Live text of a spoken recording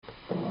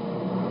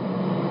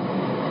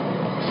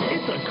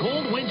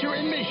major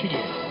in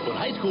Michigan. But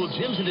high school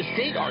gyms in the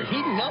state are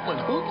heating up with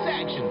hoops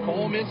action.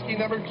 Cole Miskey,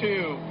 number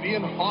 2,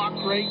 being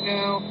hawked right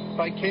now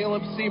by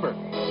Caleb Siebert.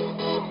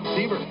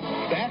 Siebert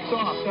backs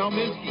off. Now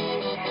Miskey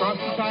across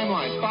the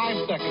timeline.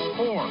 5 seconds.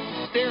 4.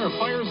 Stair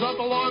fires up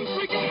along.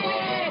 Freaking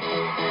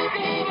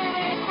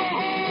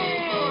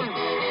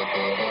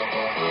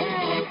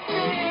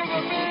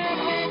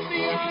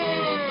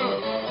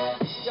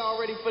Y'all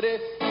ready for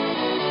this?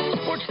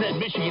 Sportsnet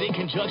Michigan, in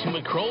conjunction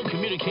with Kroll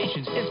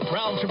Communications, is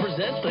proud to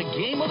present the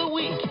Game of the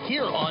Week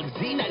here on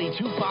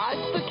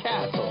Z92.5 The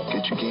Castle.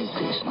 Get your game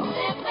face on.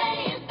 They're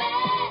playing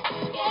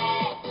basketball.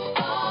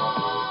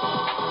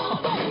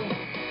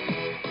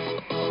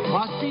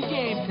 Must be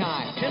game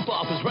time.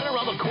 Tip-off is right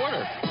around the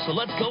corner. So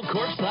let's go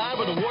courtside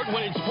with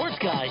award-winning sports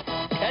guy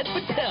Ted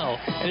Patel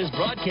and his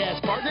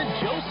broadcast partner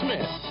Joe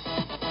Smith.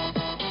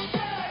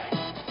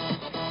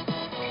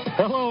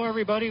 Hello,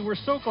 everybody. We're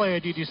so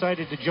glad you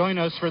decided to join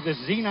us for this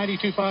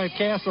Z92.5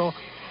 Castle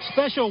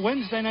special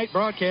Wednesday night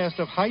broadcast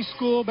of high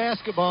school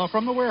basketball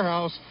from the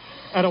warehouse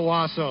at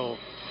Owasso.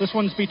 This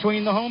one's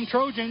between the home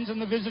Trojans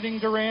and the visiting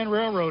Durand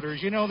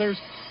Railroaders. You know, there's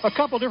a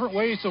couple different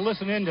ways to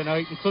listen in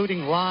tonight,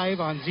 including live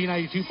on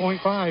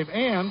Z92.5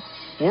 and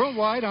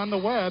worldwide on the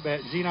web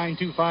at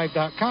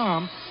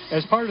Z925.com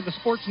as part of the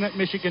Sportsnet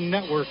Michigan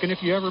Network. And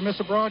if you ever miss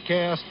a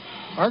broadcast,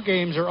 our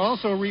games are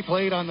also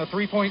replayed on the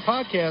 3 Point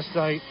Podcast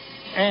site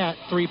at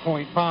 3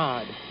 Point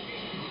Pod.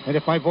 And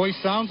if my voice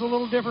sounds a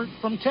little different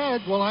from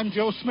Ted, well, I'm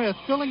Joe Smith,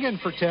 filling in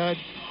for Ted,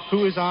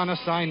 who is on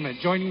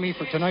assignment. Joining me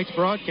for tonight's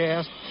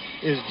broadcast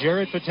is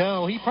Jared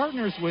Patel. He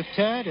partners with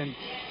Ted and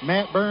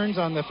Matt Burns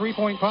on the 3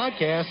 Point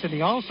Podcast, and he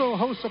also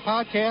hosts a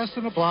podcast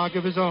and a blog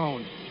of his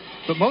own.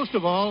 But most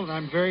of all, and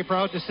I'm very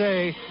proud to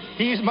say,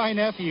 he's my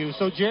nephew.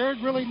 So,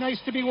 Jared, really nice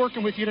to be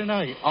working with you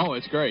tonight. Oh,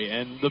 it's great.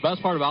 And the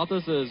best part about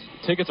this is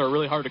tickets are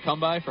really hard to come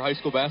by for high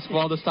school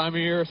basketball this time of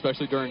year,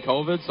 especially during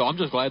COVID. So I'm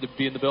just glad to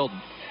be in the building.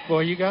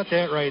 Well, you got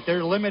that right.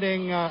 They're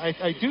limiting,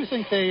 I do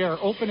think they are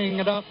opening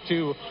it up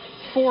to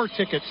 4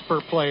 tickets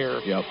per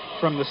player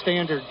from the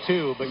standard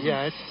 2. But,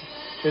 yeah,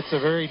 it's a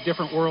very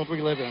different world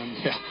we live in.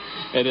 Yeah,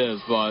 it is.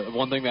 But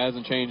one thing that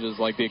hasn't changed is,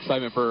 like, the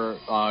excitement for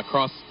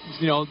cross.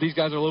 You know, these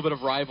guys are a little bit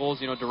of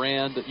rivals. You know,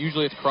 Durand,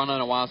 usually it's Corunna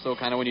and Owasso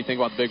kind of when you think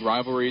about the big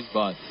rivalries.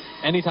 But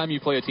anytime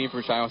you play a team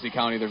from Shiawassee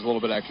County, there's a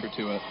little bit extra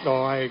to it.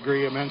 Oh, I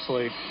agree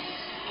immensely.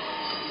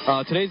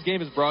 Today's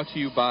game is brought to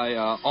you by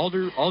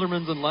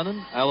Aldermans and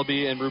Lennon,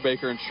 Allaby and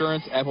Brubaker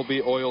Insurance,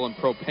 Appleby Oil and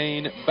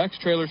Propane, Beck's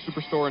Trailer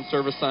Superstore and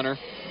Service Center,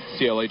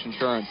 CLH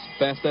Insurance,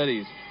 Fast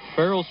Eddie's,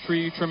 Farrell's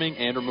Tree Trimming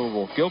and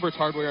Removal, Gilbert's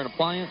Hardware and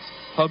Appliance,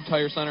 Hub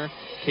Tire Center,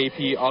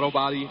 KP Auto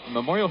Body,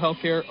 Memorial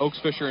Healthcare, Oaks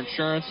Fisher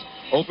Insurance,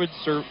 Ovid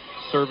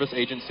Service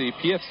Agency,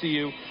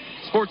 PFCU,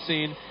 Sports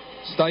Scene,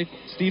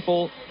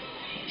 Stiefel,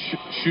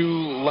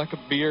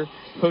 Schulecker Beer,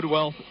 Hood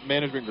Wealth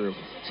Management Group,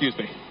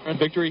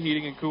 Victory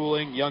Heating and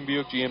Cooling, Young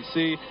Buick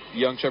GMC,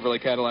 Young Chevrolet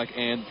Cadillac,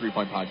 and 3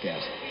 Point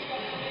Podcast.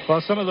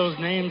 Well, some of those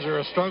names are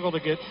a struggle to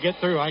get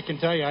through, I can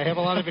tell you. I have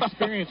a lot of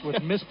experience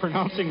with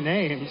mispronouncing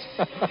names.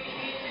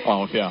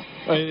 Oh, yeah.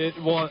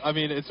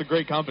 It's a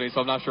great company,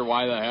 so I'm not sure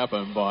why that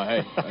happened. But,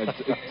 hey,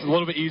 it's a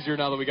little bit easier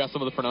now that we got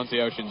some of the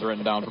pronunciations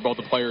written down for both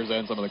the players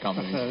and some of the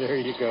companies. There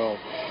you go.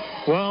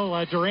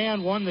 Well,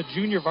 Durand won the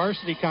junior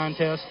varsity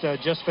contest,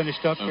 just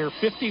finished up here,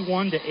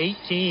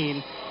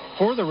 51-18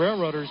 for the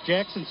Railroaders.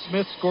 Jackson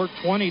Smith scored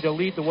 20 to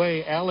lead the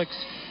way. Alex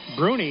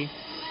Bruni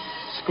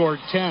scored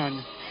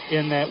 10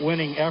 in that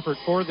winning effort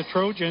for the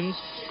Trojans.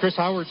 Chris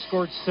Howard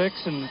scored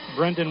 6, and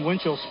Brendan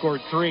Winchell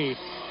scored 3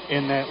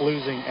 in that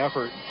losing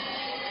effort.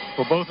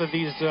 Well, both of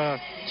these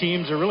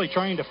teams are really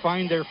trying to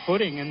find their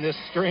footing in this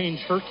strange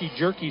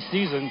herky-jerky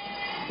season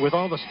with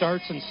all the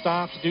starts and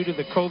stops due to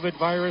the COVID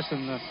virus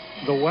and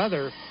the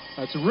weather.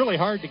 It's really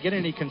hard to get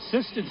any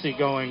consistency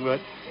going, but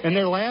in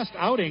their last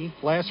outing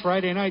last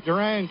Friday night,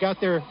 Durand got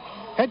their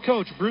head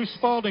coach Bruce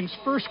Spalding's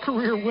first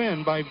career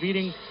win by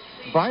beating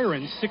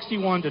Byron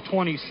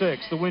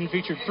 61-26. The win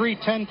featured 3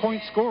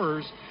 10-point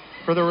scorers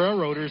for the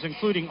Railroaders,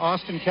 including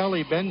Austin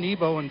Kelly, Ben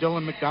Nebo, and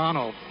Dylan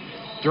McDonald.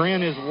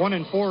 Durand is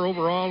 1-4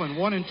 overall and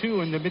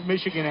 1-2 in the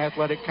Mid-Michigan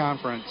Athletic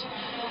Conference.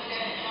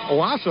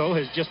 Owasso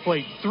has just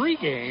played 3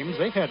 games.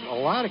 They've had a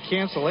lot of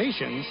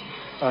cancellations,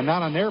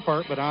 not on their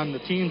part, but on the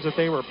teams that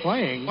they were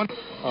playing.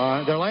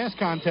 Their last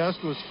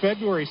contest was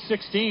February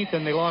 16th,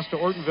 and they lost to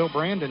Ortonville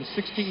Brandon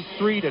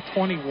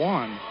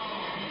 63-21.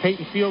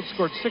 Peyton Field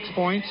scored 6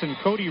 points, and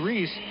Cody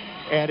Reese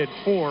added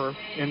 4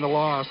 in the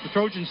loss. The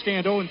Trojans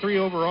stand 0-3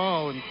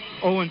 overall and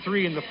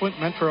 0-3 in the Flint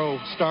Metro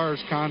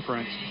Stars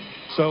Conference.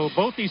 So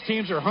both these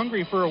teams are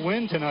hungry for a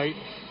win tonight.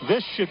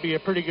 This should be a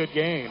pretty good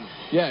game.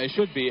 Yeah, it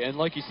should be. And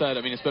like you said,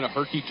 it's been a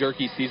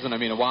herky-jerky season.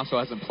 Owasso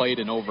hasn't played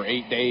in over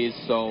 8 days.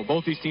 So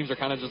both these teams are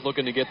kind of just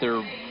looking to get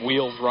their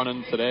wheels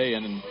running today.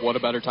 And what a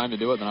better time to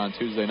do it than on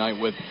Tuesday night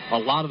with a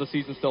lot of the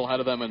season still ahead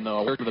of them and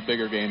the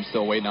bigger games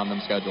still waiting on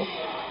them scheduled.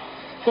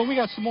 Well, we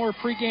got some more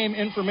pregame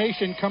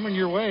information coming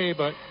your way,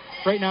 but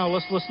right now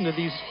let's listen to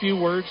these few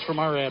words from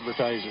our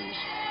advertisers.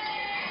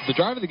 The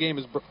drive of the game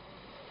is...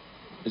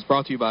 is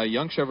brought to you by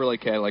Young Chevrolet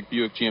Cadillac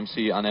Buick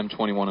GMC on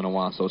M21 in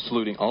Owasso,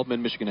 saluting all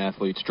Mid-Michigan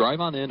athletes. Drive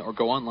on in or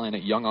go online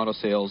at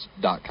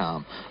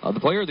youngautosales.com. The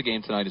player of the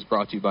game tonight is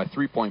brought to you by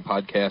 3 Point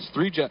Podcast,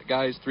 3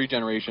 guys, 3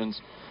 generations,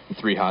 and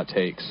 3 hot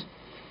takes.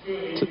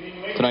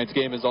 Tonight's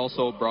game is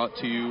also brought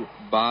to you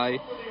by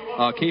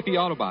KP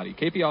Auto Body.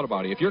 KP Auto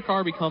Body. If your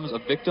car becomes a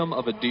victim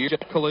of a deer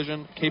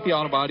collision, KP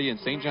Auto Body in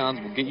St. John's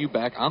will get you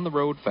back on the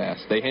road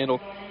fast. They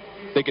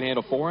can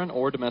handle foreign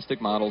or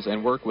domestic models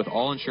and work with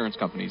all insurance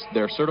companies.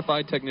 Their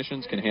certified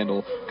technicians can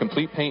handle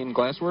complete paint and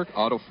glasswork,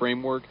 auto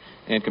framework,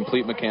 and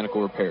complete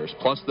mechanical repairs.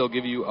 Plus, they'll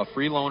give you a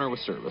free loaner with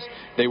service.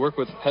 They work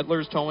with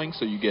Hetler's Towing,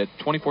 so you get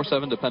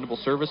 24/7 dependable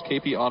service.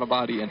 KP Auto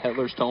Body and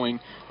Hetler's Towing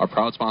are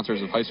proud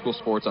sponsors of high school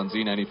sports on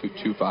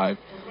Z92.5,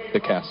 The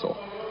Castle.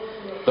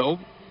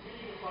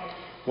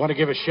 Want to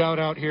give a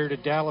shout-out here to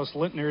Dallas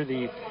Lintner,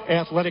 the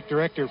athletic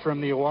director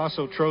from the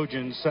Owasso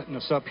Trojans, setting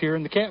us up here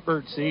in the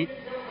catbird seat.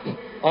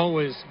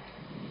 Always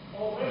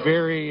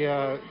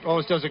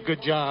does a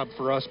good job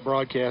for us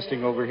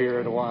broadcasting over here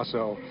at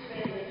Owasso.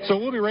 So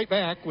we'll be right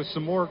back with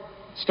some more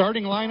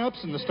starting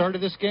lineups and the start of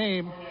this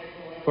game.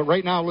 But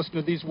right now, listen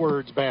to these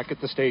words back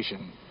at the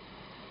station.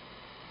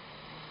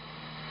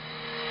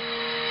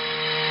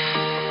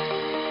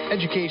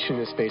 Education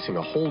is facing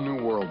a whole new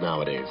world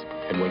nowadays,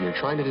 and when you're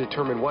trying to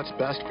determine what's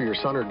best for your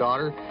son or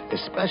daughter,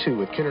 especially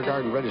with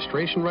kindergarten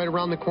registration right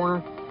around the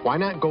corner, why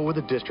not go with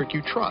a district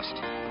you trust?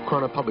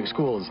 Corona Public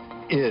Schools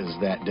is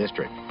that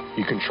district.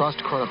 You can trust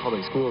Corona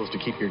Public Schools to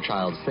keep your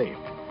child safe.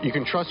 You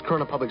can trust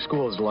Corona Public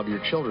Schools to love your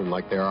children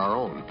like they're our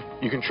own.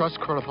 You can trust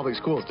Corona Public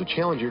Schools to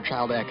challenge your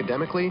child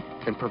academically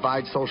and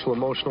provide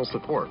social-emotional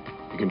support.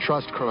 You can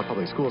trust Corona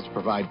Public Schools to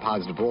provide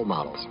positive role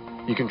models.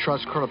 You can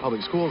trust Corona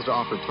Public Schools to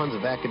offer tons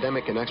of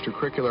academic and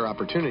extracurricular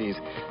opportunities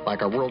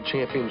like our World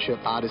Championship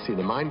Odyssey of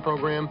the Mind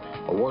program,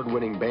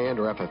 award-winning band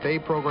or FFA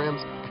programs,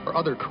 or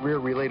other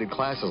career-related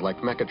classes like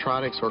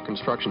mechatronics or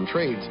construction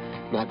trades,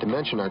 not to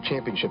mention our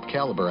championship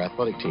caliber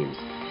athletic teams.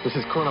 This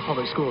is Corona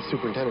Public Schools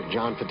Superintendent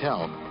John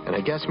Fattel, and I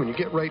guess when you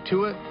get right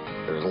to it,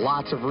 there's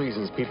lots of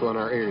reasons people in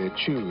our area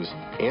choose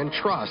and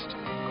trust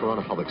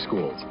Corona Public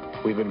Schools.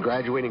 We've been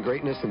graduating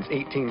greatness since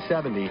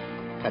 1870.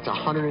 That's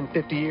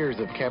 150 years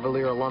of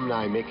Cavalier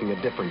alumni making a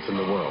difference in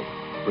the world.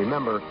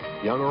 Remember,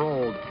 young or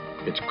old,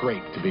 it's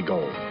great to be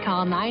gold.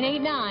 Call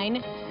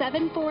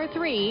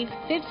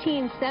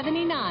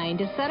 989-743-1579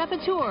 to set up a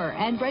tour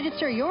and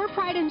register your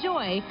pride and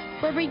joy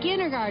for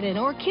beginnergarten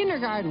or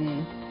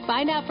kindergarten.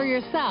 Find out for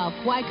yourself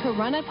why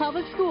Corona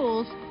Public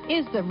Schools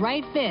is the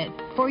right fit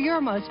for your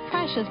most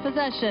precious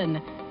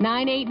possession.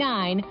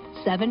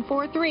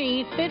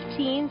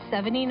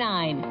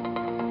 989-743-1579.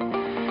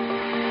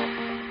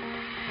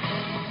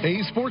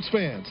 Hey, sports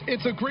fans,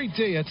 it's a great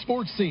day at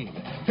Sports Scene.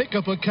 Pick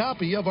up a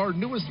copy of our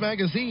newest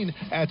magazine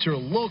at your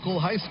local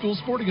high school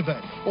sporting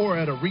event or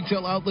at a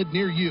retail outlet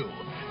near you.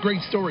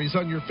 Great stories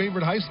on your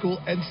favorite high school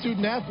and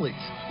student athletes.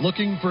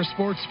 Looking for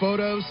sports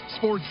photos?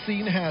 Sports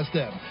Scene has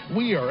them.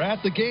 We are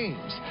at the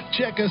games.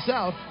 Check us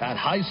out at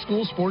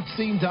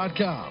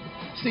highschoolsportscene.com.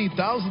 See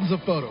thousands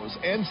of photos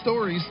and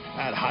stories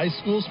at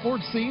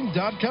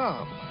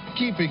highschoolsportscene.com.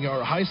 Keeping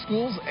our high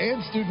schools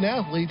and student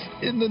athletes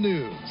in the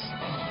news.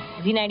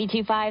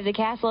 Z92.5 The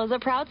Castle is a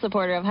proud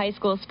supporter of high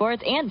school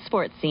sports and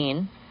Sports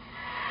Scene.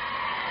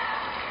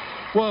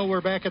 Well, we're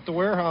back at the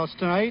warehouse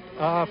tonight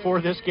for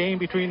this game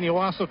between the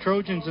Owasso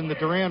Trojans and the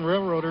Durand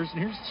Railroaders.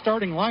 And here's the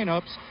starting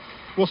lineups.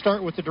 We'll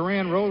start with the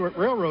Durand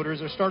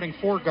Railroaders. They're starting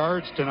 4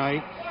 guards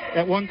tonight.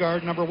 At one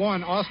guard, number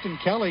 1, Austin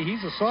Kelly.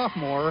 He's a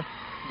sophomore.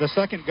 The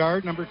second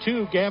guard, number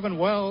 2, Gavin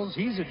Wells.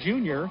 He's a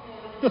junior.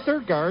 The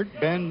third guard,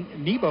 Ben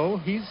Nebo,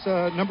 he's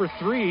number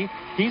 3.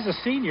 He's a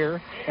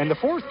senior. And the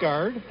fourth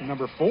guard,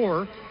 number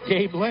 4,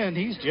 Gabe Lind,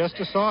 he's just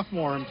a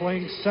sophomore. And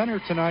playing center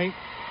tonight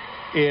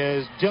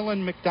is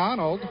Dylan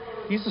McDonald.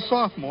 He's a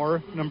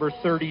sophomore, number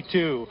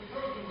 32.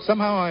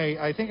 Somehow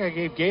I think I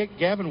gave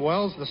Gavin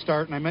Wells the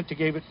start, and I meant to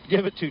give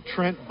it to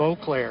Trent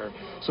Beauclair.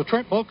 So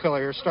Trent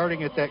Beauclair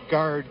starting at that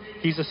guard.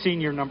 He's a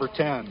senior, number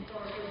 10.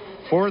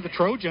 For the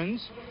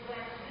Trojans,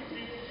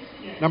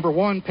 number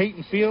 1,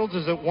 Peyton Fields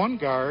is at one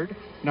guard.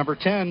 Number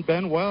 10,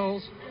 Ben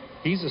Wells,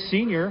 he's a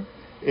senior,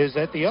 is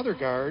at the other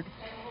guard.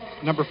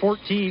 Number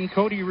 14,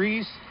 Cody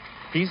Reese,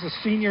 he's a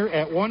senior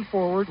at one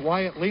forward.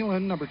 Wyatt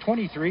Leland, number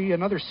 23,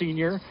 another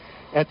senior,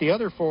 at the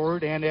other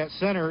forward. And at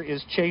center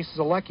is Chase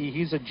Zalecki.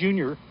 He's a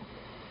junior,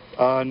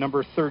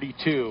 number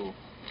 32.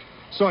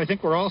 So I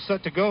think we're all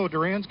set to go.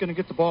 Durand's going to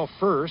get the ball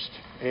first,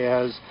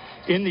 as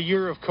in the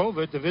year of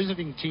COVID, the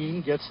visiting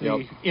team gets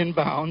the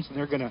inbounds, and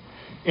they're going to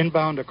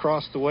inbound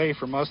across the way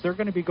from us. They're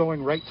going to be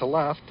going right to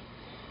left.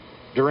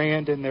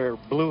 Durand in their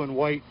blue and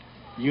white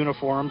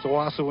uniforms,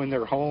 Owasso in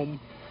their home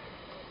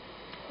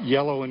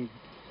yellow and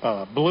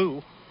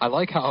blue. I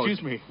like how...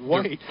 Excuse me,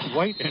 white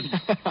and...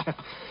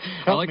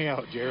 Help me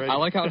out, Jared. I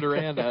like how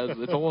Durand has...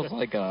 It's almost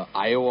like a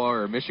Iowa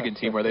or Michigan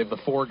team where they have the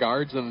 4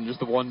 guards and just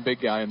the one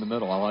big guy in the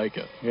middle. I like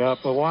it. Yeah,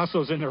 but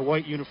Owasso's in their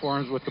white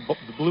uniforms with the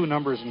blue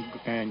numbers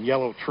and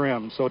yellow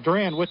trim. So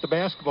Durand with the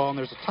basketball, and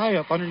there's a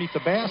tie-up underneath the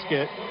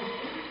basket.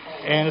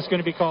 And it's going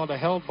to be called a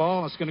held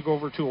ball, and it's going to go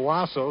over to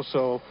Owasso.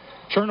 So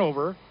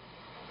turnover,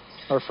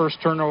 our first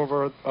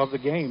turnover of the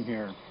game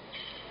here.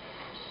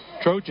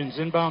 Trojans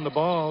inbound the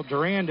ball.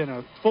 Durand in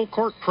a full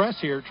court press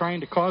here,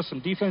 trying to cause some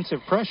defensive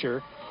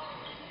pressure.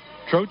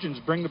 Trojans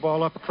bring the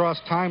ball up across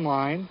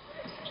timeline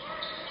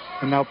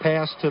and now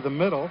pass to the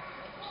middle.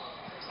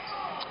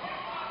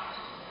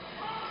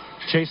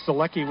 Chase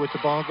Selecki with the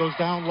ball, goes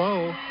down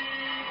low.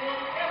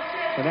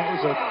 And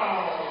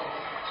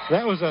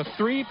that was a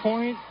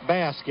three-point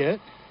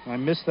basket. I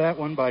missed that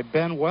one by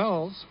Ben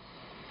Wells.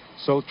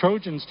 So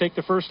Trojans take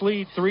the first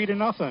lead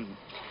 3-0.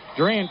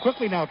 Durand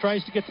quickly now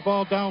tries to get the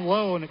ball down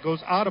low, and it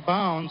goes out of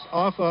bounds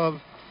off of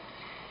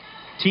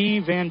T.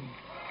 Van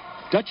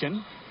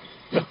Dutchen.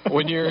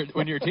 when you're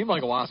a team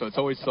like Owasso, it's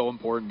always so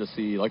important to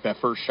see like that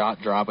first shot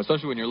drop,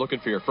 especially when you're looking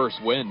for your first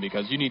win,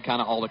 because you need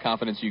kind of all the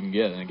confidence you can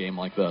get in a game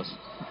like this.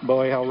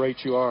 Boy, how right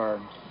you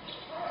are.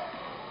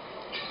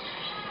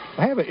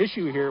 I have an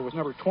issue here with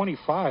number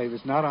 25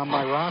 is not on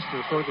my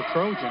roster for the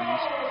Trojans.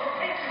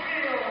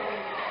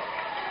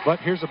 But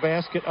here's a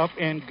basket up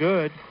and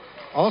good,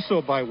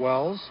 also by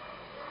Wells.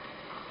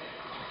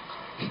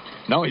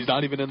 No, he's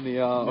not even in the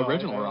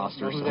original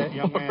roster. I don't know who that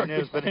young man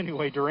is. But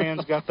anyway,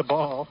 Durand's got the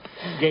ball.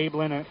 Gabe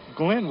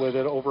Glenn with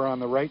it over on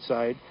the right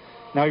side.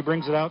 Now he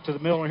brings it out to the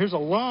middle. And here's a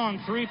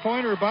long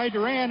three-pointer by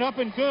Durand, up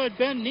and good.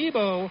 Ben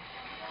Nebo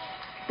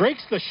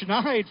breaks the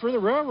schneid for the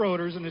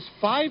Railroaders, and it's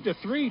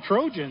 5-3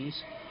 Trojans.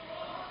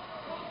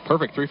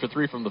 Perfect 3 for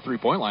 3 from the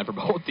three-point line for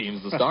both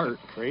teams to start.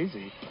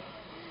 Crazy.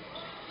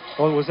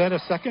 Well, was that a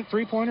second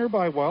three-pointer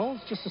by Wells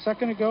just a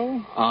second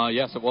ago?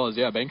 Yes, it was.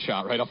 Yeah, bank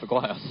shot right off the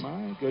glass.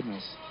 My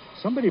goodness.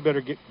 Somebody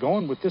better get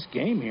going with this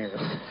game here.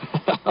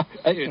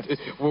 Hey,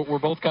 we're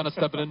both kind of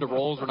stepping into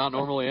roles we're not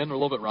normally in. We're a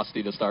little bit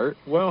rusty to start.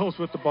 Wells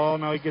with the ball.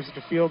 Now he gives it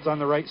to Fields on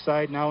the right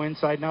side. Now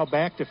inside. Now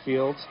back to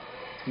Fields.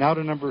 Now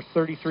to number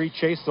 33,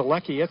 Chase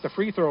Selecki at the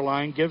free throw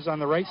line. Gives on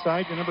the right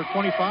side to number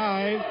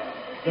 25,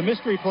 the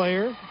mystery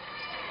player.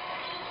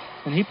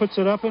 And he puts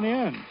it up and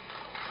in.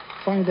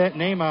 Find that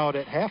name out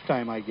at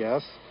halftime, I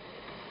guess.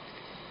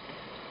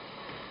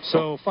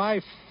 So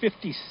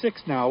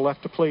 5:56 now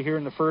left to play here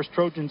in the first.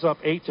 Trojans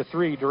up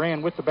 8-3.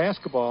 Durand with the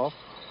basketball.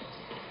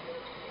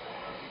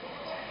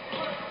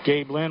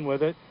 Gabe Lynn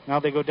with it. Now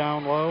they go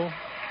down low.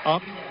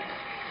 Up.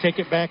 Take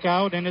it back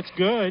out, and it's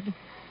good.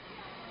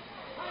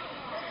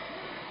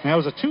 That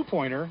was a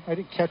two-pointer. I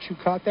didn't catch who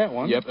caught that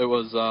one. Yep, it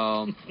was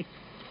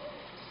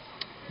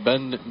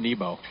Ben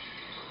Nebo.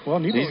 Well,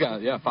 he's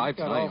got, 5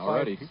 tonight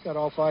already. He's got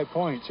all 5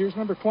 points. Here's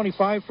number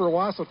 25 for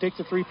Owasso. Takes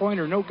a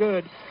three-pointer. No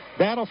good.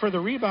 Battle for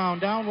the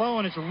rebound down low,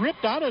 and it's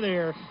ripped out of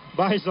there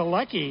by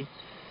Selecki.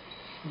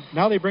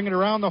 Now they bring it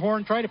around the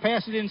horn, try to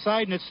pass it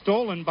inside, and it's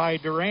stolen by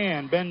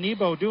Durand. Ben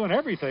Nebo doing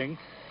everything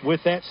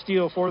with that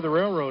steal for the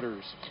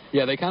Railroaders.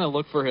 Yeah, they kind of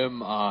look for him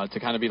to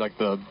kind of be like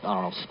the,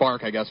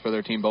 spark, I guess, for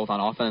their team, both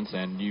on offense,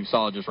 and you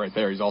saw it just right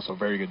there. He's also a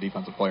very good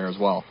defensive player as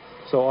well.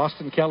 So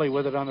Austin Kelly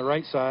with it on the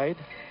right side.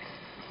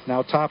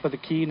 Now top of the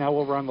key, now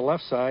over on the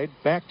left side.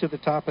 Back to the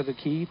top of the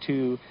key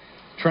to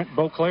Trent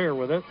Beauclair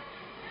with it.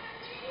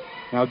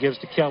 Now gives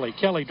to Kelly.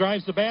 Kelly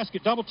drives the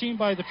basket, double teamed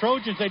by the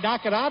Trojans. They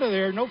knock it out of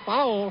there, no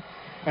foul.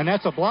 And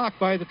that's a block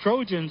by the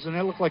Trojans, and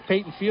it looked like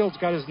Peyton Fields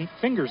got his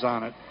fingers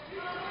on it.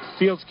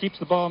 Fields keeps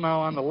the ball now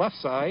on the left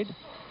side.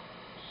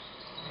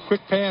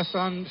 Quick pass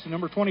on to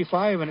number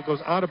 25, and it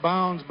goes out of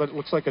bounds, but it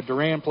looks like a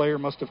Durand player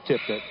must have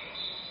tipped it.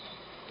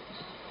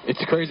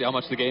 It's crazy how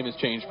much the game has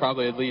changed,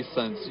 probably at least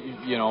since,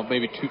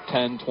 maybe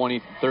 10,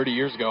 20, 30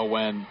 years ago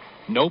when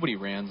nobody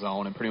ran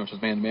zone and pretty much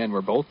was man-to-man,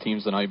 where both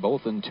teams tonight,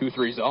 both in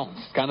 2-3 zones.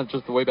 It's kind of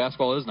just the way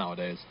basketball is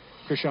nowadays.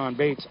 Krishan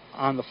Bates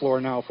on the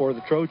floor now for the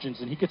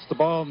Trojans, and he gets the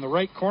ball in the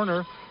right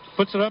corner,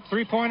 puts it up,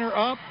 three-pointer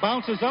up,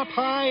 bounces up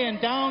high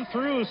and down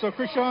through, so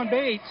Krishan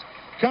Bates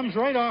comes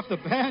right off the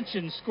bench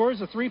and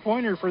scores a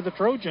three-pointer for the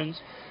Trojans.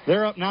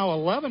 They're up now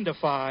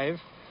 11-5.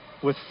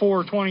 With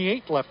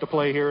 4:28 left to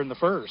play here in the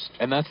first.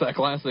 And that's that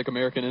classic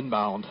American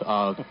inbound,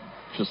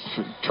 just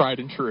tried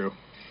and true.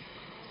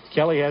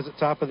 Kelly has it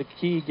top of the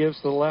key, gives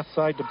to the left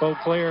side to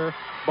Beauclair.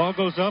 Ball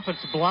goes up,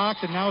 it's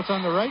blocked, and now it's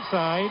on the right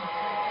side.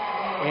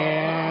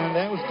 And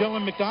that was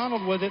Dylan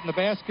McDonald with it, and the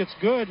basket's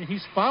good, and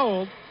he's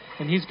fouled,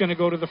 and he's going to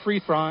go to the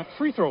free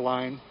throw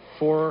line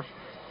for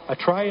a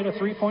try at a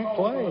three-point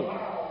play.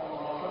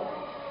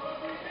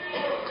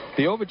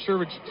 The Ovid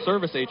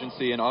Service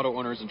Agency and Auto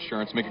Owners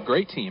Insurance make a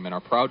great team and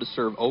are proud to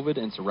serve Ovid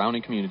and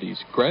surrounding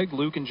communities. Greg,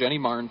 Luke, and Jenny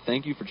Martin,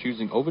 thank you for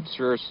choosing Ovid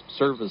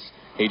Service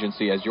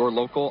Agency as your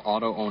local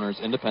auto owner's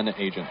independent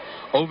agent.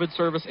 Ovid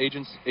Service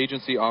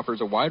Agency offers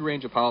a wide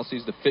range of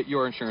policies to fit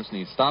your insurance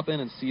needs. Stop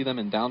in and see them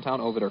in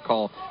downtown Ovid or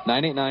call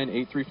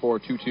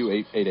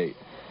 989-834-2288.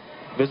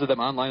 Visit them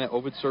online at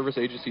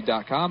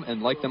ovidserviceagency.com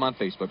and like them on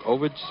Facebook.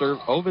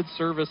 Ovid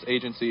Service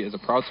Agency is a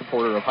proud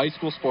supporter of high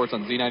school sports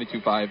on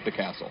Z92.5 The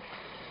Castle.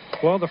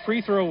 Well, the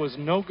free throw was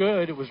no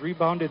good. It was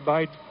rebounded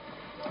by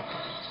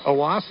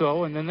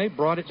Owasso, and then they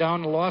brought it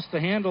down and lost the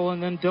handle, and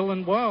then Gabe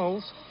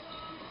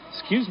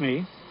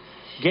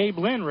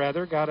Lynn,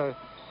 got a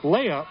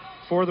layup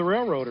for the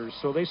Railroaders,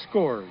 so they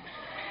scored.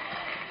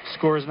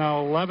 Score is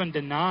now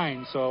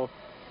 11-9, so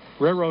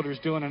Railroaders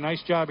doing a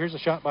nice job. Here's a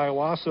shot by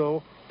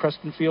Owasso.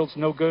 Preston Fields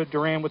no good.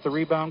 Duran with the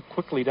rebound.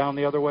 Quickly down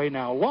the other way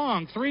now.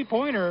 Long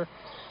three-pointer.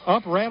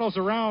 Up, rattles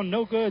around.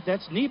 No good.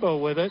 That's Nebo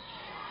with it.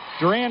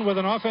 Duran with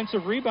an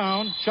offensive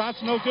rebound.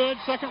 Shot's no good.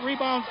 Second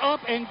rebound's up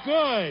and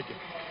good.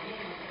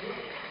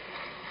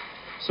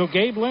 So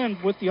Gabe Lynn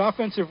with the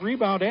offensive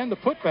rebound and the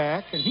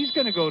putback, and he's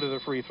going to go to the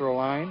free throw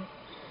line.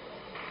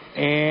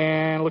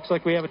 And looks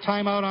like we have a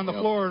timeout on the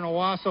floor, an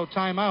Owasso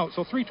timeout.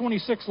 So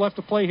 3:26 left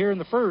to play here in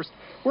the first.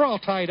 We're all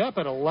tied up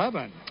at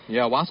 11.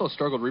 Yeah, Owasso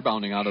struggled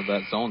rebounding out of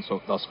that zone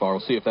thus far.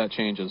 We'll see if that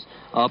changes.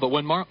 But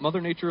when Mother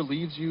Nature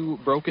leaves you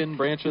broken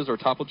branches or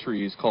toppled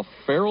trees, call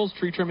Farrell's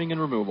Tree Trimming and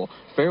Removal.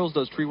 Farrell's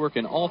does tree work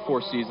in all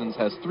 4 seasons,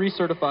 has 3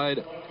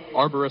 certified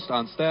arborists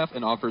on staff,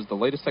 and offers the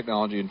latest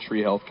technology in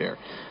tree health care.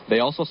 They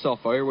also sell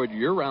firewood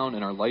year-round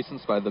and are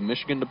licensed by the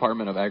Michigan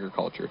Department of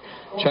Agriculture.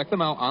 Check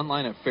them out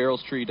online at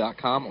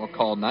farrellstree.com or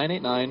call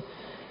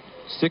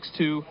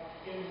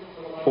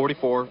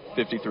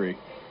 989-6244-53.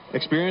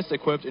 Experienced,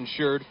 equipped,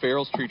 insured,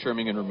 Farrell's Tree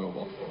Trimming and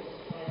Removal.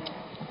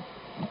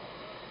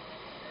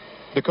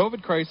 The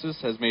COVID crisis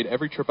has made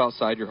every trip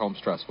outside your home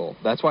stressful.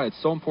 That's why it's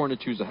so important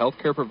to choose a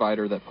healthcare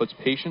provider that puts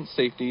patient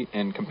safety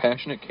and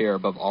compassionate care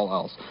above all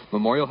else.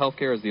 Memorial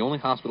Healthcare is the only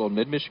hospital in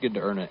mid-Michigan to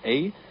earn an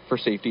A for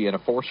safety and a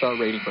 4-star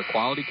rating for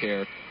quality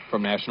care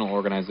from national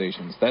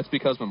organizations. That's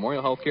because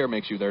Memorial Healthcare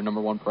makes you their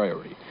 #1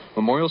 priority.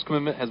 Memorial's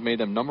commitment has made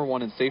them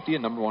 #1 in safety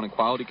and #1 in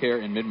quality care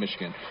in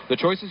mid-Michigan. The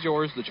choice is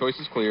yours. The choice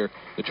is clear.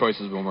 The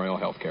choice is Memorial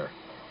Healthcare.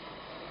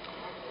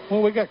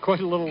 Well, we got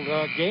quite a little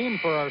game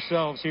for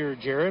ourselves here,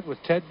 Jared,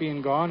 with Ted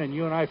being gone and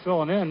you and I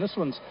filling in. This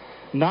one's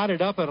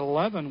knotted up at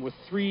 11 with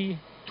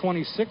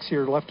 3:26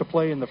 here left to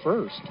play in the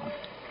first.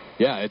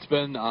 Yeah, it's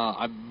been,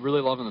 I'm really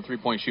loving the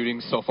three-point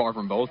shooting so far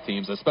from both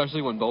teams,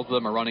 especially when both of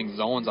them are running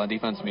zones on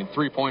defense. I mean,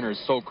 three-pointer is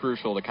so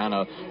crucial to kind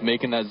of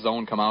making that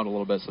zone come out a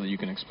little bit so that you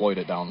can exploit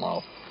it down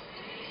low.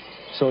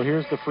 So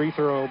here's the free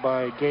throw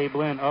by Gabe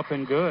Lynn, up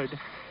and good.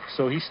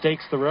 So he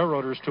stakes the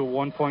Railroaders to a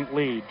 1-point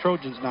lead.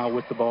 Trojans now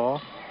with the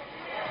ball.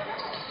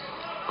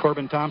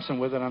 Corbin Thompson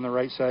with it on the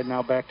right side,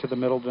 now back to the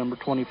middle to number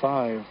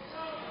 25.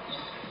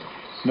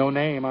 No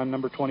name on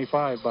number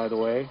 25, by the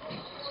way.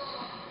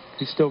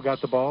 He's still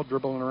got the ball,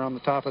 dribbling around the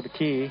top of the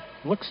key.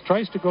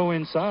 Tries to go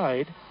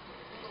inside.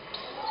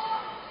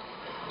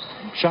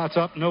 Shots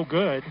up, no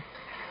good.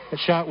 That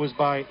shot was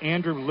by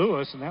Andrew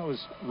Lewis, and that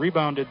was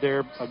rebounded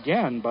there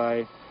again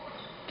by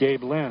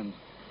Gabe Lynn.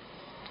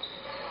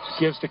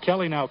 Gives to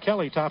Kelly now.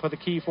 Kelly, top of the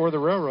key for the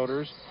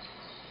Railroaders.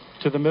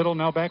 To the middle,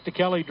 now back to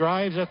Kelly.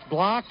 Drives, that's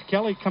blocked.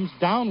 Kelly comes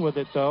down with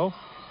it, though.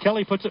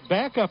 Kelly puts it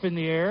back up in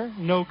the air.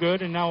 No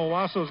good, and now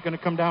Owasso is going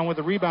to come down with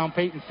a rebound.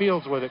 Peyton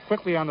Fields with it.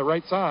 Quickly on the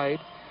right side.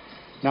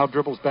 Now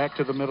dribbles back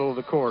to the middle of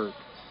the court.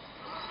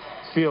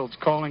 Fields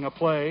calling a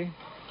play.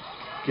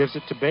 Gives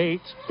it to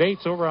Bates.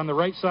 Bates over on the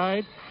right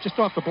side. Just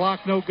off the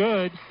block, no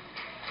good.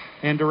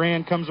 And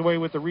Duran comes away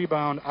with the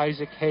rebound.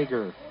 Isaac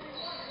Hager.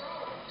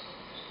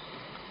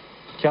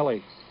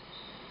 Kelly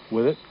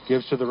with it.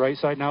 Gives to the right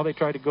side. Now they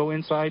try to go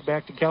inside.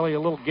 Back to Kelly. A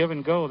little give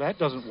and go. That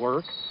doesn't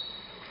work.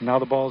 Now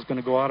the ball is going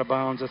to go out of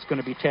bounds. That's going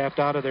to be tapped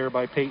out of there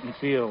by Peyton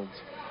Fields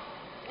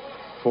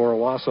for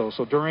Owasso.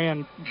 So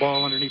Duran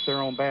ball underneath their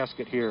own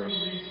basket here.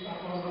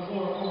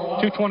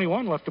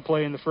 2:21 left to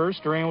play in the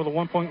first. Duran with a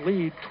 1-point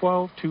lead,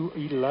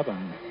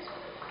 12-11.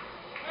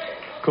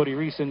 Cody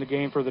Reese in the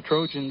game for the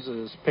Trojans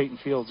as Peyton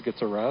Fields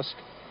gets a rest.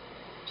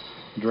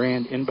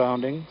 Duran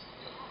inbounding.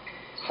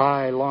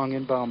 High, long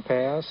inbound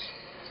pass.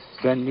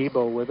 Ben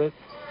Nebo with it.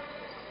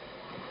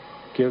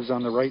 Gives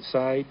on the right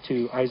side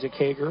to Isaac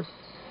Hager.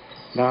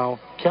 Now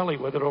Kelly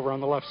with it over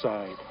on the left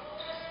side.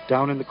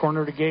 Down in the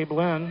corner to Gabe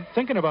Lynn.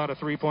 Thinking about a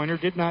three-pointer.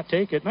 Did not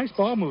take it. Nice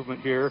ball movement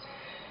here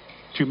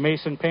to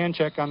Mason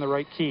Panchek on the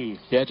right key.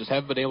 Yeah, just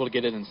haven't been able to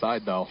get it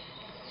inside, though.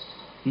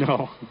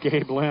 No,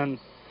 Gabe Lynn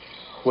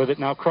with it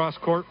now.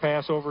 Cross-court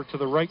pass over to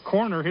the right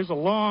corner. Here's a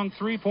long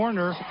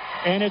three-pointer,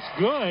 and it's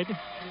good.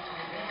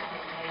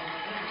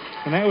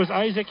 And that was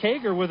Isaac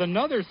Hager with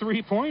another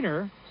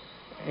three-pointer.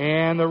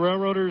 And the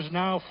Railroaders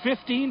now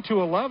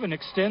 15-11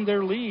 extend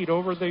their lead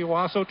over the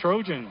Owasso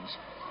Trojans.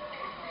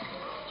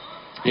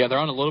 Yeah, they're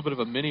on a little bit of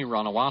a mini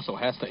run. Owasso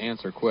has to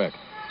answer quick.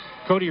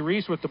 Cody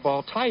Reese with the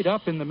ball tied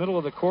up in the middle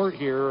of the court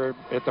here,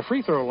 at the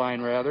free throw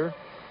line, rather.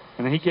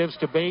 And he gives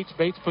to Bates.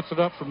 Bates puts it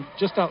up from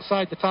just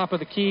outside the top of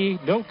the key.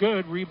 No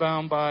good.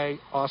 Rebound by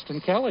Austin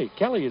Kelly.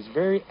 Kelly is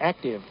very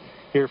active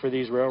here for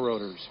these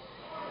Railroaders.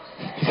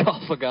 He's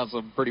also got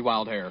some pretty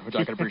wild hair, which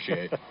I can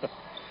appreciate.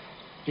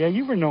 Yeah,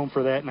 you were known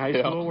for that in high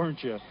school,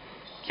 weren't you?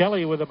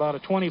 Kelly with about a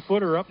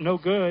 20-footer up, no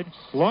good.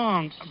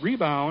 Long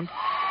rebound.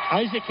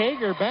 Isaac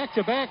Hager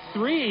back-to-back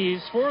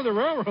threes for the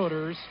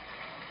Railroaders.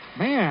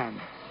 Man,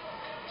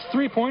 it's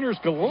three-pointers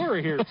galore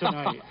here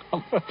tonight.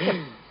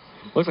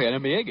 Looks like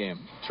an NBA game.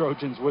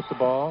 Trojans with the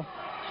ball.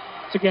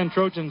 It's again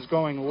Trojans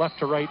going left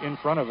to right in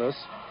front of us.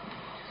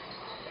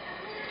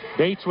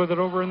 Bates with it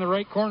over in the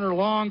right corner.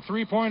 Long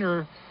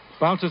three-pointer.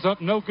 Bounces up,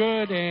 no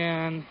good,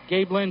 and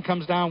Gabe Lynn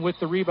comes down with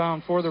the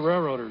rebound for the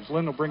Railroaders.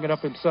 Lynn will bring it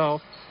up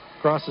himself.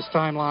 Crosses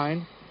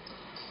timeline.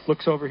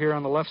 Looks over here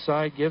on the left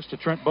side. Gives to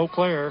Trent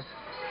Beauclair.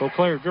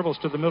 Beauclair dribbles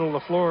to the middle of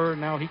the floor.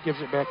 Now he gives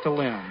it back to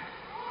Lynn.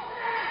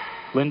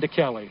 Lynn to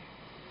Kelly.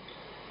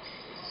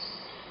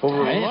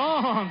 Over a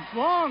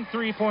long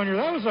three-pointer.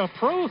 That was a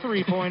pro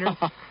three-pointer.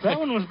 That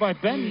one was by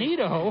Ben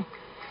Nito.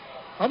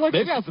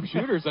 They've got some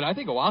shooters, and I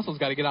think Owasso's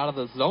got to get out of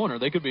the zone or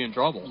they could be in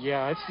trouble.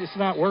 Yeah, it's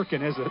not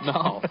working, is it?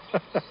 No.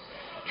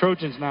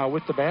 Trojans now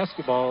with the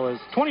basketball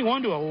is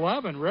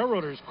 21-11.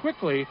 Railroaders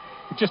quickly,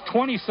 with just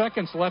 20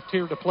 seconds left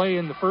here to play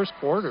in the first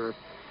quarter,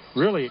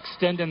 really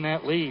extending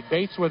that lead.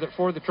 Bates with it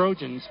for the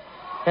Trojans.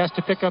 Has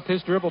to pick up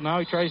his dribble now.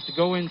 He tries to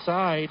go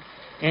inside.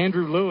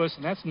 Andrew Lewis,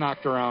 and that's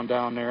knocked around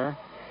down there.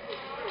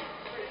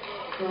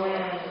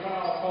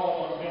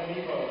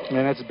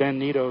 And that's Ben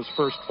Nito's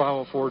first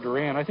foul for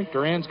Duran. I think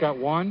Duran's got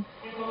one.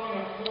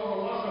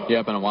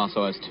 Yep, and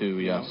Owasso has two,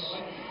 yes.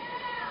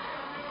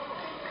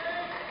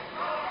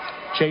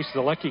 Chase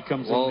Zalecki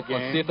comes in the game.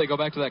 Let's see if they go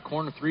back to that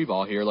corner three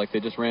ball here like they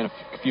just ran a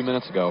few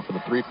minutes ago for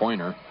the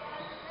three-pointer.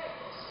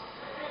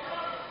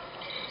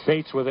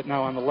 Bates with it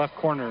now on the left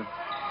corner.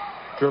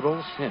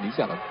 Dribbles. Man, he's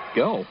got to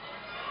go.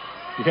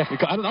 Yeah.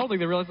 I don't think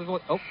they realize they're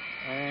going. Oh.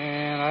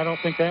 And I don't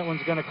think that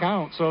one's going to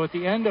count. So at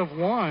the end of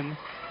one,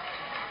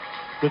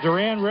 the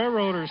Duran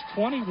Railroaders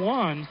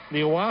 21, the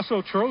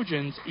Owasso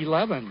Trojans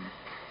 11.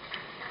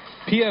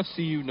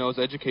 PFCU knows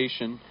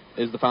education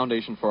is the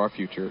foundation for our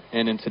future,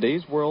 and in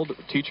today's world,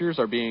 teachers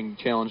are being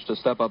challenged to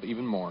step up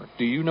even more.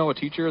 Do you know a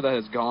teacher that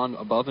has gone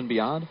above and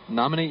beyond?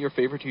 Nominate your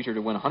favorite teacher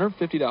to win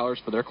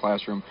 $150 for their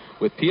classroom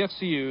with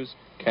PFCU's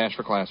Cash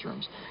for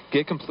Classrooms.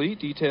 Get complete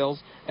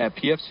details at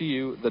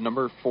PFCU, the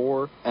number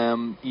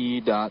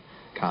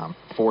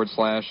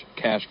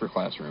 4me.com/cash for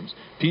classrooms.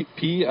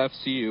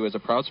 PFCU is a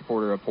proud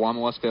supporter of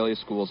Pewamo Westphalia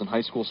schools and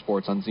high school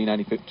sports on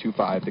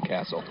Z92.5 The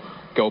Castle.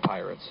 Go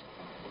Pirates.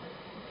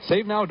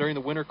 Save now during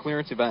the winter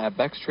clearance event at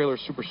Beck's Trailer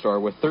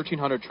Superstore with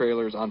 1,300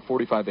 trailers on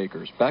 45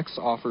 acres. Beck's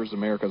offers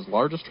America's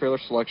largest trailer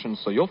selection,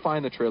 so you'll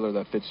find the trailer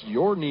that fits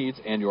your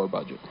needs and your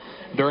budget.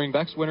 During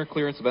Beck's winter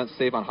clearance event,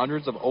 save on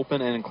hundreds of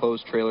open and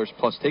enclosed trailers,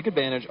 plus take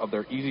advantage of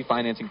their easy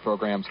financing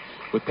programs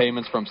with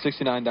payments from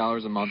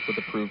 $69 a month with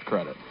approved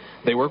credit.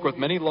 They work with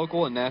many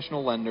local and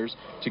national lenders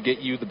to get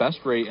you the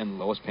best rate and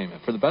lowest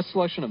payment. For the best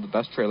selection of the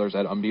best trailers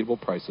at unbeatable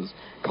prices,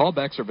 call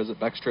Beck's or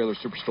visit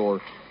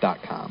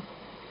Beck'sTrailerSuperstore.com.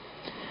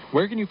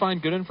 Where can you find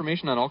good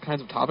information on all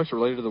kinds of topics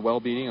related to the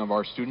well-being of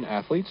our student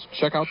athletes?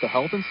 Check out the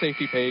health and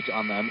safety page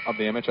of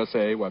the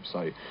MHSAA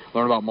website.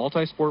 Learn about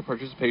multi-sport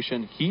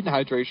participation, heat and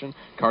hydration,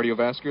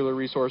 cardiovascular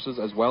resources,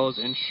 as well as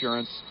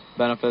insurance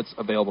benefits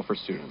available for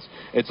students.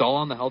 It's all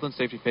on the health and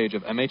safety page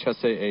of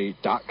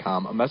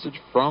MHSAA.com. A message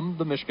from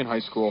the Michigan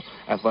High School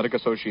Athletic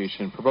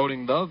Association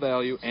promoting the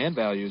value and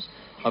values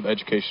of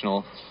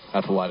educational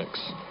athletics.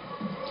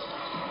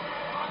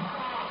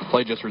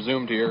 Play just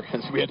resumed here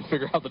as we had to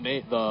figure out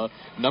the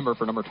number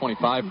for number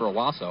 25 for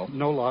Owasso.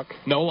 No luck.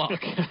 No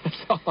luck.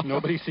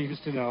 Nobody seems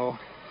to know.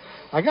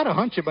 I got a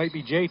hunch it might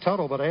be Jay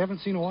Tuttle, but I haven't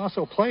seen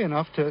Owasso play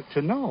enough to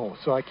know,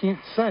 so I can't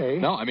say.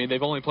 No, I mean,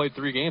 they've only played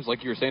 3 games,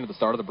 like you were saying at the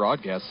start of the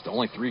broadcast.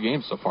 Only 3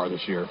 games so far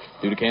this year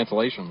due to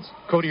cancellations.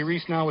 Cody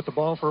Reese now with the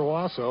ball for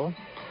Owasso.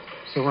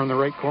 So we're in the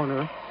right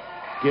corner.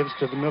 Gives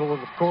to the middle of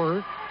the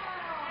court.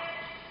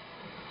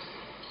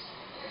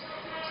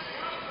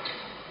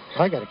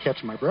 I got to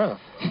catch my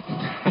breath.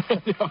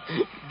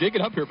 Dig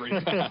it up here pretty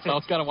fast. I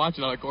was kind of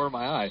watching on the corner of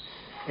my eye.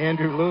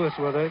 Andrew Lewis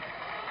with it.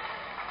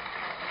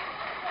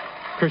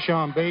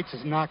 Krishan Bates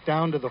is knocked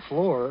down to the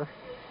floor.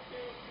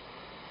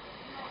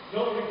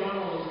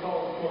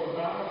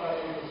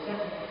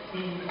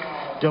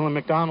 Dylan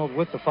McDonald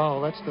with the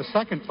foul. That's the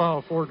second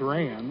foul for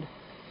Durand.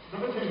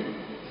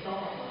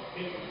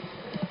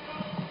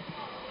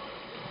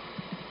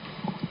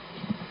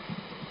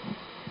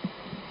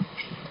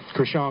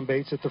 Krishan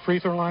Bates at the free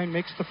throw line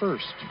makes the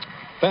first.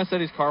 Fast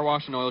Eddie's Car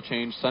Wash and Oil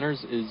Change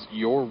Centers is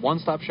your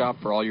one-stop shop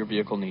for all your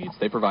vehicle needs.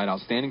 They provide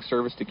outstanding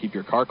service to keep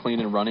your car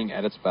clean and running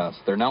at its best.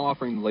 They're now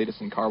offering the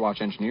latest in car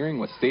wash engineering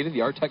with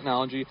state-of-the-art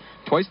technology,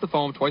 twice the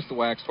foam, twice the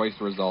wax, twice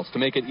the results. To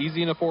make it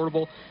easy and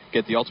affordable,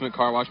 get the Ultimate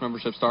Car Wash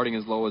membership starting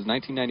as low as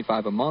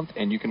 $19.95 a month,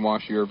 and you can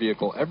wash your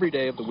vehicle every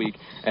day of the week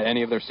at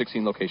any of their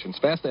 16 locations.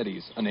 Fast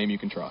Eddie's, a name you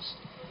can trust.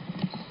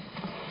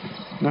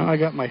 Now I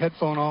got my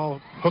headphone all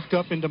hooked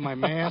up into my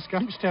mask.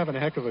 I'm just having a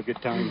heck of a good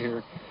time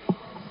here.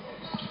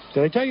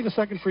 Did I tell you the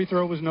second free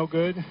throw was no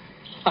good?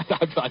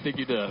 I think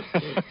you did.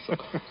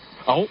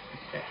 Oh.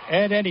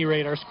 At any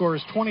rate, our score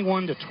is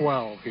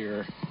 21-12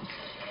 here.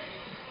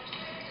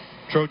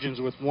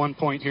 Trojans with 1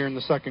 point here in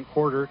the second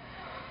quarter.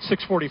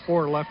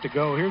 6:44 left to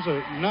go. Here's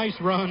a nice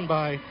run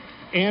by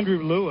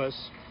Andrew Lewis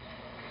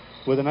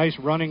with a nice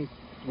running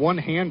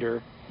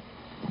one-hander.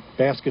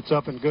 Basket's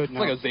up and good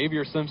now. It's like a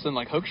Xavier Simpson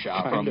hook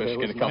shot from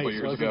Michigan a couple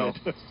years ago.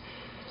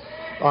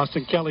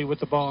 Austin Kelly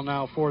with the ball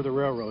now for the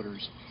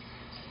Railroaders.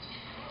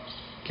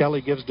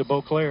 Kelly gives to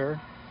Beauclair.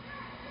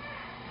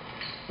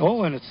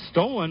 Oh, and it's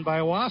stolen by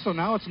Owasso.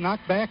 Now it's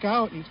knocked back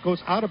out and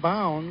goes out of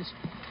bounds.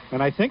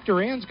 And I think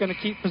Duran's going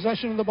to keep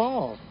possession of the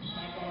ball.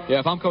 Yeah,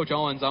 if I'm Coach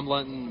Owens, I'm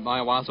letting my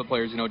Owasso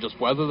players, just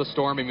weather the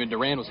storm. I mean,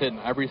 Durand was hitting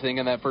everything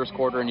in that first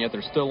quarter, and yet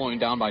they're still only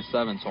down by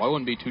 7, so I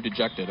wouldn't be too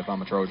dejected if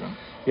I'm a Trojan.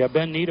 Yeah,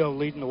 Ben Nito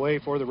leading the way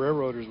for the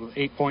Railroaders with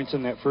 8 points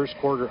in that first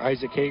quarter.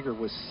 Isaac Hager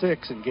with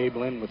 6 and Gabe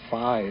Lynn with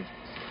 5.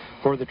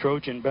 For the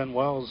Trojan, Ben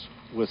Wells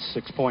with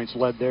 6 points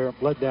led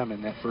them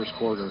in that first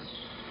quarter.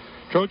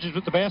 Trojans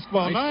with the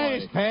basketball.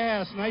 Nice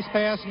pass,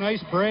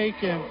 nice break,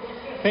 and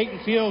Peyton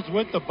Fields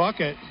with the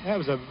bucket. That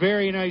was a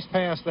very nice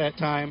pass that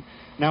time.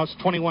 Now it's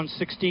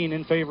 21-16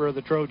 in favor of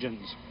the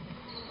Trojans.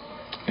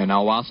 And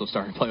now Owasso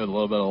starting to play with a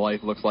little bit of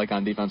life. Looks like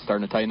on defense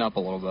starting to tighten up a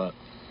little bit.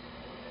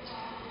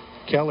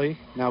 Kelly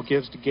now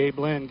gives to Gabe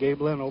Lynn.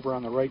 Gabe Lynn over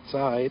on the right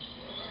side.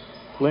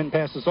 Lynn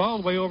passes all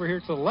the way over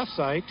here to the left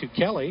side to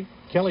Kelly.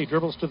 Kelly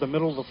dribbles to the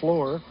middle of the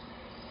floor.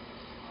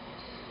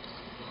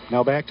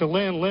 Now back to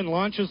Lynn. Lynn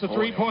launches the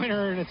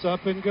three-pointer, and it's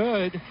up and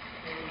good.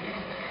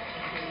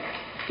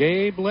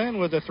 Gabe Lynn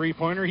with a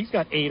three-pointer. He's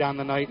got 8 on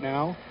the night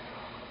now.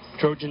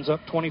 Trojans up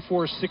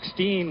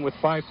 24-16 with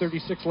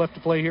 5:36 left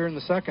to play here in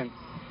the second.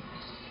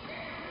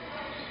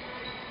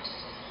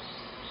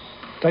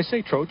 Did I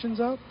say Trojans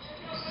up?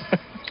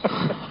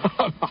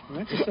 I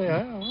meant to say,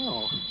 I don't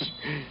know.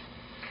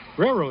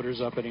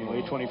 Railroaders up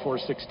anyway,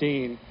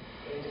 24-16.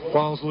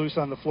 Ball's loose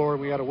on the floor.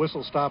 We got a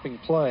whistle stopping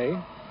play.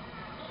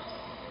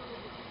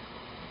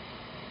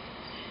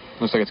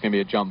 Looks like it's going to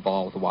be a jump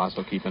ball with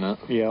Owasso keeping it.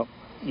 Yep.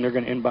 And they're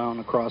going to inbound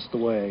across the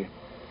way.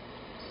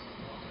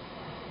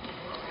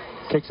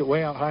 Takes it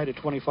way out high to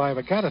 25.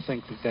 I got to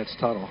think that's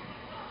Tuttle.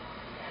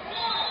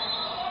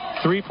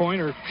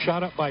 Three-pointer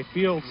shot up by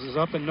Fields is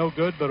up and no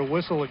good, but a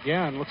whistle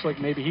again. Looks like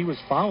maybe he was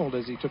fouled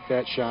as he took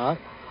that shot.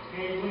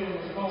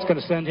 It's going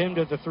to send him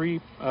to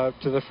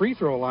the free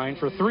throw line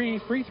for 3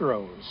 free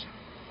throws.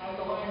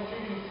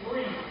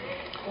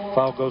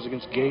 Foul goes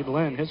against Gabe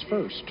Lynn, his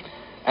first.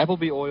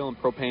 Appleby Oil and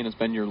Propane has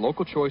been your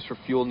local choice for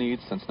fuel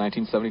needs since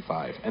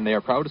 1975, and they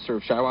are proud to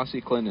serve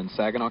Shiawassee, Clinton, and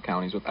Saginaw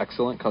counties with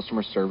excellent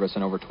customer service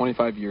and over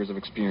 25 years of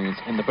experience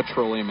in the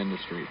petroleum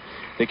industry.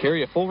 They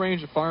carry a full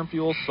range of farm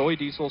fuels, soy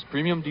diesels,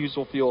 premium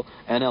diesel fuel,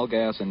 NL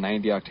gas, and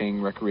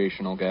 90-octane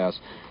recreational gas,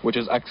 which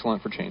is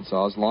excellent for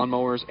chainsaws,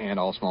 lawnmowers, and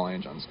all small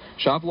engines.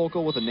 Shop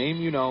local with a name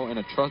you know and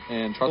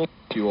trusted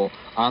fuel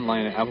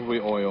online at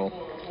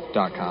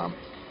ApplebyOil.com.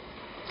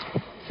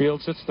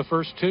 Fields hits the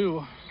first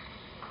 2.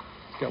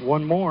 Got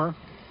one more.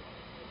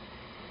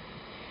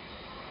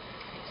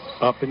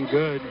 Up and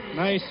good.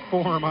 Nice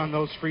form on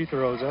those free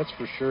throws, that's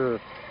for sure.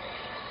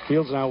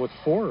 Fields now with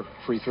 4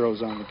 free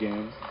throws on the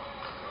game.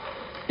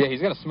 Yeah,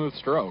 he's got a smooth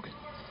stroke.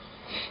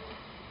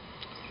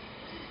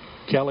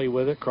 Kelly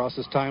with it,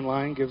 crosses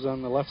timeline, gives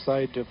on the left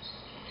side to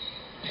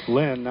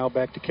Lynn. Now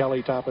back to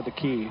Kelly, top of the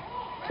key.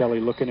 Kelly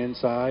looking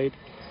inside.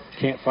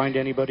 Can't find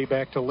anybody,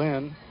 back to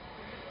Lynn.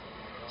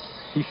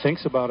 He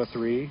thinks about a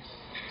 3.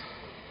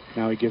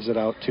 Now he gives it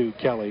out to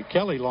Kelly.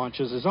 Kelly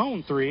launches his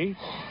own 3,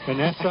 and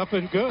that's up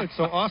and good.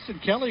 So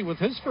Austin Kelly with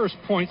his first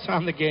points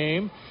on the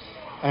game.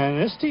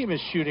 And this team is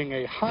shooting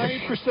a high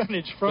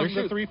percentage from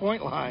the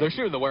three-point line. They're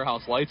shooting the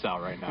warehouse lights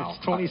out right now.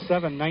 It's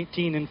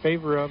 27-19 in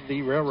favor of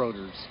the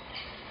Railroaders.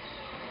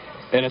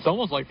 And it's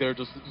almost like they're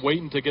just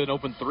waiting to get an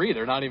open 3.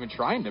 They're not even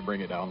trying to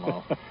bring it down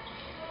low.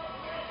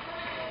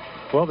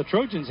 Well, the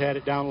Trojans had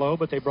it down low,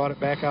 but they brought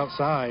it back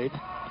outside.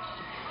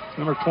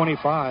 Number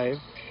 25.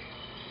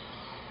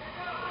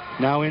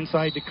 Now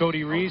inside to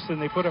Cody Reese,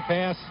 and they put a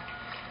pass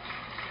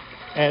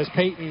as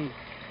Peyton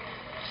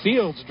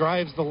Fields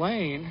drives the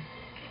lane.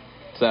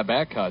 It's that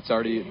back cut.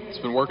 It's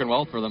been working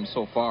well for them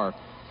so far.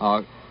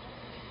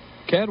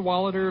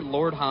 Cadwalader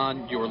Lord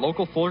Hahn, your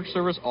local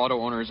full-service auto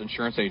owner's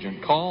insurance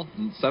agent. Call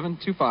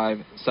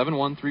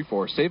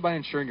 725-7134. Save by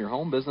insuring your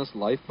home, business,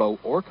 life, boat,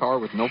 or car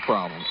with no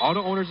problem.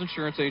 Auto owner's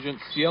insurance agent,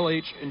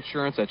 CLH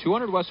Insurance at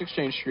 200 West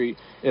Exchange Street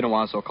in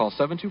Owasso. Call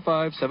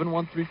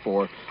 725-7134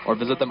 or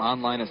visit them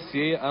online at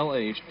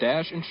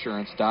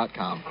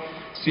clh-insurance.com.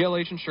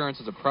 CLH Insurance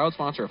is a proud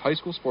sponsor of high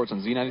school sports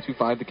on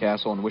Z92.5 The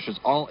Castle and wishes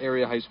all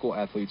area high school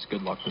athletes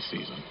good luck this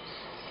season.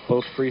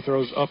 Both free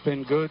throws up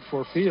and good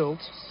for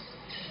Fields.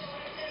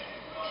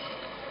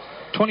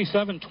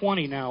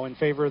 27-20 now in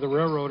favor of the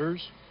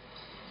Railroaders.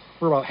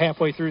 We're about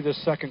halfway through this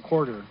second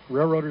quarter.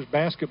 Railroaders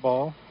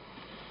basketball.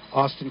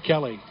 Austin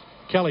Kelly.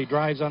 Kelly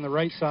drives on the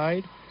right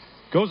side.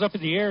 Goes up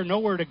in the air,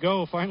 nowhere to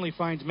go. Finally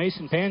finds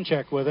Mason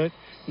Panchek with it.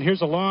 And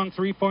here's a long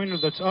three-pointer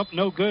that's up,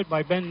 no good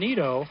by Ben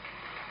Nito.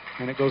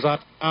 And it goes out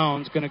of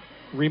bounds. Going to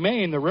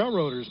remain the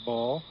Railroaders'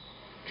 ball.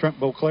 Trent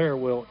Beauclair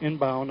will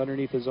inbound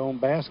underneath his own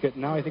basket.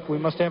 Now I think we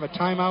must have a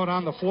timeout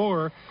on the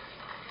floor.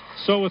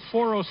 So with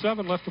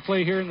 4:07 left to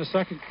play here in the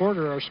second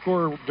quarter, our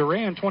score,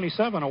 Durand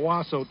 27,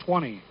 Owasso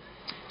 20.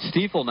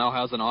 Stiefel now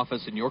has an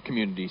office in your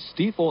community.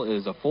 Stiefel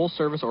is a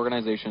full-service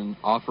organization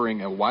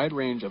offering a wide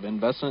range of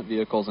investment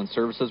vehicles and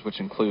services,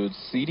 which includes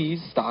CDs,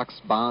 stocks,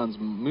 bonds,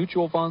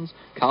 mutual funds,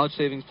 college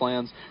savings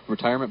plans,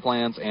 retirement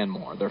plans, and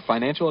more. Their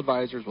financial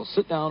advisors will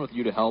sit down with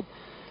you to help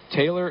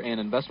tailor an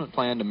investment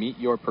plan to meet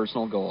your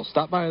personal goals.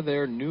 Stop by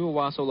their new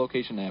Owasso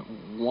location at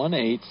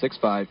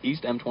 1865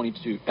 East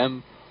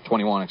M21.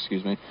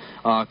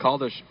 Call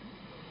the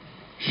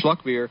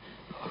Schluckbeer,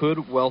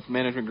 Hood Wealth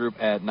Management Group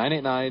at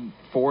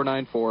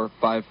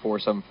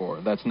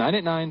 989-494-5474. That's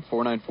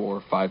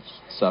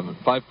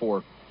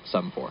 989-494-5474.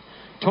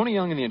 Tony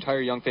Young and the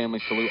entire Young family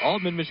salute all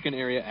Mid-Michigan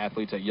area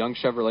athletes at Young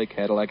Chevrolet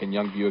Cadillac and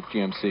Young Buick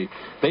GMC.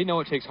 They know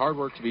it takes hard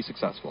work to be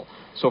successful.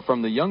 So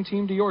from the Young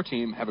team to your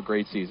team, have a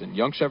great season.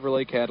 Young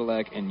Chevrolet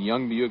Cadillac and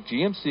Young Buick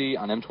GMC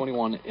on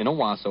M21 in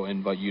Owasso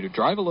invite you to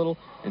drive a little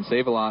and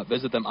save a lot.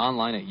 Visit them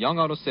online at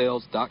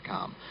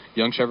youngautosales.com.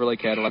 Young Chevrolet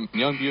Cadillac and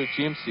Young Buick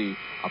GMC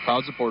are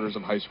proud supporters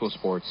of high school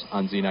sports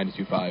on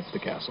Z92.5 The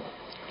Castle.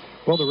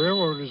 Well, the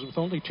Railroaders with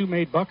only 2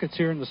 made buckets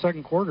here in the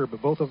second quarter,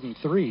 but both of them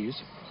threes.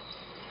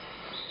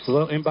 So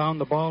they'll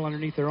inbound the ball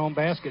underneath their own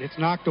basket. It's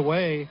knocked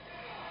away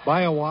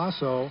by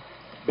Owasso.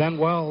 Ben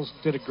Wells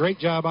did a great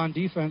job on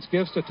defense.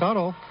 Gives to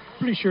Tuttle.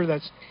 Pretty sure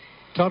that's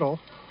Tuttle.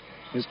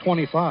 Is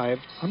 25.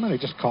 I'm going to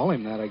just call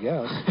him that, I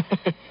guess.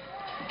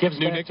 Gives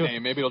new back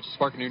nickname. Maybe it'll just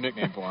spark a new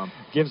nickname for him.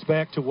 Gives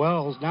back to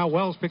Wells. Now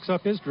Wells picks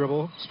up his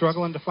dribble,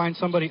 struggling to find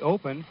somebody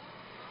open.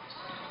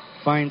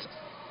 Finds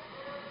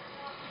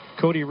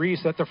Cody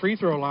Reese at the free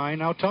throw line.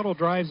 Now Tuttle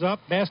drives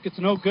up. Basket's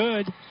no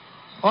good.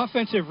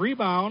 Offensive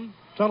rebound.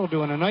 Tuttle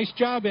doing a nice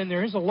job in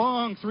there. Here's a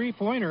long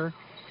three-pointer.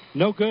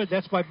 No good.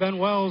 That's by Ben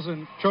Wells,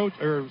 and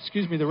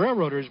the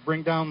Railroaders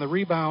bring down the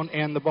rebound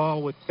and the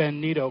ball with Ben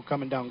Nito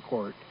coming down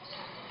court.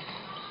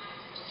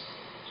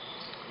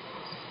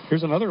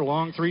 Here's another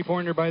long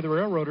three-pointer by the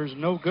Railroaders.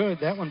 No good.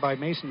 That one by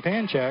Mason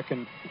Panchak,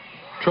 and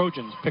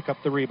Trojans pick up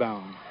the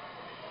rebound.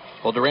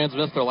 Well, Durand's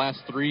missed their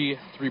last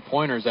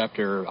three-pointers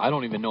after, I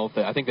don't even know if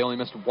I think they only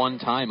missed one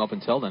time up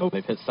until then.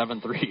 They've hit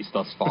 7 threes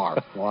thus far.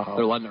 Wow.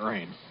 They're letting it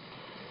rain.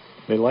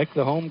 They like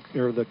the home,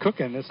 or the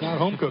cooking. It's not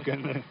home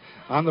cooking.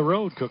 On the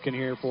road cooking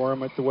here for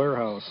them at the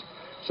warehouse.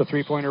 It's a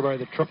three-pointer by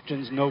the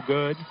Trojans, no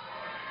good.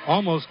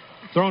 Almost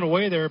thrown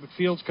away there, but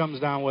Fields comes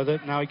down with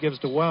it. Now he gives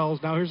to Wells.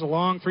 Now here's a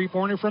long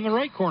three-pointer from the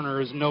right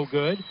corner, is no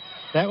good.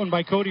 That one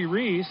by Cody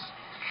Reese.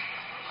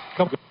 A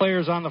couple of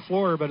players on the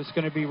floor, but it's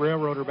going to be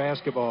Railroader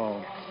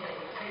basketball.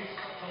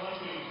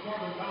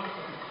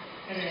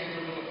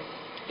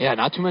 Yeah,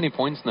 not too many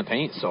points in the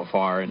paint so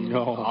far. And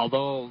no.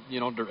 Although,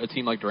 a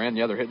team like Durand,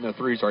 they're hitting their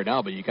threes right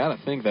now, but you got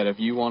to think that if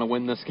you want to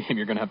win this game,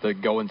 you're going to have to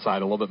go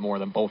inside a little bit more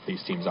than both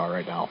these teams are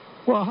right now.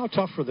 Well, how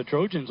tough for the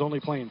Trojans, only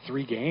playing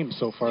 3 games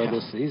so far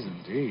this season.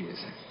 Jeez.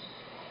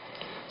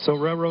 So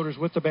Railroaders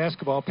with the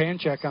basketball.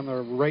 Panchak on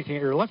the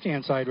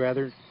left-hand side,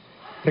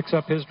 picks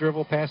up his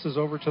dribble, passes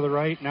over to the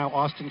right. Now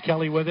Austin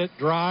Kelly with it,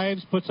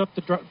 drives, puts up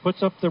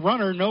the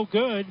runner, no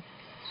good.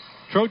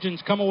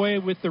 Trojans come away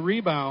with the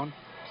rebound.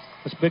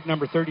 That's big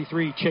number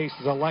 33, Chase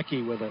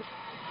Zalecki with it.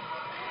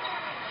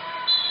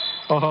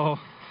 Oh,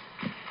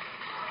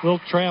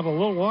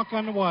 little walk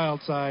on the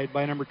wild side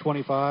by number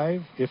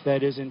 25, if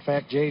that is in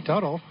fact Jay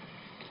Tuttle.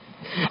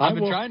 I've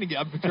been trying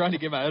to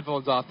get my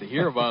headphones off to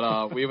hear,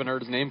 but we haven't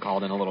heard his name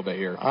called in a little bit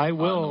here. I in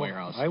the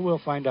warehouse. I will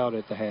find out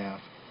at the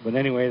half. But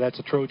anyway, that's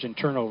a Trojan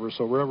turnover,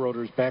 so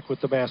Railroaders back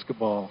with the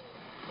basketball.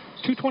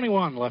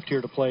 2:21 left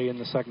here to play in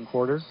the second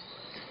quarter.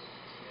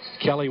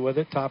 Kelly with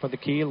it, top of the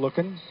key,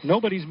 looking.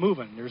 Nobody's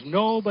moving. There's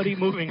nobody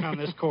moving on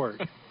this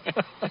court.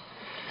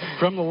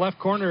 From the left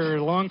corner,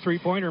 long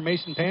three-pointer,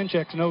 Mason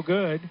Panchak's no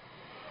good.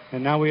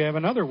 And now we have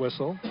another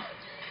whistle.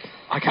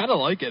 I kind of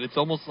like it. It's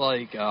almost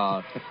like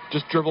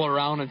just dribble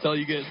around until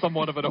you get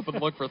somewhat of an open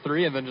look for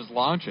 3 and then just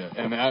launch it.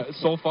 And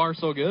so far,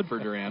 so good for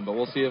Durand, but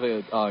we'll see if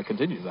it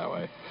continues that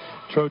way.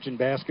 Trojan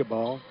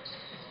basketball.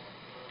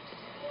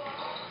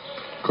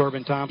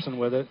 Corbin Thompson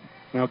with it.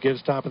 Now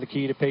gives top of the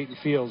key to Peyton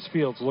Fields.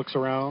 Fields looks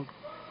around,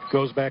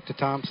 goes back to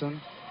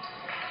Thompson.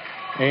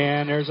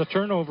 And there's a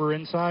turnover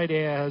inside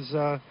as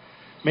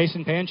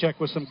Mason Panchak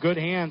with some good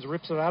hands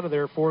rips it out of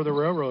there for the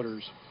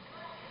Railroaders.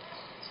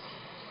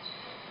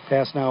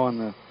 Pass now on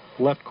the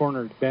left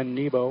corner to Ben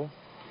Nebo.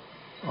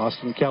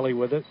 Austin Kelly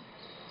with it.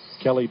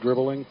 Kelly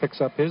dribbling,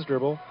 picks up his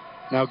dribble.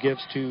 Now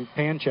gives to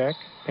Panchak.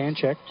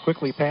 Panchak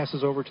quickly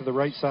passes over to the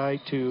right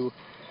side to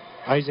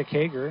Isaac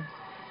Hager.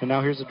 And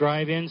now here's a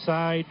drive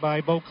inside by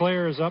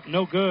Beauclair, is up,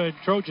 no good.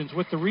 Trojans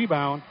with the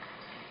rebound.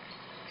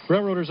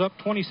 Railroaders up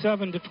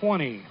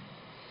 27-20.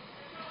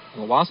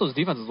 Well, Wasso's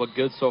defense has looked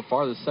good so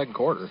far this second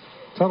quarter.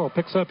 Tuttle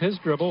picks up his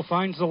dribble,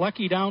 finds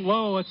Zalecki down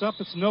low. It's up,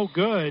 it's no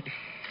good.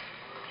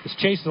 As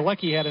Chase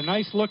Zalecki had a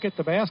nice look at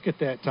the basket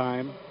that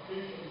time.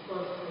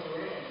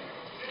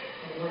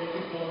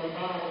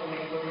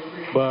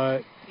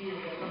 But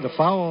the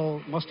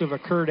foul must have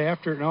occurred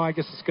after. No, I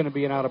guess it's going to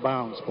be an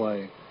out-of-bounds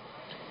play.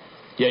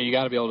 Yeah, you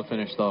got to be able to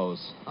finish those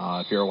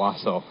if you're a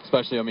Wasso.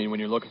 Especially, when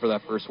you're looking for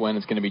that first win,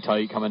 it's going to be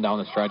tight coming down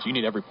the stretch. You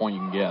need every point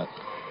you can get.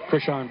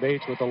 Krishan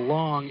Bates with a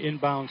long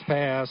inbounds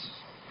pass.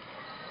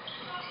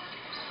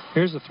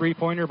 Here's a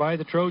three-pointer by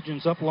the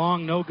Trojans. Up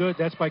long, no good.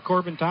 That's by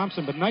Corbin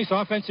Thompson. But nice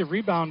offensive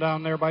rebound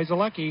down there by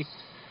Zalecki.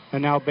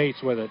 And now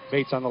Bates with it.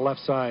 Bates on the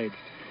left side.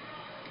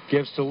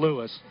 Gives to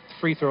Lewis.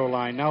 Free throw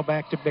line. Now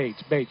back to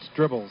Bates. Bates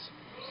dribbles.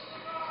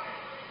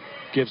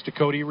 Gives to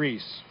Cody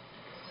Reese.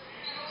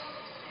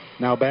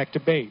 Now back to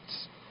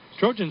Bates.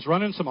 Trojans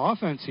running some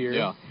offense here.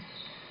 Yeah.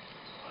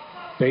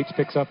 Bates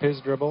picks up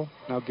his dribble.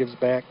 Now gives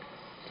back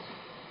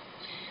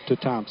to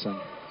Thompson.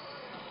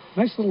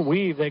 Nice little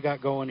weave they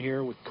got going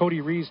here with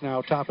Cody Reese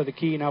now top of the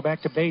key. Now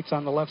back to Bates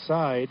on the left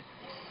side.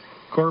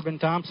 Corbin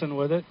Thompson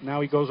with it.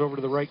 Now he goes over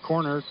to the right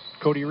corner.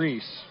 Cody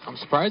Reese. I'm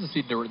surprised to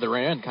see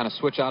Durand kind of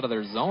switch out of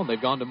their zone.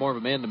 They've gone to more of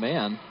a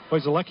man-to-man. Boy,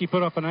 Zalecki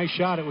put up a nice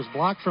shot. It was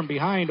blocked from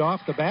behind.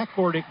 Off the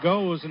backboard it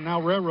goes, and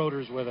now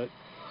Railroaders with it.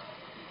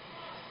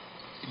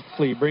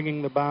 Quickly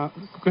bringing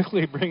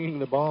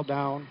the ball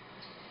down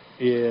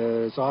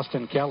is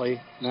Austin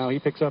Kelly. Now he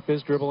picks up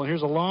his dribble, and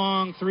here's a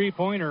long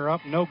three-pointer up.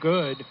 No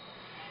good.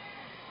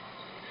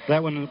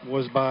 That one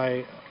was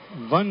by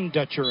Van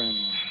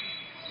Dutcheren.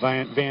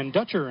 Van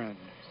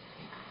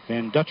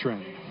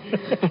Dutcheren.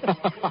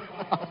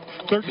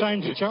 Third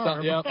time's a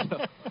charm. Yep.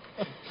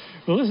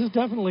 Well, this is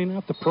definitely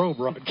not the pro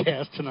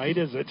broadcast tonight,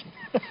 is it?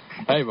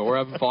 Hey, but we're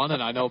having fun,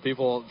 and I know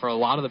for a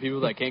lot of the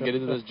people that can't get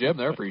into this gym,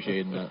 they're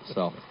appreciating it.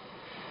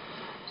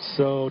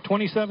 So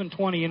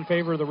 27-20 in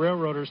favor of the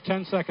Railroaders.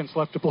 10 seconds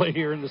left to play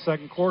here in the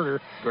second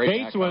quarter.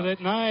 Great Bates with it.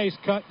 Nice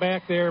cut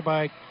back there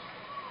by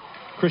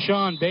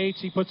Krishawn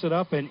Bates. He puts it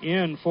up and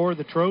in for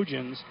the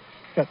Trojans.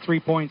 Got 3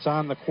 points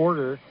on the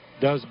quarter,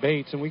 does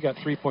Bates, and we got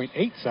 3.8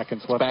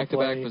 seconds left to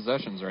play. Back-to-back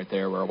possessions right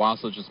there where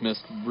Owasso just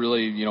missed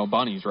really,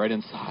 bunnies right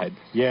inside.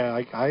 Yeah,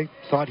 I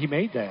thought he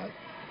made that.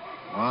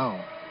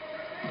 Wow.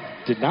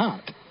 Did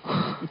not.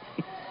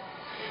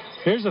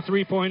 Here's a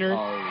three-pointer.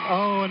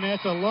 Oh, and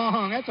that's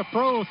a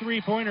pro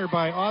three-pointer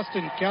by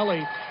Austin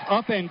Kelly.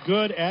 Up and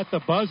good at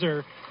the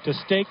buzzer to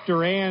stake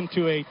Durand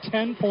to a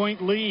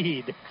 10-point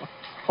lead.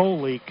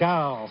 Holy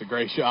cow. It's a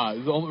great shot.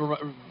 It's a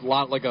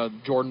lot like a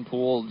Jordan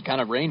Poole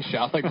kind of range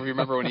shot, like if you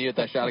remember when he hit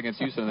that shot against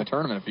Houston in the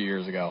tournament a few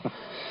years ago.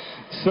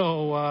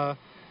 So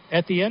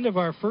at the end of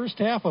our first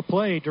half of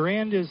play,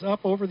 Durand is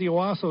up over the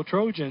Owasso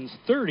Trojans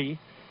 30-20.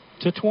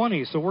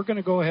 So we're going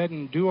to go ahead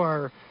and do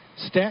our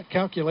stat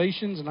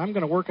calculations, and I'm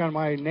going to work on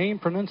my name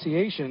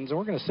pronunciations, and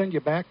we're going to send you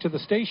back to the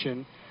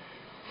station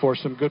for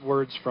some good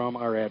words from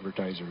our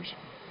advertisers.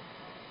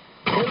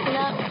 Listen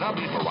up. An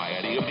upbeat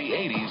variety of the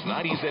 80s,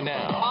 90s, and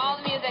now. All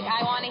the music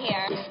I want to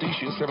hear. The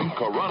station serving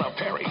Corona,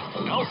 Perry,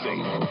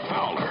 Elsing,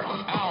 Fowler,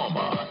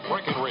 Alma,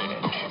 Breckenridge,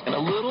 and a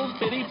little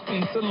bitty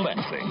piece of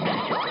Lexing.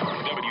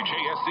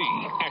 WJSC,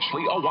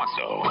 Ashley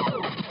Owasso.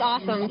 It's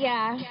awesome.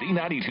 Yeah.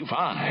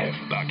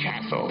 Z92.5, The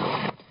Castle.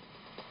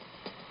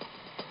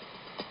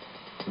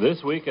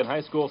 This week in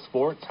high school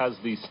sports has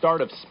the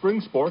start of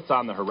spring sports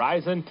on the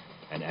horizon,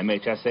 and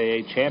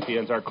MHSAA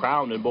champions are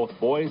crowned in both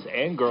boys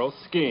and girls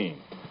skiing.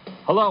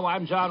 Hello,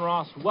 I'm John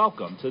Ross.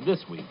 Welcome to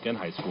This Week in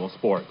High School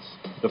Sports.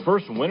 The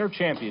first winter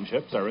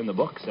championships are in the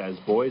books as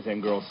boys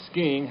and girls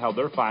skiing held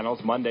their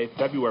finals Monday,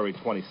 February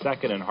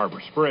 22nd in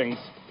Harbor Springs.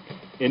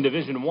 In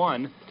Division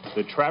I,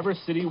 the Traverse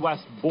City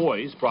West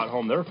boys brought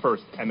home their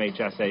first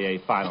MHSAA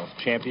Finals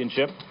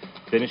championship,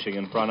 finishing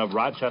in front of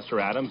Rochester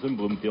Adams and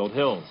Bloomfield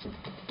Hills.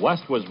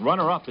 West was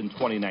runner-up in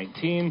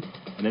 2019,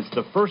 and it's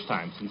the first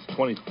time since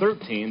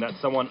 2013 that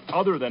someone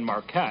other than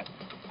Marquette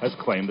has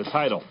claimed the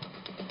title.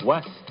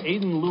 West's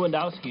Aiden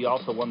Lewandowski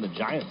also won the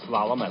giant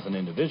slalom as an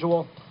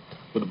individual,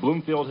 with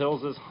Bloomfield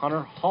Hills'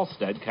 Hunter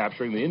Halstead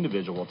capturing the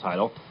individual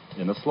title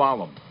in the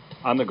slalom.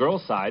 On the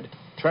girls' side,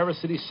 Traverse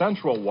City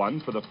Central won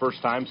for the first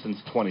time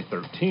since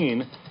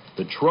 2013.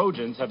 The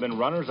Trojans have been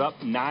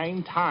runners-up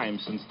 9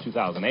 times since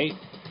 2008.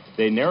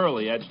 They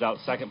narrowly edged out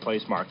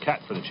second-place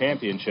Marquette for the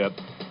championship.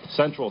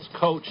 Central's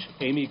coach,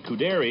 Amy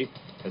Kuderi,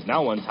 has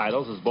now won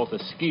titles as both a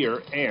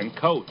skier and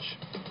coach.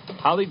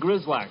 Holly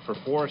Grislak for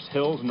Forest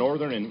Hills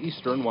Northern and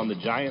Eastern won the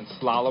giant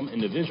slalom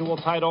individual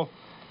title,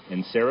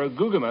 and Sarah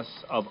Gugamus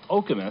of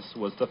Okemos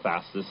was the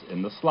fastest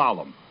in the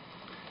slalom.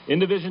 In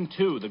Division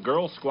II, the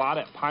girls' squad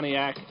at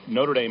Pontiac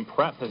Notre Dame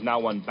Prep has now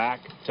won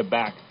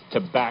back-to-back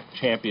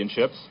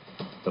championships.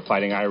 The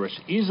Fighting Irish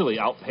easily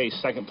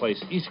outpaced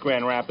second-place East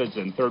Grand Rapids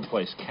and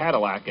third-place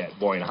Cadillac at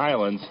Boyne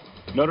Highlands.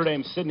 Notre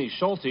Dame's Sydney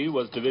Schulte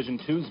was Division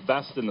II's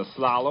best in the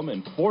slalom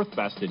and fourth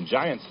best in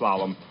giant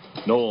slalom.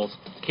 Knowles'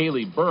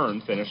 Kaylee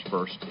Byrne finished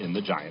first in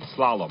the giant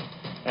slalom.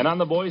 And on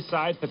the boys'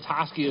 side,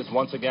 Petoskey is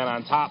once again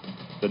on top.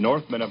 The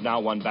Northmen have now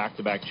won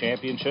back-to-back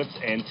championships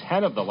and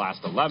 10 of the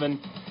last 11.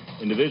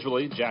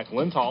 Individually, Jack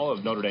Linthal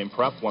of Notre Dame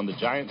Prep won the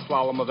giant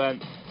slalom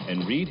event,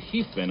 and Reed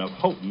Heathman of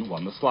Houghton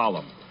won the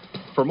slalom.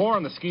 For more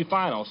on the ski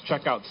finals,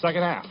 check out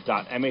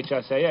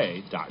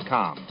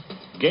secondhalf.mhsaa.com.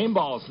 Game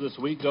balls this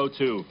week go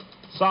to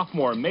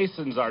sophomore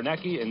Mason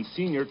Zarnecki and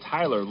senior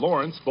Tyler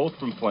Lawrence, both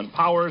from Flint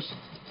Powers.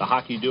 The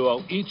hockey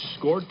duo each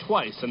scored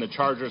twice in the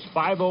Chargers'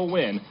 5-0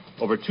 win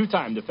over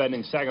two-time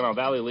defending Saginaw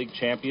Valley League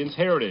champions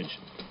Heritage.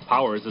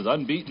 Powers is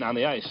unbeaten on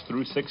the ice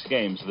through 6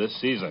 games this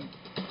season.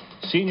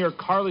 Senior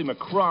Carly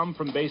McCrum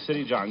from Bay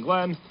City John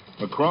Glenn.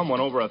 McCrum won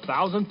over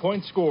 1,000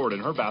 points scored in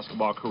her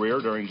basketball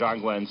career during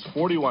John Glenn's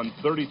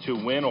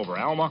 41-32 win over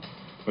Alma.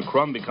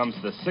 McCrum becomes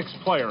the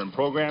 6th player in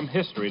program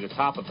history to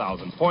top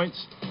 1,000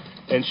 points.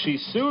 And she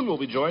soon will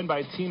be joined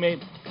by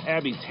teammate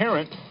Abby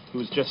Tarrant, who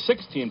is just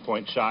 16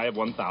 points shy of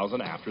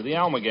 1,000 after the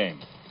Alma game.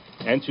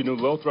 And to New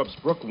Lothrop's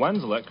Brooke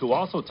Wenslick, who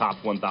also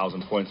topped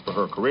 1,000 points for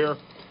her career.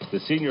 The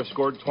senior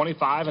scored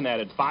 25 and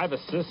added 5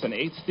 assists and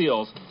 8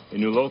 steals in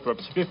New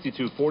Lothrop's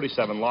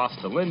 52-47 loss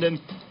to Linden,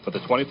 but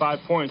the 25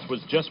 points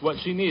was just what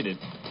she needed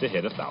to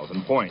hit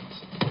 1,000 points.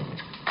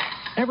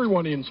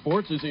 Everyone in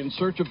sports is in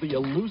search of the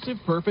elusive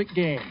perfect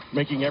game,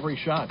 making every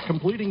shot,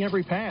 completing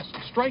every pass,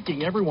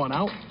 striking everyone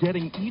out,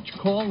 getting each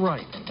call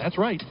right. That's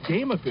right,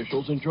 game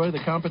officials enjoy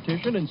the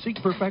competition and seek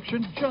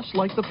perfection just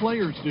like the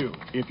players do.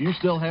 If you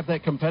still have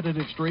that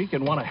competitive streak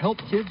and want to help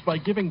kids by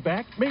giving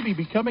back, maybe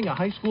becoming a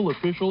high school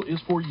official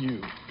is for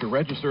you. To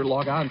register,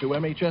 log on to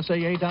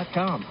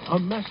MHSAA.com. A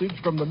message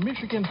from the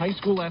Michigan High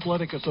School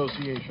Athletic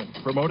Association,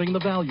 promoting the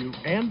value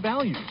and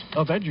values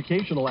of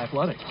educational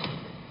athletics.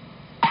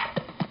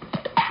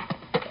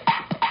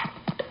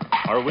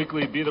 Our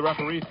weekly Be the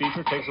Referee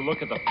feature takes a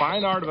look at the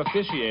fine art of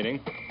officiating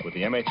with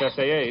the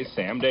MHSAA's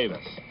Sam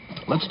Davis.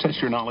 Let's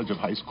test your knowledge of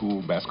high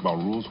school basketball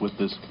rules with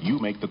this You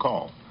Make the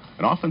Call.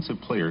 An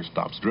offensive player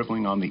stops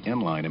dribbling on the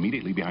end line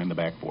immediately behind the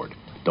backboard.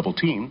 Double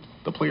teamed,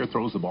 the player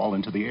throws the ball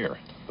into the air.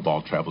 The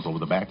ball travels over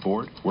the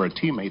backboard, where a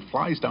teammate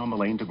flies down the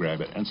lane to grab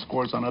it and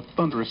scores on a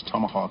thunderous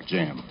tomahawk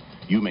jam.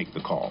 You make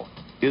the call.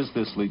 Is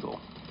this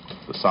legal?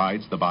 The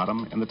sides, the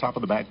bottom, and the top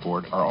of the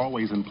backboard are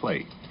always in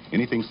play.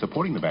 Anything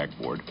supporting the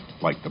backboard,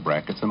 like the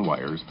brackets and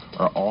wires,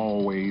 are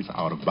always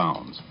out of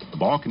bounds. The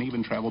ball can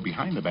even travel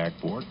behind the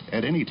backboard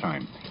at any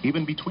time,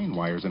 even between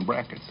wires and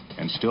brackets,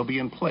 and still be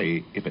in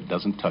play if it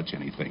doesn't touch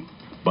anything.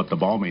 But the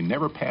ball may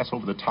never pass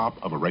over the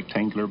top of a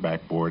rectangular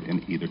backboard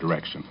in either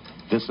direction.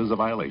 This is a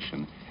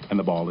violation, and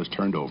the ball is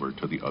turned over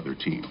to the other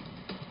team.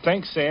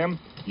 Thanks, Sam.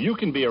 You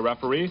can be a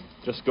referee.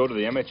 Just go to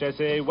the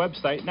MHSAA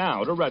website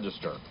now to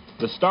register.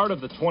 The start of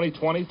the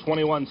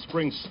 2020-21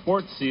 spring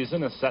sports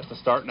season is set to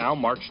start now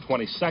March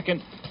 22nd,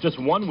 just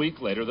 1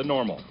 week later than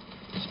normal.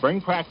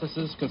 Spring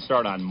practices can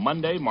start on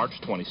Monday, March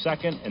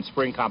 22nd, and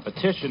spring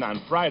competition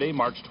on Friday,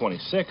 March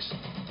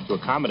 26th, to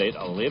accommodate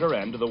a later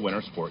end to the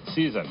winter sports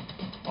season.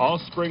 All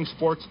spring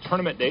sports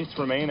tournament dates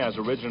remain as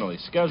originally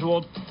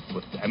scheduled,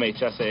 with the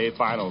MHSAA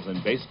finals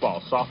in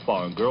baseball,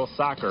 softball, and girls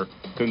soccer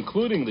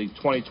concluding the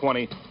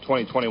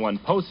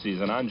 2020-2021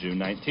 postseason on June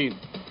 19th.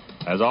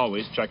 As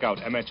always, check out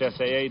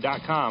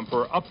MHSAA.com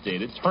for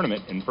updated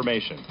tournament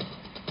information.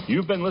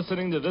 You've been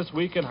listening to This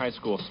Week in High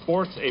School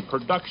Sports, a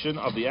production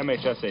of the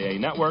MHSAA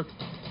Network.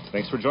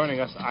 Thanks for joining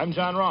us. I'm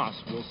John Ross.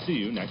 We'll see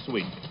you next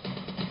week.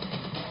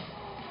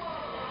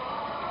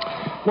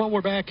 Well,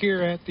 we're back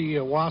here at the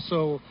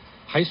Owasso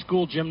High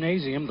School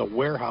Gymnasium, the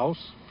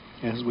warehouse,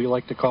 as we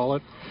like to call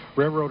it.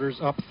 Railroaders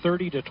up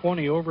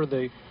 30-20 over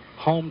the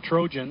home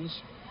Trojans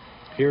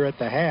here at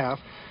the half.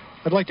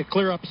 I'd like to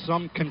clear up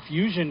some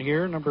confusion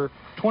here. Number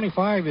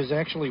 25 is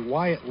actually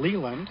Wyatt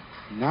Leland,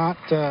 not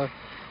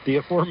the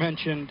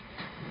aforementioned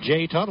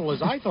Jay Tuttle,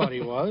 as I thought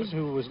he was,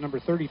 who was number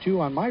 32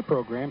 on my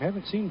program.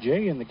 Haven't seen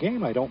Jay in the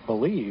game, I don't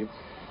believe.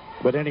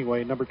 But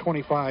anyway, number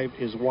 25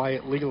 is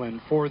Wyatt Leland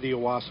for the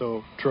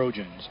Owasso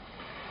Trojans.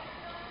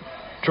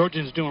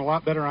 Trojans doing a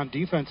lot better on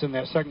defense in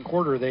that second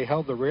quarter. They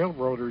held the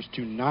Railroaders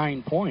to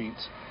 9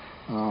 points,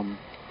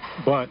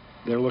 but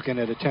they're looking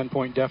at a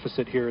 10-point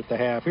deficit here at the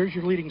half. Here's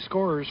your leading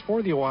scorers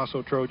for the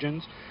Owasso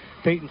Trojans.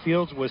 Peyton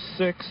Fields was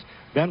 6.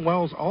 Ben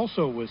Wells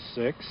also was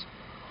 6.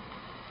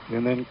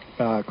 And then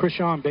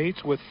Krishawn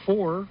Bates with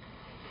 4.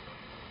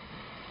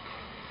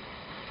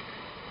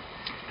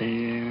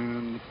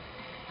 And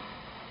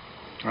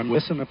I'm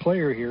missing a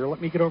player here.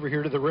 Let me get over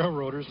here to the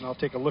Railroaders, and I'll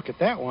take a look at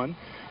that one.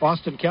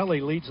 Austin Kelly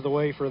leads the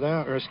way for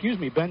that.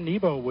 Ben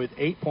Nebo with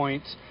 8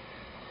 points.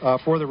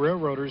 For the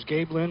Railroaders,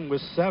 Gabe Lynn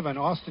was 7,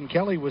 Austin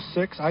Kelly was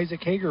 6,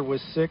 Isaac Hager was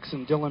 6,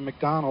 and Dylan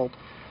McDonald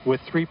with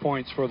 3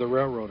 points for the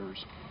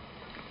Railroaders.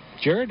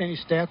 Jared, any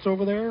stats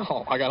over there?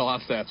 Oh, I got a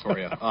lot of stats for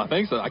you.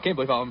 Thanks. I can't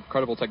believe how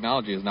incredible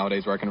technology is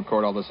nowadays where I can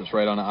record all this just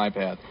right on an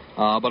iPad.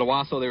 But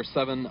Owasso, they were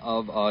 7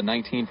 of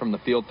 19 from the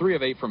field, 3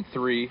 of 8 from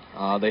 3.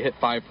 They hit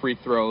 5 free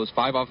throws,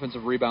 5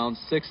 offensive rebounds,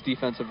 6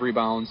 defensive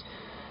rebounds.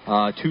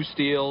 2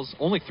 steals,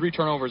 only 3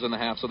 turnovers in the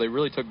half, so they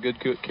really took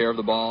good care of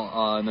the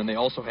ball. And then they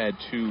also had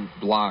 2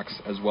 blocks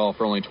as well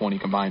for only 20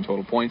 combined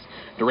total points.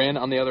 Durand,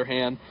 on the other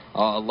hand,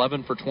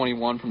 11 for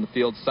 21 from the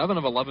field, 7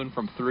 of 11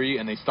 from 3,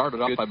 and they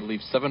started off, I believe,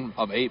 7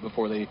 of 8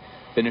 before they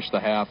finished the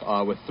half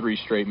with 3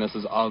 straight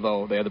misses,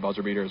 although they had the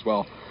buzzer beater as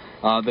well.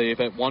 They've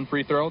had 1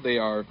 free throw. They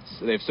have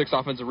 6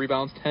 offensive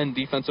rebounds, 10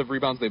 defensive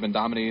rebounds. They've been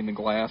dominating the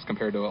glass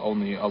compared to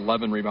only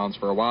 11 rebounds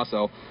for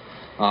Owasso.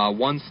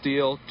 1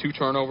 steal, 2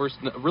 turnovers,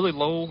 really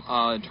low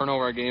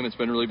turnover a game. It's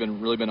really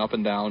been up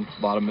and down.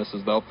 A lot of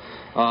misses though,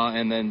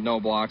 and then no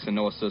blocks and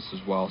no assists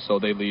as well. So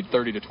they lead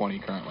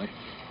 30-20 currently.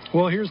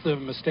 Well, here's the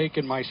mistake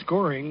in my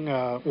scoring.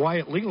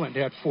 Wyatt Leland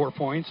had 4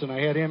 points, and I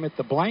had him at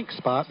the blank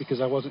spot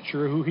because I wasn't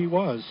sure who he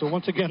was. So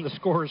once again, the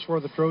scores for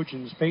the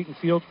Trojans: Peyton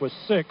Fields was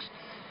 6,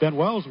 Ben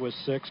Wells was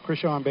 6,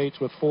 Krishawn Bates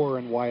with 4,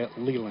 and Wyatt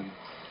Leland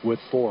with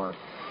 4.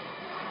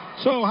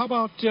 So how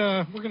about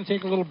we're going to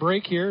take a little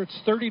break here. It's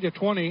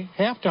 30-20,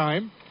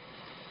 halftime.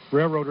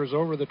 Railroaders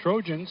over the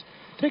Trojans.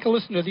 Take a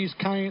listen to these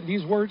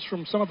words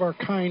from some of our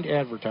kind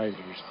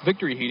advertisers.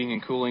 Victory Heating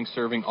and Cooling,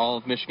 serving all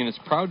of Michigan, is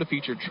proud to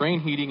feature Train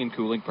Heating and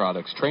Cooling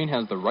products. Train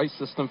has the right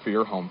system for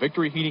your home.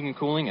 Victory Heating and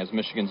Cooling has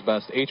Michigan's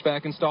best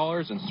HVAC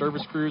installers and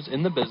service crews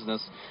in the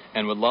business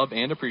and would love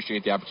and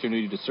appreciate the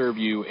opportunity to serve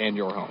you and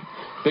your home.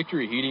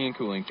 Victory Heating and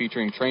Cooling,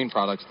 featuring Train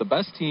products, the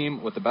best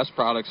team with the best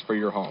products for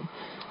your home.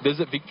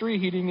 Visit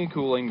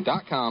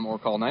victoryheatingandcooling.com or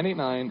call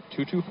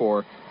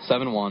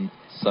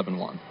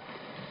 989-224-7171.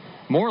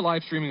 More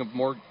live streaming of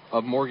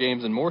more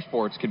games and more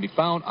sports can be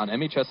found on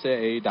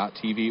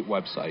MHSAA.TV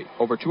website.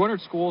 Over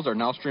 200 schools are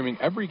now streaming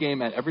every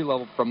game at every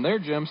level from their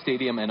gym,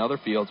 stadium, and other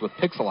fields with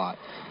Pixelot,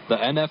 the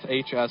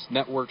NFHS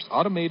Network's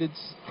automated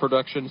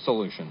production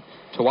solution.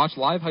 To watch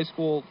live high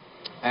school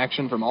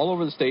action from all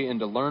over the state and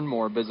to learn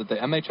more, visit the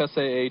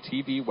MHSAA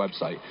TV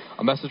website.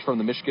 A message from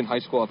the Michigan High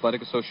School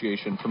Athletic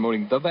Association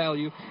promoting the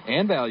value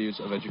and values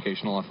of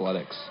educational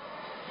athletics.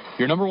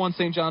 Your number one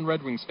St. John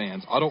Red Wings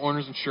fans, Auto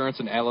Owners Insurance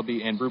and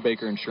Allaby and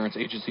Brubaker Insurance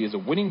Agency is a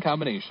winning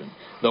combination.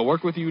 They'll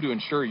work with you to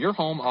ensure your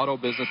home, auto,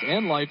 business,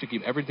 and life to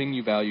keep everything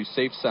you value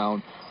safe,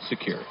 sound,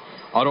 secure.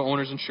 Auto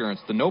Owners Insurance,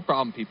 the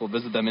no-problem people.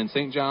 Visit them in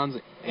St. John's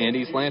and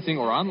East Lansing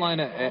or online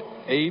at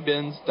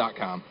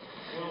abins.com.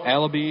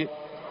 Allaby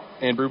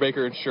and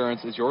Brubaker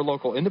Insurance is your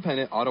local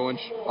independent auto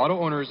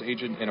owners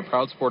agent and a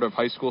proud supporter of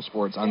high school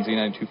sports on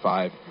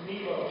Z925,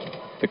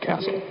 The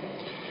Castle.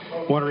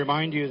 I want to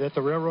remind you that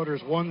the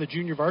Railroaders won the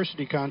junior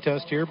varsity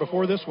contest here.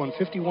 Before this one,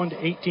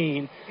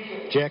 51-18.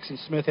 Jackson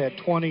Smith had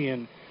 20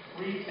 and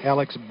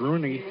Alex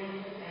Bruni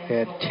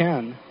had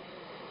 10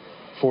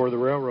 for the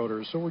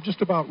Railroaders. So we're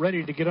just about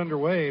ready to get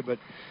underway, but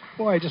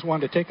boy, I just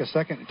wanted to take a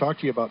second and talk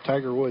to you about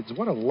Tiger Woods.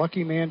 What a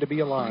lucky man to be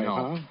alive,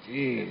 huh?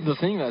 Jeez. The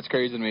thing that's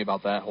crazy to me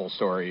about that whole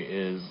story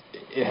is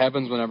it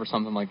happens whenever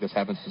something like this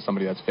happens to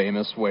somebody that's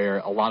famous, where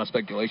a lot of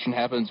speculation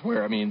happens,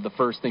 where, I mean, the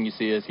first thing you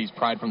see is he's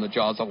pried from the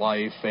jaws of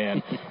life,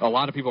 and a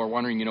lot of people are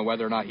wondering, you know,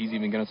 whether or not he's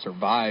even going to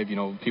survive. You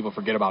know, people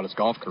forget about his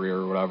golf career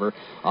or whatever,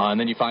 and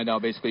then you find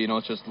out basically, you know,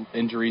 it's just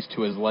injuries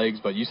to his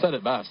legs, but you said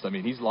it best. I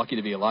mean, he's lucky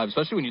to be alive,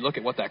 especially when you look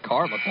at what that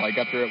car looked like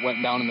after it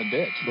went down in the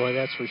ditch. Boy,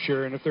 that's for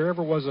sure. And if there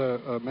ever was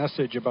a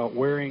message about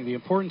the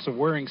importance of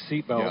wearing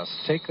seatbelts,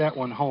 take that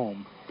one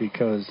home,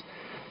 because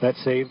that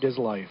saved his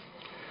life.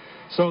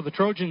 So the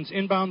Trojans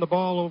inbound the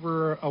ball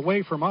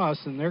away from us,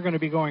 and they're going to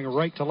be going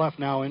right to left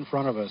now in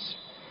front of us.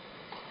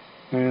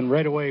 And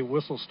right away,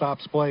 whistle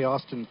stops play.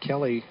 Austin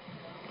Kelly,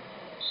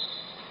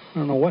 I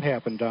don't know what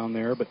happened down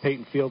there, but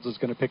Peyton Fields is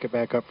going to pick it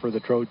back up for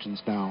the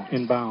Trojans now,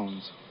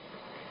 inbounds.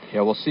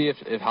 Yeah, we'll see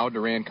if how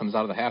Durand comes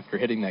out of the half after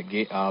hitting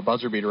that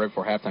buzzer beater right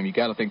before halftime. You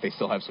got to think they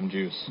still have some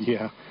juice.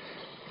 Yeah.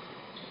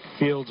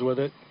 Fields with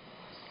it,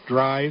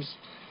 drives,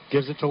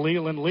 gives it to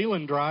Leland.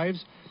 Leland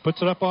drives,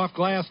 puts it up off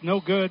glass,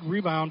 no good.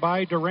 Rebound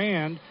by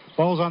Durand.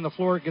 Ball's on the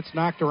floor, it gets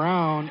knocked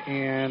around,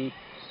 and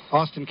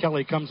Austin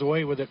Kelly comes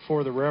away with it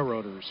for the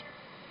Railroaders.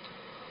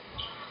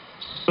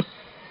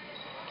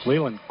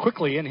 Leland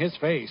quickly in his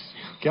face.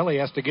 Kelly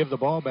has to give the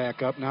ball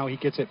back up. Now he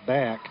gets it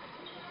back.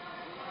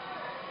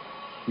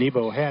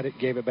 Nebo had it,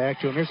 gave it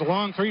back to him. There's a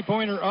long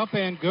three-pointer up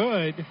and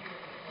good.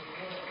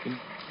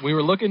 We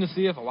were looking to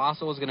see if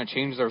Owasso was going to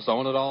change their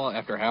zone at all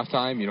after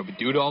halftime, you know,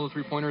 due to all the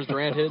three-pointers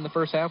Durand hit in the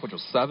first half, which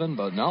was 7,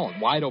 but no,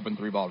 wide open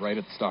three-ball right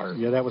at the start.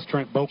 Yeah, that was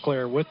Trent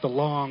Beauclair with the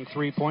long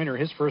three-pointer,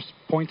 his first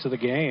points of the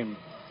game.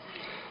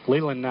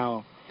 Leland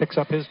now picks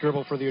up his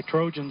dribble for the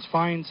Trojans,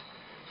 finds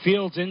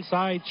Fields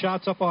inside,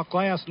 shots up off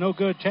glass, no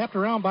good. Tapped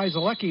around by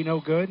Zalecki, no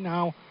good.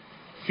 Now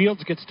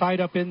Fields gets tied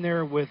up in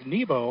there with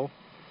Nebo,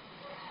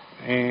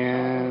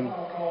 and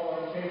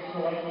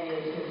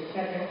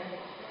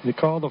they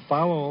call the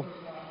foul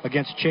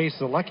against Chase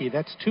Zalecki.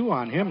 That's 2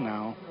 on him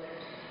now.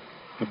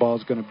 The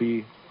ball's going to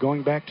be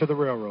going back to the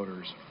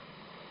Railroaders.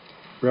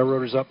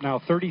 Railroaders up now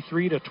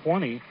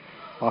 33-20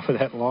 off of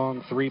that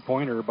long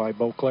three-pointer by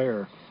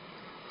Beauclair.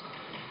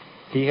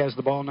 He has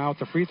the ball now at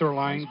the free throw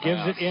line,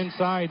 gives it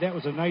inside. That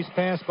was a nice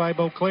pass by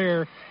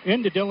Beauclair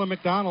into Dylan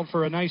McDonald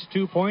for a nice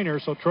two-pointer.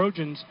 So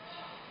Trojans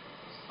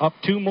up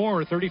 2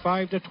 more,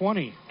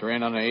 35-20.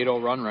 Durand on an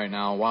 8-0 run right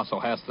now.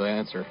 Owasso has to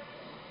answer.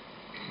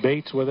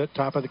 Bates with it,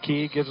 top of the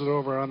key, gives it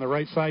over on the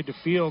right side to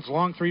Fields.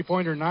 Long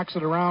three-pointer, knocks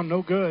it around,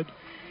 no good.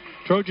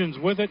 Trojans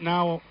with it,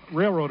 now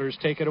Railroaders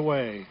take it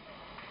away.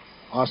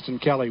 Austin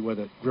Kelly with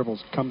it,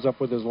 dribbles, comes up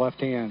with his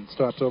left hand,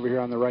 stops over here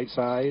on the right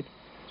side.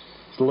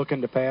 He's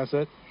looking to pass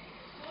it.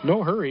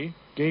 No hurry,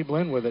 Gabe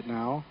Lynn with it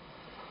now.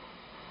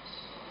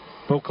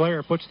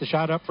 Beauclair puts the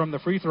shot up from the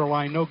free throw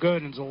line, no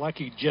good, and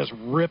Zalecki just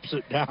rips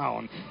it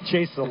down.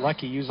 Chase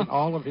Zalecki using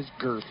all of his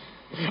girth.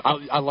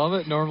 I love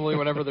it. Normally,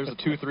 whenever there's a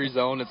 2-3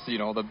 zone, it's, you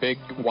know, the big,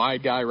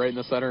 wide guy right in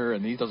the center,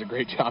 and he does a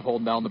great job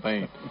holding down the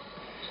paint.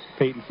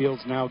 Peyton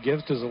Fields now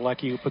gives to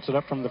Zalecki, who puts it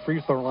up from the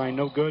free throw line,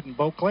 no good, and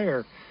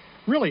Beauclair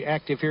really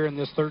active here in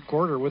this third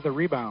quarter with a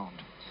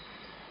rebound.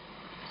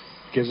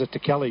 Gives it to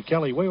Kelly.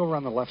 Kelly way over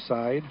on the left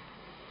side.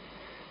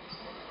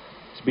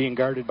 It's being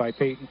guarded by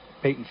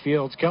Peyton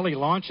Fields. Kelly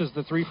launches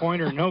the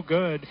three-pointer, no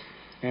good.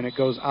 and it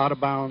goes out of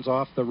bounds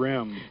off the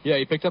rim. Yeah,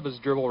 he picked up his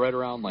dribble right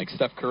around like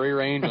Steph Curry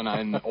range,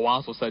 and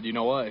Owasso said, you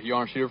know what, if you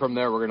want to shoot it from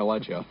there, we're going to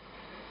let you.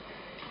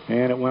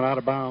 And it went out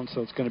of bounds,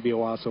 so it's going to be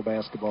Owasso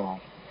basketball.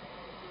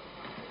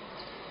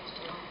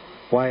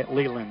 Wyatt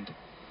Leland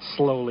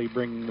slowly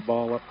bringing the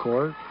ball up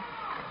court.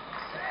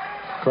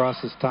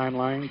 Crosses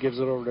timeline, gives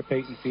it over to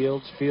Peyton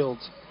Fields.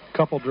 Fields,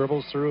 couple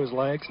dribbles through his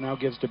legs, now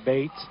gives to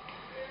Bates.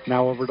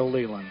 Now over to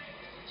Leland.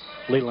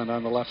 Leland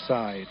on the left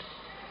side.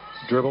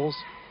 Dribbles,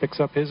 picks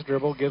up his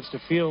dribble, gives to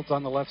Fields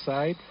on the left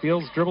side.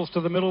 Fields dribbles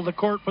to the middle of the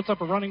court, puts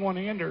up a running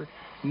one-hander.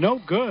 No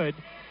good.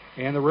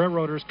 And the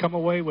Railroaders come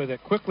away with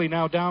it. Quickly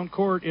now down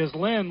court is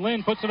Lynn.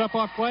 Lynn puts it up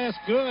off glass.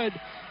 Good.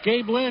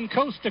 Gabe Lynn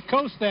coast to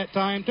coast that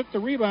time. Took the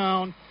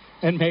rebound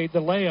and made the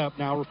layup.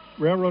 Now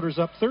Railroaders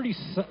up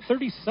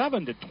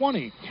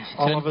 37-20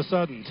 all of a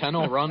sudden.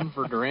 10-0 run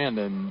for Durand,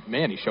 and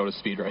man, he showed his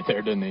speed right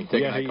there, didn't he?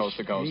 Taking that coast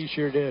to coast. He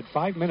sure did.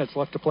 5 minutes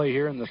left to play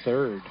here in the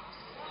third.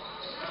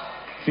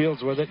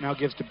 Fields with it, now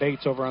gives to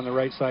Bates over on the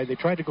right side. They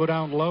tried to go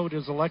down low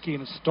to Zalecki,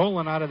 and it's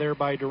stolen out of there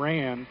by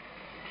Durand.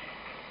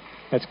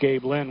 That's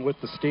Gabe Lynn with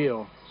the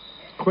steal.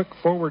 Quick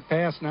forward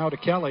pass now to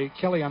Kelly.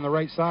 Kelly on the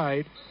right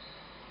side.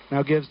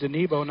 Now gives to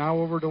Nebo, now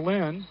over to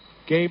Lynn.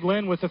 Gabe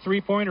Lynn with the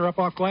three-pointer up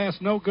off glass,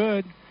 no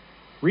good.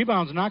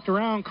 Rebounds knocked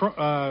around.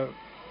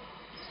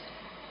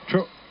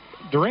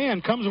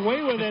 Durand comes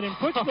away with it and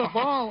puts the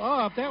ball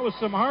up. That was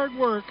some hard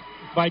work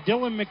by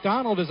Dylan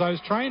McDonald as I was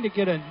trying to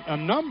get a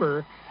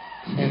number,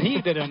 and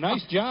he did a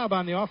nice job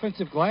on the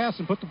offensive glass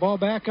and put the ball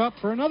back up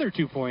for another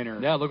two-pointer.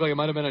 Yeah, it looked like it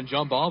might have been a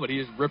jump ball, but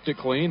he just ripped it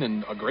clean,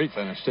 and a great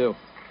finish, too.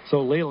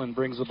 So Leland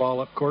brings the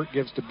ball up court,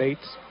 gives to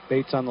Bates.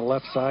 Bates on the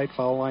left side,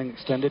 foul line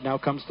extended, now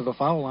comes to the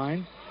foul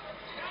line.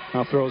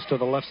 Now throws to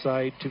the left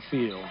side to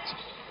Fields.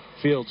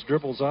 Fields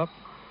dribbles up,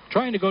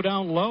 trying to go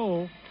down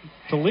low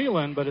to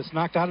Leland, but it's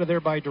knocked out of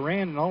there by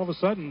Durand, and all of a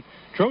sudden,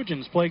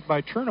 Trojans plagued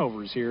by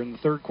turnovers here in the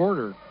third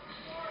quarter.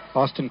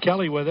 Austin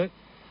Kelly with it.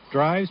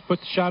 Drives,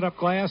 puts the shot up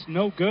glass,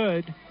 no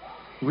good.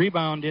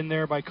 Rebound in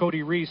there by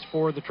Cody Reese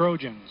for the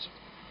Trojans.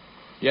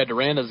 Yeah,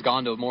 Durand has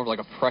gone to more of like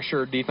a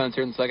pressure defense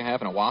here in the second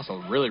half, and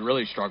Owasso really,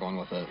 really struggling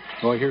with it.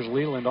 Well, here's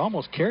Leland,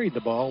 almost carried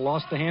the ball,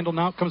 lost the handle,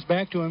 now it comes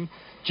back to him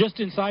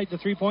just inside the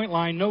three-point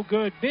line, no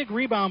good. Big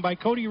rebound by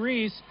Cody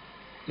Reese.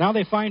 Now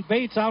they find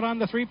Bates out on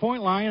the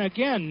three-point line,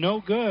 again,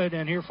 no good,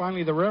 and here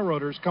finally the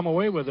Railroaders come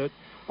away with it.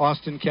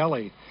 Austin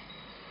Kelly.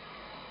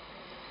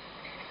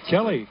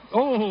 Kelly,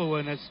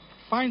 and it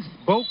finds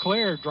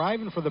Beauclair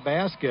driving for the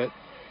basket,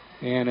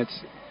 and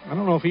I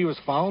don't know if he was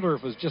fouled or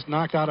if it was just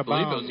knocked out of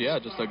bounds. I believe it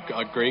was, just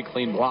a great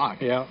clean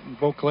block. Yeah,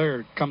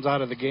 Beauclair comes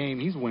out of the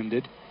game. He's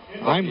winded.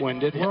 I'm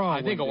winded. We're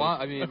all winded.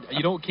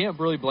 You can't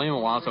really blame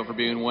Owasso for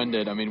being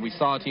winded. I mean, we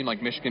saw a team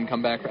like Michigan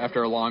come back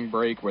after a long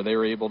break where they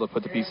were able to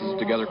put the pieces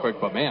together quick.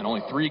 But, man,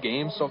 only 3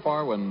 games so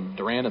far when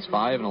Durand has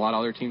 5 and a lot of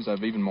other teams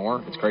have even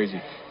more. It's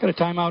crazy. Got a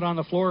timeout on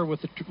the floor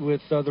with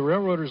the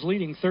Railroaders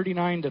leading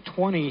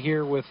 39-20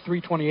 here with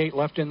 3:28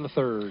 left in the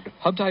third.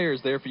 Hub Tire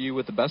is there for you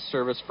with the best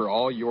service for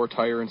all your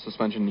tire and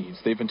suspension needs.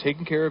 They've been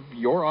taking care of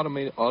your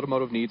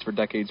automotive needs for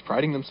decades,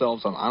 priding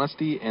themselves on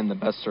honesty and the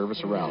best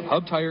service around.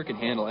 Hub Tire can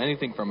handle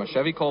anything from a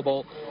Chevy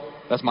Cobalt,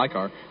 that's my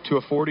car, to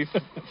a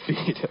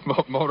 40-feet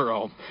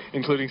motorhome,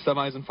 including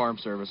semis and farm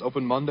service.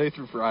 Open Monday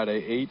through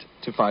Friday, 8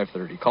 to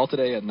 5:30. Call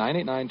today at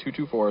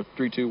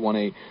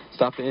 989-224-3218.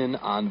 Stop in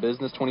on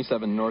Business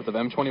 27 north of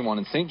M21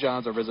 in St.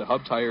 John's or visit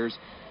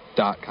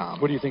hubtires.com.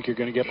 What do you think, you're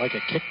going to get, like a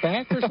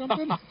kickback or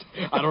something?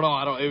 I don't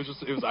know. It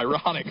was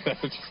ironic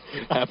that it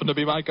just happened to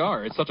be my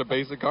car. It's such a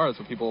basic car. That's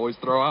what people always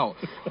throw out.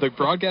 The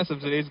broadcast of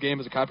today's game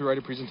is a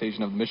copyrighted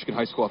presentation of the Michigan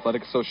High School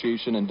Athletic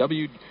Association and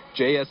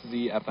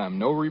WJSZ-FM.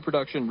 No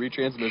reproduction,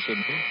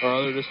 retransmission, or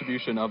other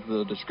distribution of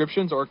the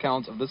descriptions or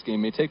accounts of this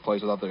game may take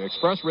place without the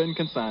express written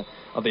consent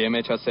of the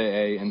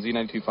MHSAA and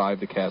Z92.5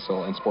 The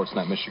Castle and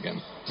Sportsnet Michigan.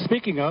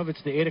 Speaking of,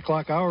 it's the 8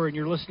 o'clock hour, and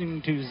you're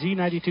listening to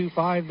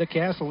Z92.5 The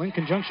Castle in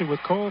conjunction with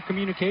Cole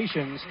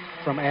Communications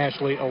from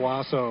Ashley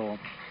Owasso.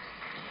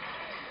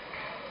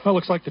 Well,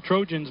 looks like the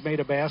Trojans made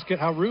a basket.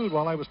 How rude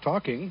while I was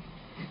talking.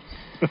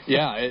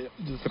 Yeah,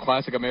 it's the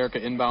classic America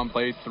inbound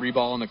play,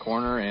 3-ball in the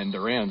corner, and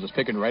Durand just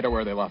picking right at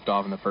where they left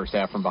off in the first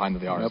half from behind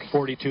the arc.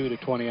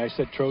 42-20. I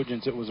said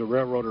Trojans. It was a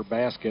Railroader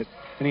basket.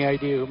 Any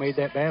idea who made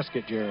that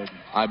basket, Jared?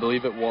 I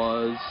believe it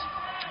was,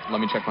 let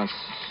me check my,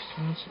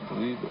 I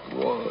believe it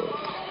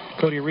was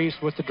Cody Reese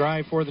with the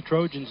drive for the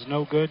Trojans.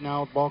 No good.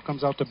 Now the ball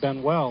comes out to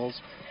Ben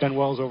Wells. Ben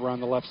Wells over on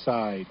the left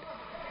side.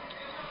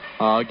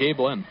 Gabe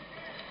Lynn.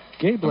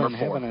 Gabe Lynn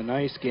having a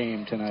nice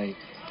game tonight.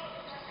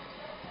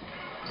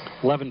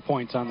 11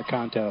 points on the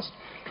contest.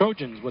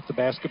 Trojans with the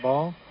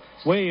basketball.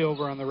 Way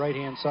over on the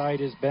right-hand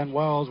side is Ben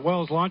Wells.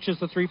 Wells launches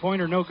the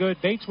three-pointer. No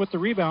good. Bates with the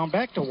rebound.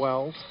 Back to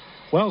Wells.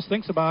 Wells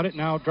thinks about it.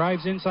 Now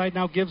drives inside.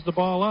 Now gives the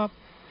ball up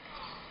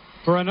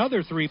for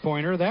another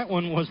three-pointer. That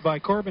one was by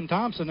Corbin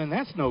Thompson, and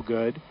that's no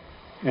good.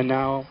 And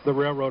now the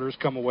Railroaders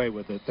come away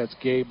with it. That's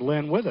Gabe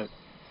Lynn with it.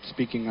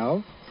 Speaking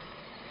of,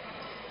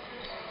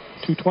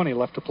 2:20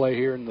 left to play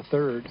here in the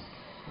third.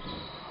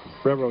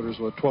 Railroaders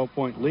with a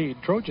 12-point lead.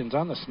 Trojans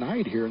on the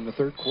snide here in the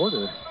third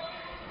quarter.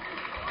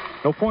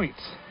 No points.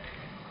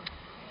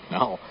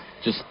 No.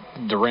 Just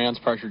Durand's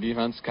pressure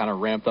defense kind of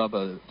ramped up.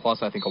 Plus,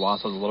 I think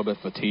Owasso's a little bit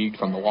fatigued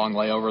from the long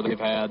layover they've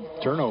had.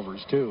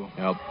 Turnovers, too.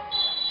 Yep.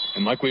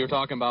 And like we were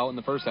talking about in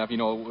the first half,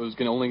 it was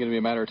only going to be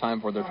a matter of time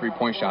before their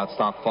three-point shots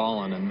stopped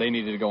falling, and they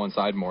needed to go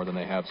inside more than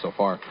they have so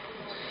far.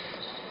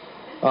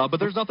 But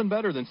there's nothing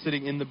better than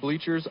sitting in the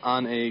bleachers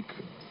on a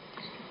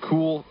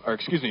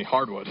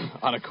hardwood,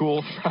 on a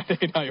cool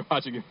Friday night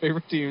watching your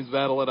favorite teams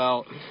battle it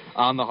out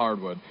on the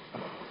hardwood.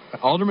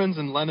 Aldermans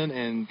and Lennon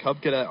and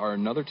Cub Cadet are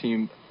another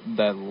team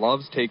that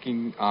loves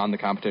taking on the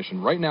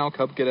competition. Right now,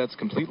 Cub Cadet's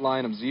complete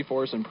line of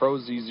Z-Force and Pro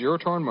Z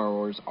zero-turn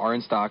mowers are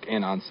in stock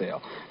and on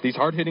sale. These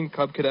hard-hitting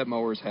Cub Cadet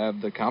mowers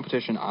have the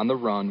competition on the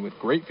run with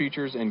great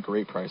features and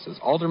great prices.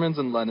 Aldermans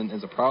and Lennon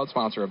is a proud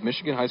sponsor of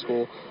Michigan High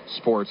School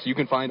sports. You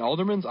can find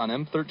Aldermans on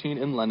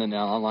M13 in Lennon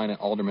and online at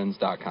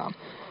aldermans.com.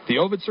 The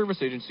Ovid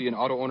Service Agency and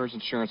Auto Owners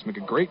Insurance make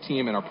a great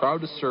team and are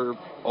proud to serve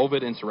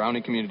Ovid and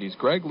surrounding communities.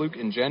 Greg, Luke,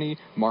 and Jenny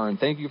Marin,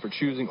 thank you for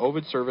choosing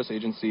Ovid Service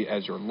Agency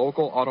as your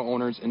local auto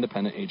owners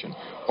independent agent.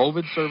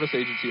 Ovid Service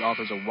Agency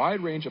offers a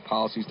wide range of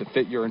policies to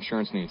fit your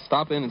insurance needs.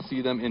 Stop in and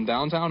see them in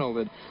downtown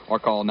Ovid or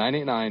call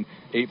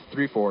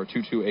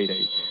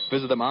 989-834-2288.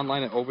 Visit them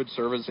online at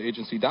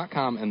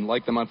ovidserviceagency.com and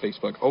like them on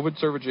Facebook. Ovid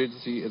Service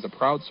Agency is a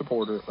proud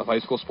supporter of high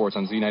school sports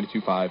on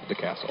Z92.5 The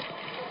Castle.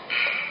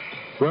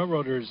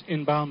 Railroaders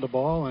inbound the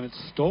ball, and it's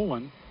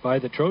stolen by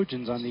the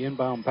Trojans on the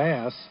inbound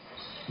pass.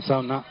 So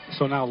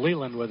now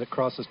Leland with it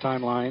crosses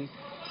timeline,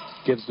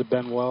 gives to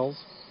Ben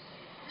Wells.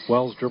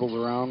 Wells dribbles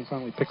around,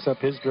 finally picks up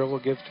his dribble,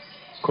 gives to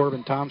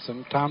Corbin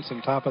Thompson.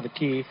 Thompson, top of the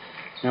key,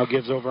 now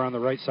gives over on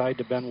the right side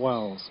to Ben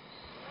Wells.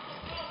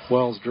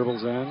 Wells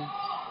dribbles in.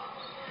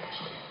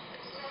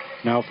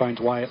 Now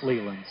finds Wyatt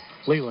Leland.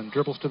 Leland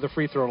dribbles to the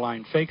free throw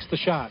line, fakes the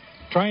shot,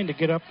 trying to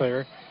get up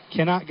there,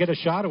 cannot get a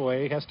shot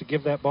away, has to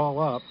give that ball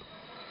up.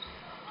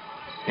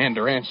 And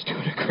Durant's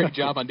doing a great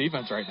job on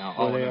defense right now.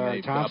 Well, they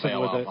are.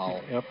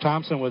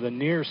 Thompson with a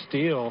near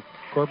steal.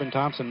 Corbin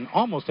Thompson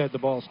almost had the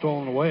ball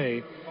stolen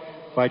away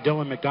by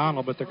Dylan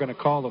McDonald, but they're going to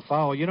call the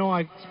foul.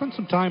 I spent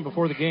some time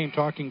before the game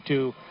talking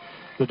to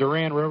the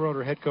Durand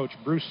Railroader head coach,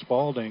 Bruce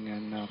Spalding,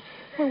 and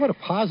what a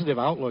positive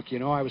outlook.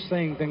 I was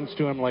saying things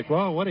to him like,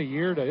 well, what a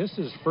year this is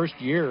his first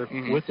year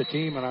with the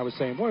team, and I was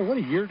saying, boy, what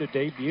a year to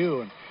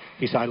debut. And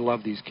he said, I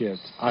love these kids.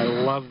 I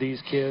love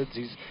these kids.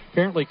 He's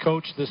apparently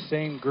coached this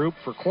same group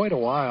for quite a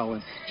while,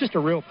 and just a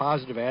real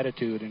positive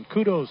attitude, and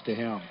kudos to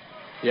him.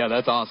 Yeah,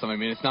 that's awesome. I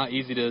mean, it's not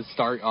easy to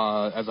start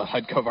as a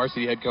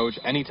varsity head coach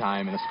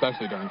anytime, and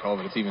especially during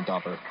COVID. It's even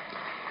tougher.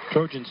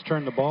 Trojans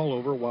turn the ball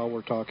over while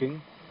we're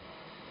talking.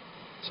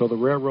 So the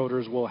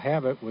Railroaders will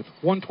have it with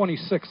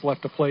 1:26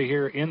 left to play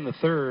here in the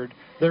third.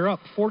 They're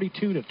up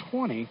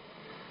 42-20.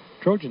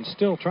 Trojans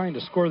still trying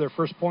to score their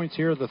first points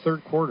here in the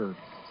third quarter.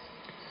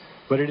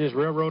 But it is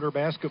Railroader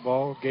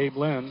basketball. Gabe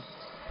Lynn.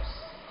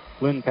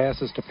 Lynn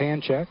passes to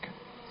Panchek.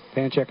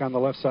 Panchek on the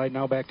left side.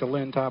 Now back to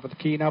Lynn, top of the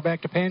key. Now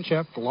back to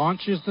Panchek.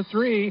 Launches the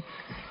three.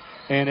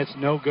 And it's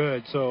no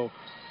good. So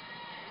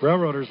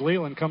Railroaders,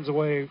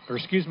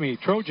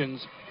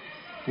 Trojans,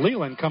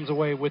 Leland comes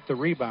away with the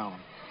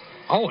rebound.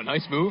 Oh, a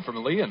nice move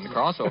from Leland. The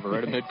crossover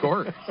right in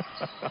midcourt.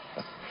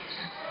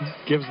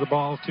 Gives the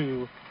ball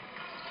to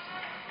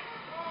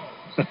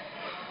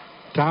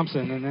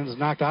Thompson, and then is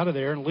knocked out of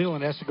there, and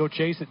Leland has to go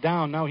chase it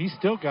down. Now he's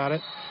still got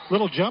it.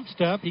 Little jump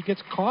step. He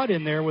gets caught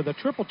in there with a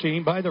triple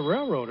team by the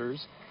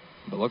Railroaders.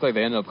 But it looked like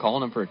they ended up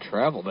calling him for a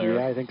travel there.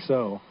 Yeah, I think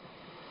so.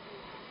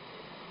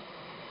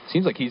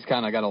 Seems like he's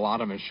kind of got a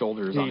lot on his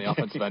shoulders on the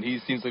offensive end. He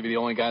seems to be the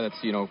only guy that's,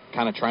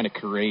 kind of trying to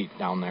create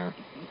down there.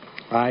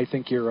 I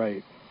think you're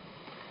right.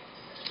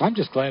 I'm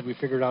just glad we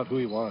figured out who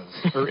he was.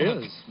 Or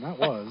is, not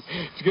was.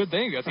 It's a good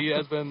thing because he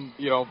has been,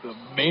 the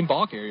main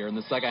ball carrier in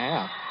the second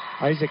half.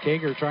 Isaac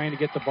Hager trying to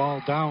get the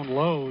ball down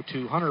low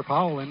to Hunter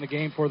Powell in the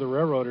game for the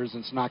Railroaders,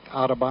 and it's knocked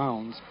out of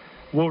bounds.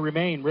 Will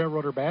remain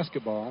Railroader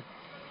basketball.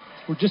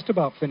 We're just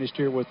about finished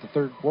here with the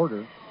third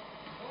quarter.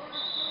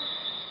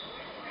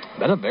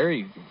 Been a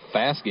very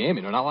fast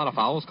game. Not a lot of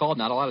fouls called,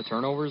 not a lot of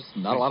turnovers,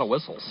 not a lot of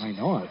whistles. I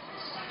know it.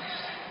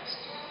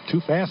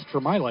 Too fast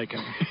for my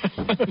liking.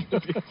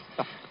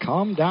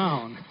 Calm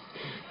down.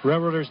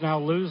 Railroaders now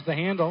lose the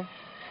handle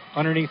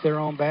underneath their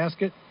own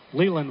basket.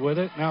 Leland with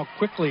it. Now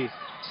quickly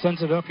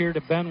sends it up here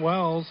to Ben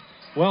Wells.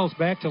 Wells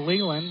back to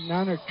Leland.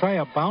 Now they're trying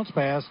a bounce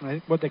pass,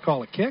 and what they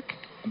call a kick.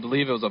 I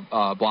believe it was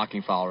a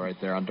blocking foul right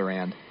there on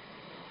Durand.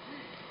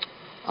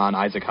 On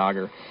Isaac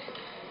Hager.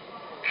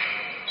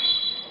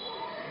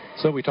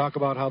 So we talk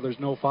about how there's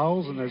no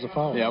fouls, and there's a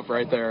foul. Yep,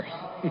 right there.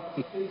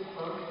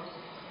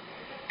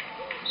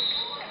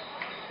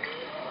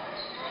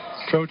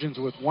 Trojans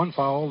with one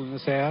foul in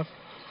this half.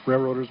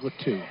 Railroaders with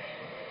two.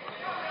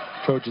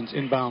 Trojans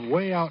inbound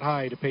way out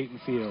high to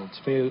Peyton Fields.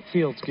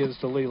 Fields gives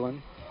to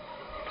Leland.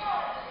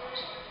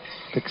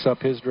 Picks up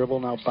his dribble.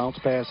 Now bounce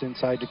pass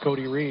inside to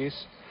Cody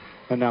Reese.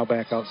 And now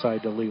back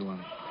outside to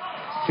Leland.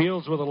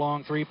 Fields with a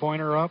long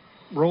three-pointer up.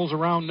 Rolls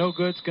around, no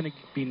good. It's going to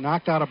be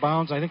knocked out of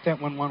bounds. I think that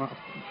one went off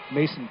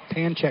Mason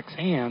Panchek's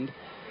hand.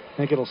 I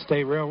think it'll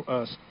stay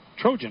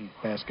Trojan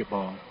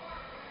basketball.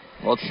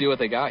 Well, let's see what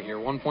they got here.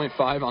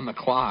 1.5 on the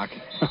clock.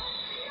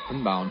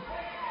 Inbound.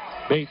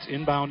 Bates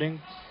inbounding,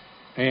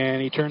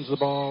 and he turns the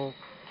ball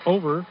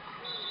over.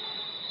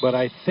 But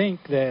I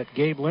think that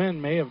Gabe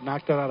Lynn may have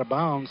knocked it out of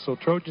bounds, so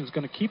Trojan's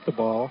going to keep the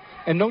ball.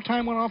 And no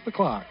time went off the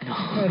clock. Isn't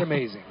that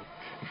amazing?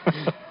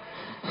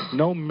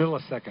 No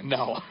milliseconds.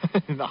 No.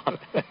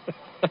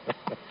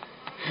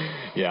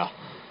 Yeah.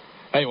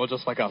 Hey, well,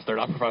 just like us, they're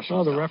not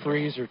professionals. Well, the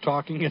referees are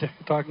talking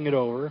it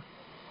over.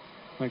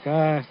 Like,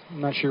 I'm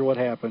not sure what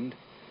happened.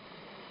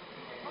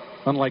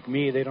 Unlike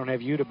me, they don't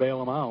have you to bail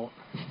them out.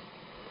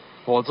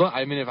 Well,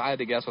 I mean, if I had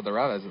to guess what the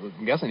ref is,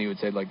 I'm guessing he would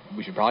say, like,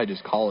 we should probably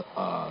just call it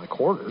a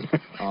quarter.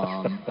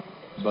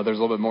 But there's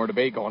a little bit more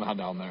debate going on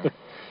down there.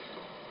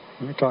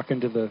 We're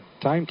talking to the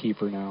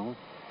timekeeper now.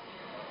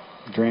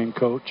 Duran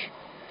coach.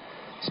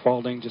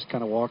 Spalding just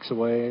kind of walks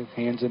away,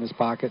 hands in his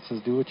pocket,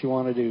 says, do what you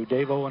want to do.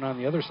 Dave Owen on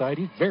the other side,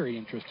 he's very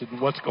interested in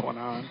what's going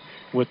on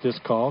with this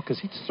call because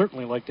he'd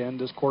certainly like to end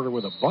this quarter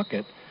with a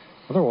bucket.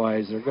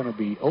 Otherwise, they're going to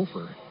be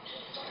over.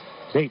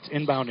 Bates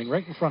inbounding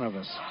right in front of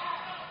us.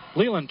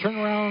 Leland,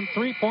 turnaround,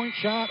 three-point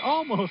shot,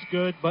 almost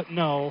good, but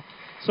no.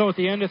 So at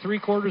the end of 3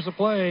 quarters of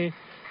play,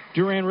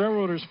 Durand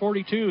Railroaders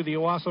 42, the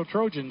Owasso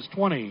Trojans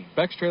 20.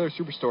 Beck's Trailer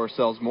Superstore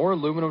sells more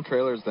aluminum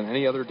trailers than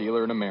any other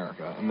dealer in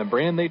America, and the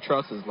brand they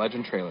trust is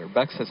Legend Trailer.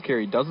 Beck's has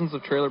carried dozens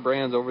of trailer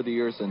brands over the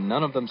years, and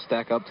none of them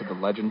stack up to the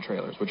Legend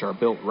trailers, which are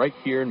built right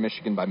here in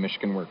Michigan by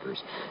Michigan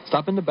workers.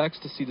 Stop into Beck's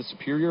to see the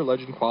superior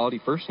Legend quality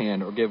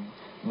firsthand, or give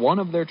one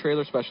of their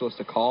trailer specialists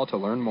a call to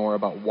learn more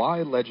about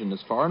why Legend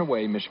is far and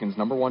away Michigan's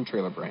 #1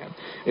 trailer brand.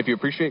 If you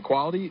appreciate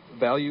quality,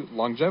 value,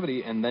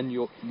 longevity, and then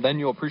you'll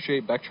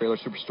appreciate Beck Trailer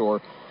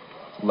Superstore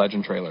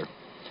Legend Trailer.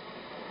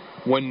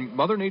 When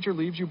Mother Nature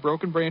leaves you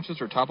broken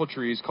branches or toppled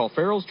trees, call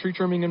Farrell's Tree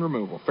Trimming and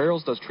Removal.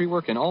 Farrell's does tree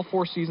work in all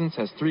 4 seasons,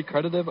 has 3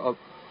 accredited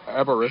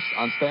arborists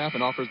on staff,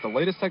 and offers the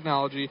latest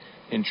technology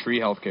in tree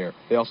healthcare.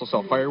 They also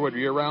sell firewood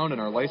year-round and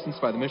are licensed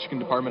by the Michigan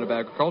Department of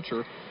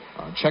Agriculture.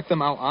 Check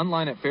them out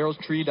online at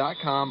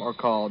farrellstree.com or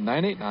call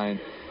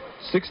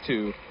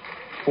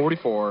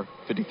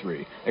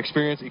 989-6244-53.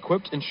 Experience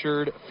equipped,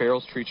 insured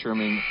Farrell's Tree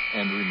Trimming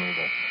and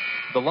Removal.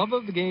 The love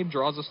of the game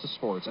draws us to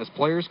sports as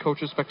players,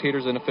 coaches,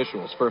 spectators, and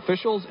officials. For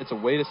officials, it's a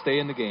way to stay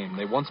in the game.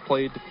 They once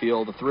played to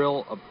feel the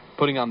thrill of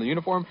putting on the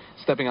uniform,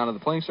 stepping onto the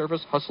playing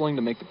surface, hustling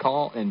to make the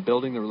call, and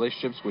building the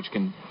relationships which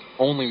can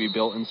only be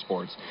built in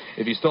sports.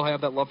 If you still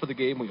have that love for the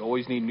game, we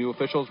always need new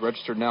officials.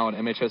 Registered now at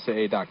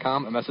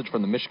MHSAA.com. A message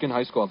from the Michigan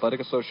High School Athletic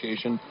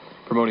Association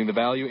promoting the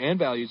value and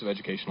values of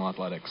educational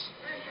athletics.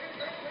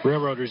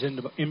 Railroaders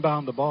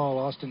inbound the ball.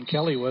 Austin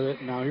Kelly with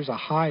it. Now here's a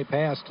high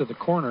pass to the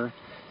corner.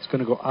 It's going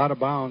to go out of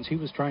bounds. He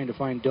was trying to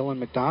find Dylan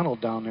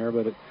McDonald down there,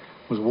 but it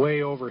was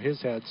way over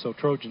his head, so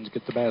Trojans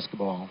get the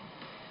basketball.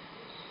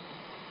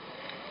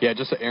 Yeah,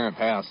 just an errant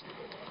pass.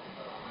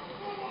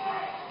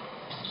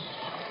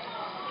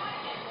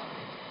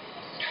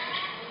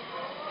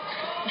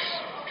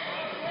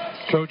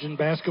 Trojan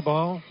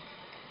basketball.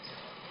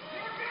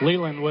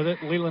 Leland with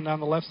it. Leland on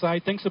the left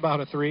side thinks about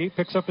a 3,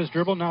 picks up his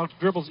dribble, now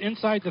dribbles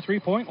inside the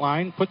 3-point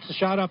line, puts the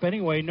shot up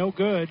anyway, no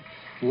good.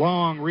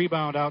 Long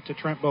rebound out to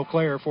Trent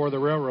Beauclair for the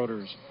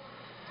Railroaders.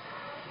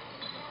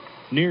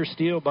 Near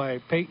steal by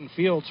Peyton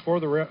Fields for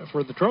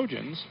the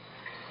Trojans.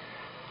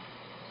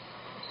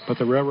 But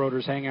the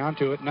Railroaders hang on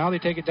to it. Now they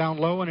take it down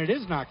low, and it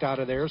is knocked out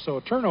of there, so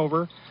a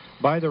turnover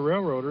by the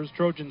Railroaders.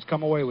 Trojans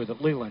come away with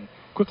it. Leland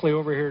quickly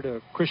over here to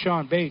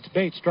Krishawn Bates.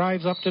 Bates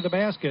drives up to the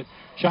basket.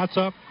 Shots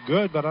up,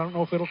 good, but I don't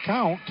know if it'll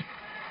count,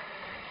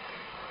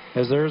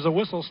 as there's a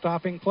whistle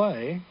stopping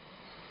play.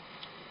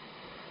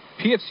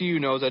 PFCU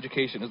knows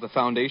education is the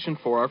foundation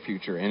for our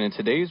future, and in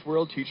today's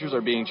world, teachers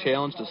are being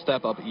challenged to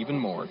step up even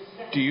more.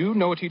 Do you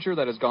know a teacher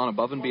that has gone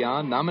above and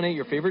beyond? Nominate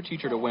your favorite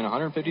teacher to win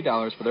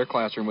 $150 for their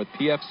classroom with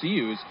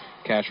PFCU's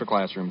Cash for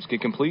Classrooms.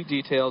 Get complete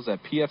details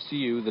at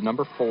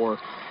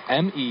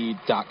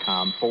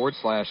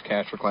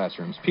pfcu4me.com/Cash for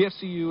Classrooms.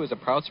 PFCU is a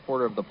proud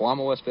supporter of the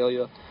Blama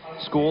Westphalia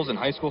schools and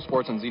high school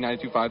sports on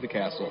Z92.5 The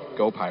Castle.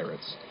 Go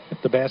Pirates.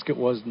 The basket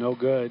was no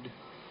good.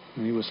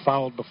 And he was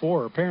fouled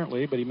before,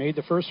 apparently, but he made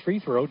the first free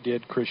throw,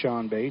 did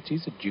Krishawn Bates.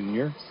 He's a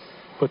junior.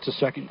 Puts a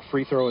second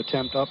free throw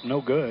attempt up,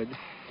 no good.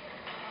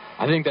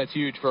 I think that's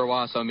huge for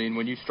Owasso. I mean,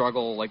 when you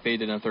struggle like they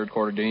did in the third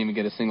quarter, didn't even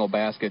get a single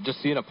basket,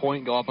 just seeing a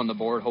point go up on the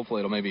board,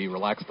 hopefully it'll maybe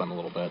relax them a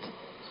little bit.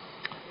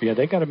 Yeah,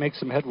 they got to make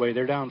some headway.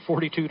 They're down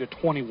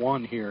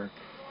 42-21 here.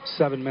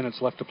 7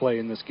 minutes left to play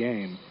in this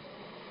game.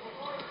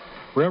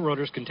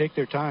 Railroaders can take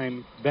their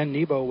time. Ben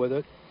Nebo with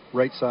it,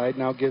 right side,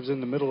 now gives in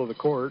the middle of the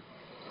court.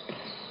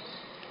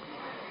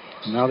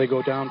 Now they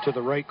go down to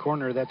the right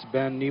corner. That's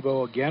Ben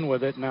Nebo again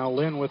with it. Now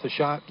Lynn with a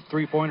shot,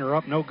 3-pointer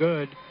up, no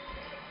good.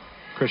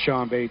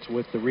 Krishawn Bates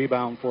with the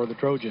rebound for the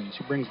Trojans.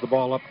 He brings the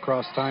ball up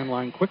across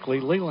timeline quickly.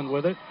 Leland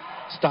with it.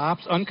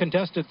 Stops.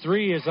 Uncontested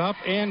 3 is up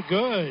and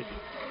good.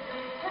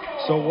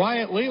 So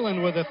Wyatt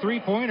Leland with a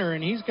 3-pointer,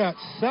 and he's got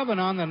 7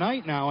 on the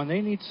night now, and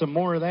they need some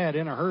more of that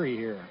in a hurry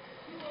here.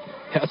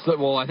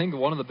 Well, I think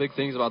one of the big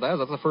things about that is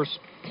that's the first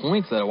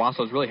points that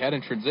Owasso's really had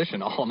in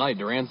transition all night.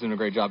 Duran's doing a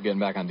great job getting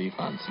back on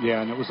defense.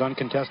 Yeah, and it was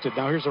uncontested.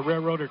 Now here's a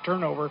Railroader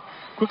turnover.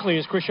 Quickly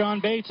as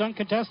Krishan Bates,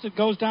 uncontested,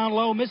 goes down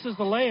low, misses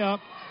the layup.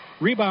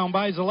 Rebound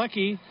by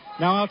Zalecki.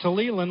 Now out to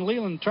Leland.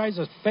 Leland tries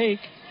a fake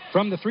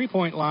from the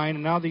three-point line,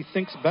 and now he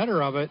thinks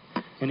better of it,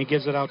 and he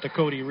gives it out to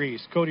Cody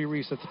Reese. Cody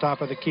Reese at the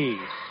top of the key.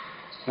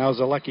 Now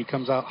Zalecki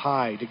comes out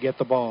high to get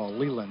the ball.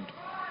 Leland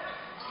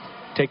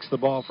takes the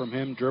ball from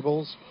him,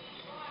 dribbles.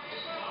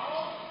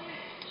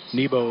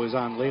 Nebo is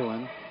on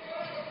Leland.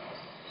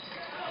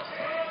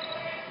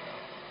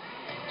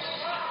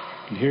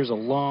 And here's a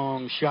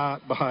long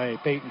shot by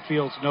Peyton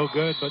Fields. No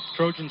good, but the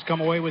Trojans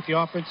come away with the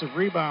offensive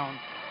rebound.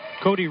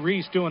 Cody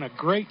Reese doing a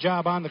great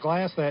job on the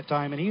glass that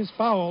time, and he's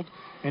fouled,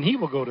 and he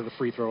will go to the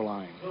free throw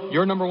line.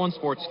 Your number one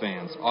sports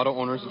fans. Auto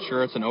Owners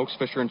Insurance and Oaks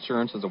Fisher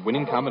Insurance is a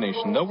winning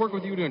combination. They'll work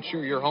with you to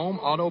insure your home,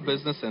 auto,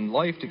 business, and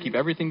life to keep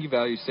everything you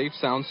value safe,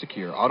 sound,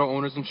 secure. Auto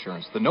Owners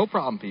Insurance, the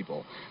no-problem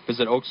people.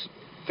 Visit Oaks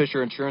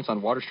Fisher Insurance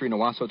on Water Street in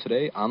Owasso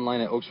today,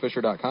 online at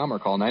oaksfisher.com, or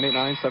call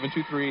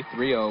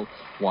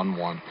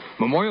 989-723-3011.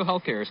 Memorial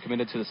Healthcare is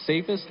committed to the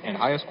safest and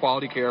highest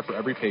quality care for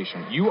every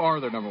patient. You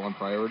are their number one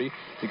priority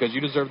because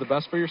you deserve the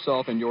best for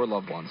yourself and your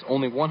loved ones.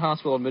 Only one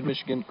hospital in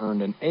mid-Michigan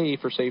earned an A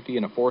for safety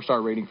and a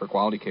 4-star rating for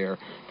quality care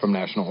from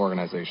national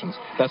organizations.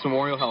 That's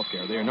Memorial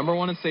Healthcare. They are number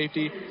one in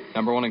safety,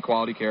 number one in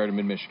quality care in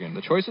mid-Michigan.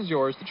 The choice is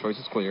yours. The choice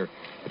is clear.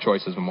 The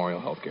choice is Memorial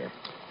Healthcare.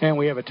 And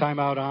we have a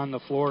timeout on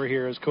the floor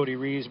here as Cody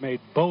Reese made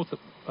both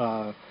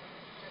of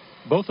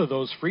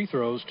those free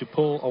throws to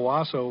pull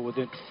Owasso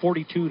within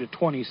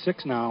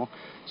 42-26 now.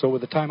 So with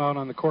the timeout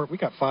on the court, we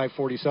got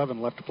 5:47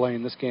 left to play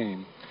in this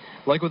game.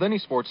 Like with any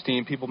sports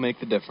team, people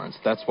make the difference.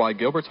 That's why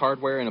Gilbert's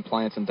Hardware and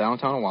Appliance in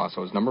downtown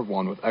Owasso is number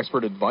one with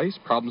expert advice,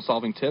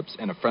 problem-solving tips,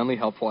 and a friendly,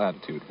 helpful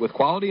attitude. With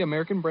quality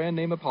American brand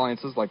name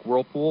appliances like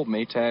Whirlpool,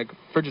 Maytag,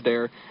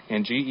 Frigidaire,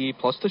 and GE,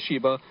 plus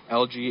Toshiba,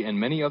 LG, and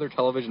many other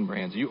television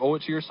brands, you owe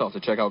it to yourself to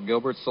check out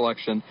Gilbert's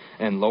selection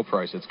and low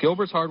prices.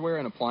 Gilbert's Hardware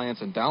and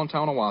Appliance in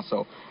downtown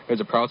Owasso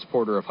is a proud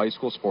supporter of high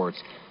school sports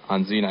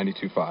on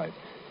Z92.5,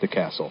 The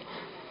Castle.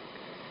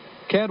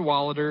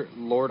 Cadwalader,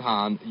 Lord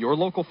Hahn, your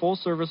local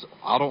full-service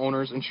auto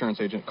owner's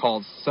insurance agent.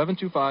 Called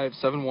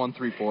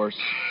 725-7134.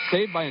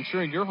 Save by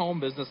insuring your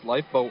home, business,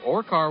 life, boat,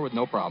 or car with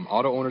no problem.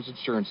 Auto owner's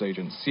insurance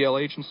agent.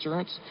 CLH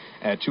Insurance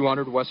at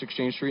 200 West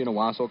Exchange Street in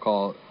Owasso.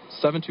 Call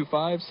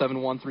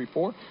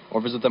 725-7134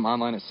 or visit them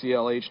online at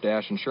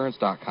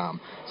clh-insurance.com.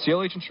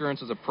 CLH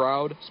Insurance is a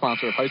proud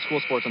sponsor of high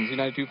school sports on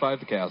Z92.5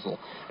 The Castle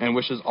and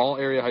wishes all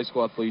area high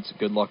school athletes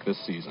good luck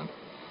this season.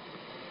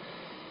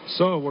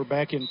 So we're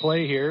back in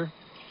play here.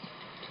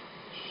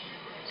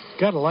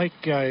 Got to like,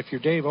 if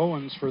you're Dave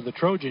Owens for the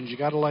Trojans, you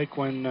got to like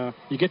when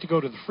you get to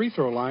go to the free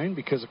throw line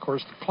because, of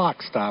course, the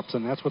clock stops,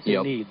 and that's what they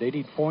need. They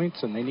need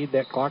points, and they need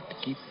that clock to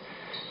keep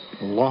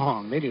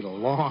long. They need a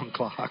long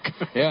clock.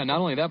 Yeah, not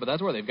only that, but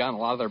that's where they've gotten a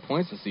lot of their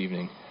points this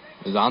evening,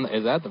 is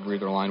at the free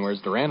throw line, whereas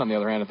Durant, on the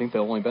other hand, I think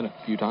they've only been a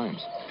few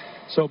times.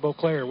 So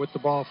Beauclair with the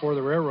ball for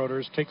the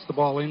Railroaders, takes the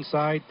ball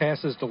inside,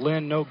 passes to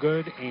Lynn, no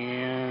good,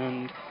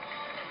 and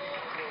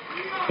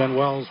Ben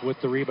Wells with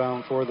the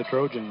rebound for the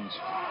Trojans.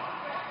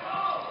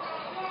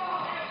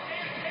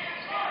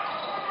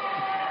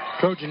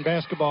 Trojan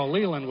basketball,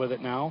 Leland with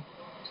it now.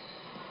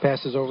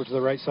 Passes over to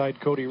the right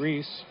side, Cody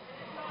Reese.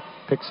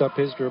 Picks up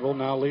his dribble.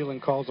 Now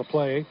Leland calls a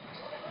play.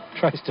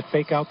 Tries to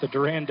fake out the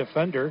Durand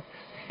defender.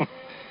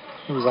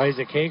 It was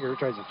Isaac Hager.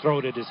 Tries to throw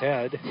it at his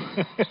head.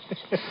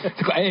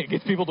 Hey, it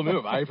gets people to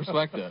move. I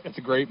respect it. It's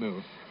a great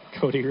move.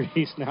 Cody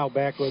Reese now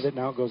back with it.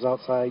 Now it goes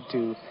outside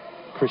to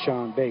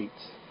Krishan Bates.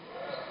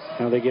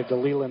 Now they give to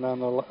Leland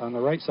on the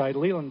right side.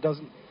 Leland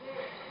doesn't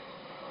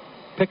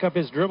pick up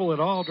his dribble at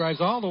all. Drives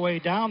all the way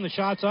down. The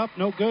shot's up.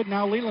 No good.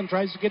 Now Leland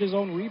tries to get his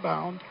own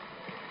rebound.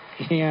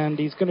 And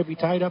he's going to be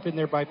tied up in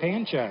there by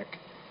Panchak.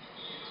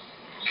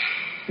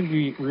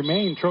 We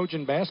remain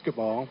Trojan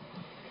basketball.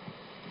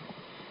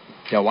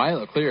 Yeah,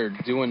 Wyatt Clear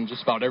doing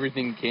just about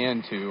everything he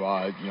can to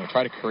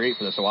try to create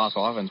for this Owasso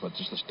offense, but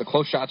just the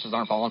close shots just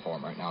aren't falling for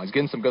him right now. He's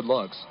getting some good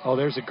looks. Oh,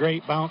 there's a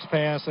great bounce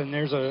pass, and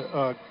there's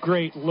a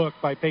great look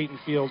by Peyton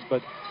Fields,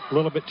 but a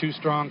little bit too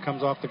strong,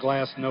 comes off the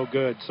glass, no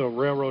good. So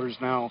Railroaders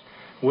now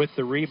with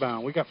the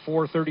rebound. We got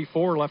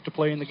 4:34 left to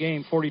play in the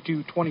game,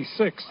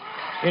 42-26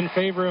 in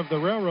favor of the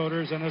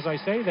Railroaders. And as I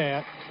say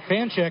that,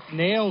 Panchak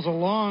nails a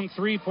long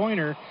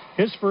three-pointer,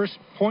 his first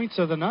points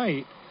of the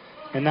night,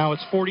 and now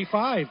it's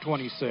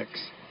 45-26.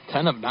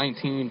 10 of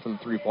 19 from the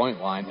three-point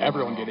line. Wow.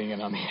 Everyone getting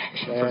in on the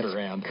action for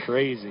Durand.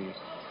 Crazy.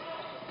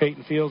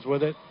 Peyton Fields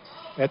with it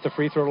at the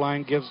free throw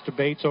line, gives to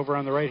Bates over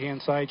on the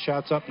right-hand side.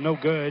 Shots up, no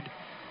good.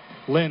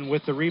 Lynn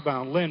with the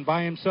rebound. Lynn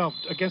by himself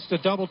against a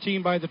double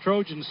team by the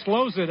Trojans.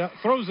 Slows it up,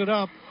 throws it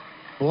up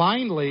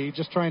blindly,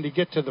 just trying to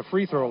get to the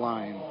free throw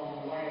line.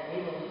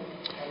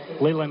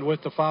 Leland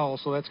with the foul,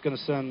 so that's going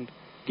to send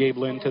Gabe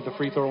Lynn to the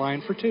free throw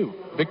line for 2.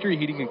 Victory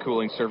Heating and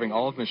Cooling, serving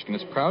all of Michigan,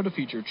 is proud to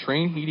feature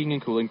Train Heating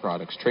and Cooling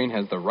products. Train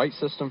has the right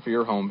system for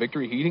your home.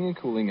 Victory Heating and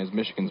Cooling is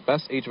Michigan's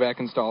best HVAC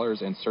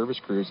installers and service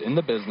crews in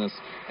the business,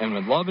 and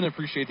would love and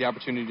appreciate the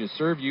opportunity to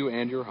serve you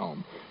and your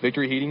home.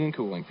 Victory Heating and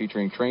Cooling,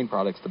 featuring Train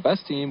products, the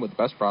best team with the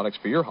best products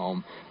for your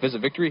home.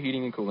 Visit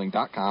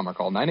victoryheatingandcooling.com or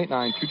call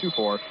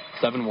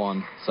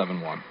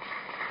 989-224-7171.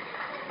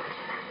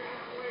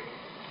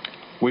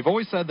 We've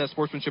always said that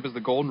sportsmanship is the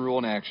golden rule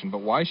in action, but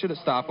why should it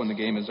stop when the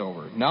game is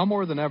over? Now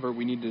more than ever,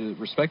 we need to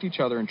respect each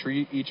other and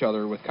treat each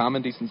other with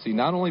common decency,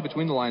 not only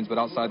between the lines, but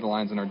outside the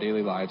lines in our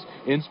daily lives,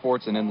 in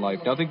sports and in life.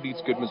 Nothing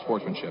beats good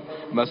sportsmanship.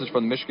 A message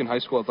from the Michigan High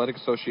School Athletic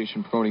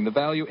Association promoting the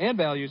value and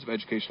values of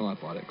educational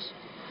athletics.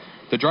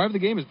 The Drive of the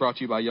Game is brought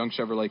to you by Young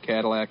Chevrolet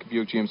Cadillac,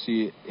 Buick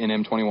GMC, and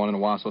M21 in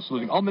Owasso,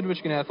 saluting all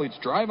Mid-Michigan athletes.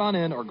 Drive on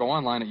in or go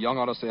online at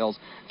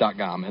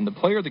youngautosales.com. And the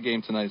player of the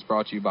game tonight is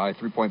brought to you by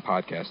 3 Point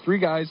Podcast. 3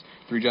 guys,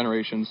 3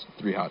 generations,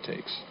 3 hot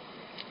takes.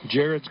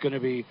 Jared's going to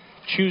be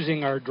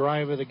choosing our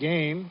Drive of the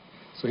Game,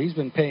 so he's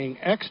been paying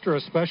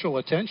extra special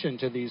attention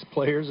to these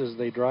players as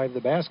they drive the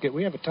basket.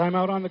 We have a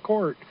timeout on the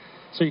court,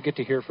 so you get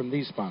to hear from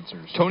these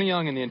sponsors. Tony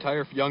Young and the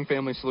entire Young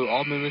family salute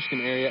all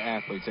Mid-Michigan area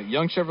athletes at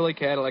Young Chevrolet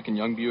Cadillac and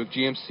Young Buick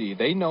GMC.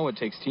 They know it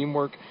takes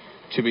teamwork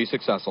to be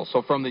successful.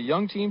 So from the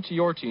Young team to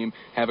your team,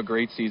 have a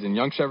great season.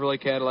 Young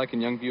Chevrolet Cadillac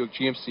and Young Buick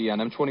GMC on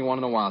M21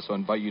 in Owasso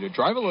invite you to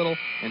drive a little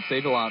and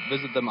save a lot.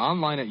 Visit them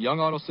online at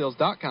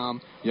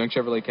youngautosales.com. Young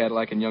Chevrolet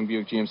Cadillac and Young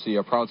Buick GMC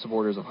are proud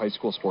supporters of high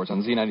school sports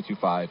on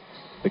Z92.5,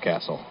 The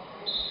Castle.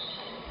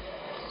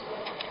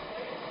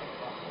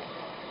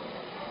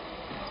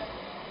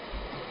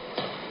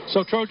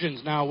 So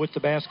Trojans now with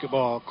the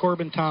basketball.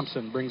 Corbin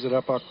Thompson brings it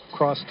up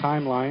across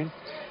timeline.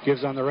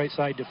 Gives on the right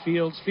side to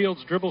Fields.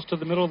 Fields dribbles to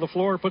the middle of the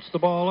floor, puts the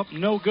ball up.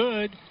 No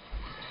good.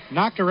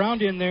 Knocked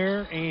around in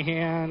there,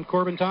 and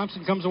Corbin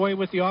Thompson comes away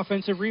with the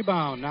offensive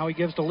rebound. Now he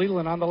gives to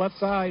Leland on the left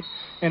side,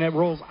 and it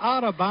rolls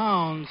out of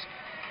bounds.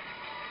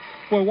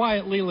 Boy,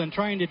 Wyatt Leland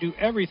trying to do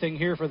everything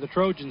here for the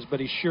Trojans, but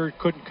he sure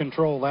couldn't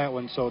control that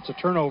one. So it's a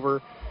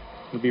turnover.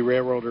 It'll be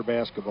Railroader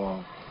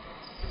basketball.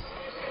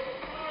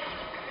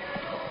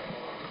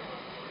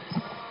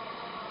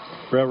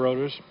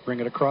 Railroaders bring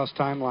it across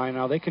timeline.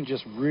 Now they can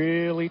just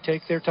really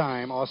take their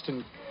time.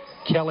 Austin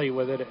Kelly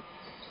with it at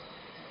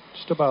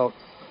just about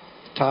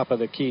the top of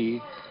the key.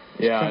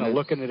 Yeah, kind of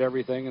looking at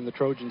everything, and the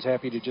Trojans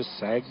happy to just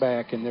sag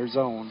back in their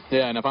zone.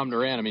 Yeah, and if I'm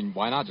Durant, I mean,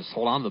 why not just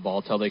hold on to the ball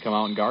until they come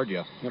out and guard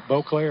you? Yep,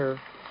 Beauclair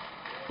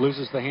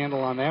loses the handle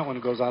on that one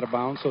and goes out of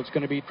bounds, so it's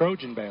going to be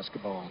Trojan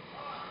basketball.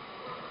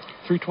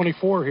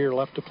 3:24 here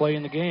left to play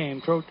in the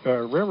game.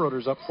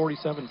 Railroaders up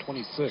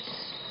 47-26.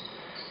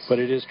 But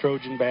it is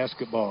Trojan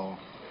basketball.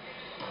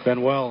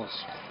 Ben Wells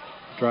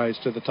drives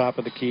to the top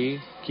of the key,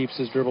 keeps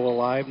his dribble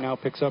alive, now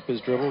picks up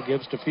his dribble,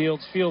 gives to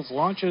Fields. Fields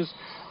launches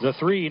the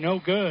three, no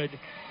good.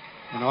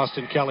 And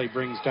Austin Kelly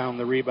brings down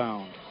the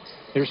rebound.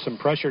 There's some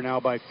pressure now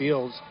by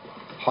Fields.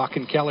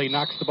 Hawken Kelly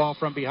knocks the ball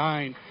from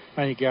behind. I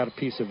think he got a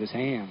piece of his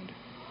hand.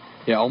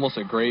 Yeah, almost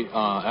a great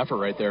effort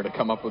right there to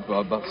come up with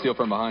a steal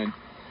from behind.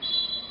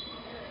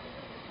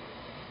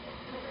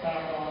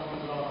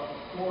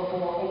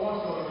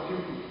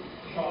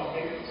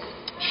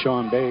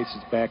 Sean Bates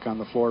is back on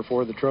the floor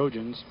for the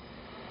Trojans.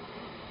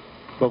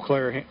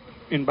 Beauclair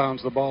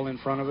inbounds the ball in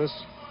front of us.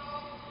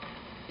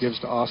 Gives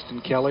to Austin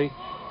Kelly.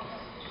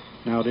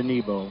 Now to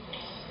Nebo.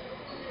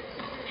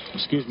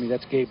 Excuse me,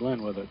 that's Gabe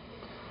Lynn with it.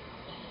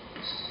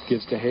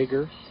 Gives to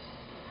Hager.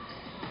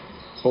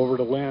 Over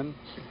to Lynn.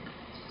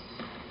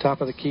 Top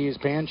of the key is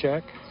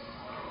Panchak.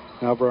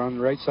 Now we're on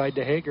the right side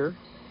to Hager.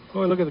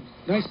 Boy, look at the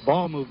nice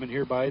ball movement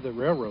here by the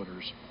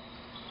Railroaders.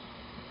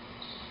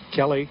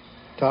 Kelly,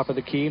 top of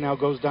the key, now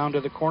goes down to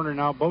the corner.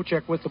 Now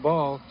Beauclair with the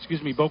ball.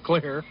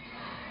 Beauclair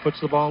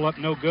puts the ball up,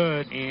 no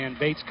good, and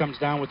Bates comes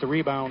down with the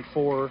rebound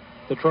for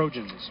the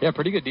Trojans. Yeah,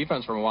 pretty good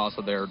defense from a while.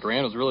 So there,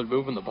 Durant was really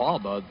moving the ball,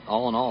 but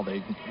all in all,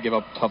 they give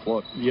up a tough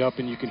look. Yep,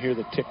 and you can hear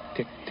the tick,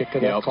 tick, tick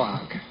of that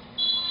clock.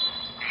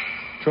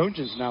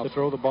 Trojans now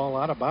throw the ball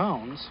out of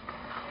bounds.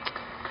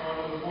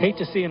 Hate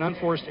to see an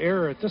unforced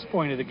error at this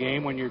point of the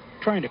game when you're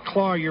trying to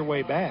claw your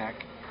way back.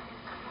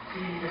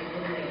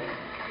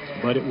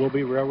 But it will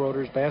be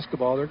Railroaders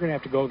basketball. They're going to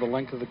have to go the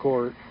length of the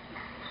court.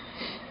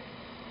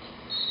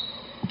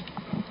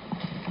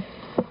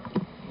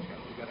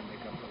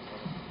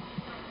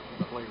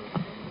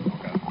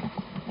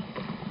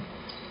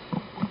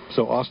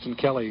 So Austin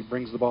Kelly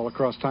brings the ball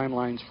across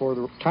timeline for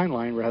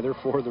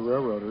the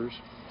Railroaders.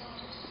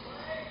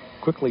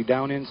 Quickly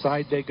down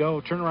inside they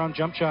go. Turnaround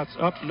jump shots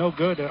up, no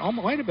good. It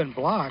almost might have been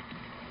blocked.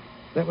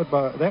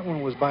 That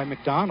one was by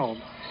McDonald.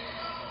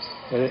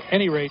 At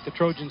any rate, the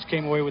Trojans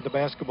came away with the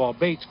basketball.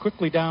 Bates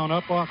quickly down,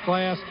 up off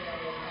glass.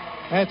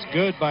 That's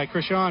good by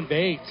Krishan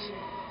Bates.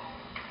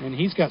 And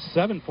he's got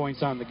 7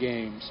 points on the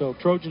game. So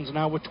Trojans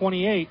now with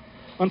 28.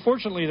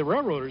 Unfortunately, the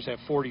Railroaders have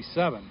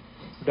 47.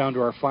 We're down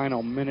to our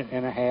final minute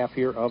and a half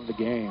here of the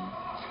game.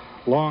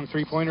 Long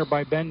three-pointer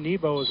by Ben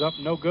Nebo is up,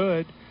 no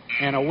good.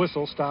 And a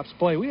whistle stops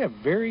play. We have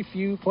very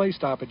few play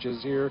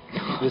stoppages here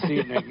this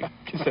evening.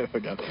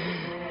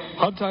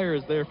 Hub Tire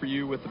is there for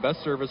you with the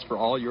best service for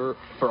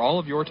all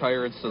of your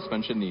tire and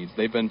suspension needs.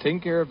 They've been taking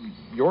care of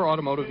your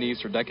automotive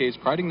needs for decades,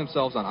 priding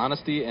themselves on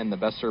honesty and the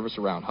best service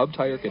around. Hub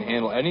Tire can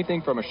handle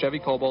anything from a Chevy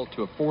Cobalt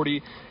to a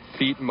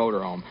 40-feet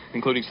motorhome,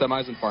 including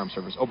semis and farm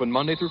service. Open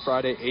Monday through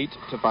Friday, 8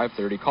 to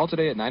 5:30. Call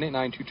today at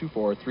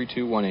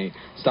 989-224-3218.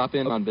 Stop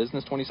in on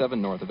Business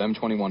 27 north of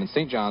M21 in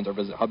St. John's or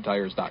visit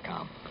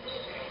hubtires.com.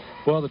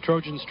 Well, the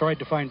Trojans tried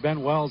to find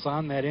Ben Wells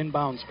on that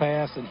inbounds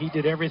pass, and he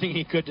did everything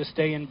he could to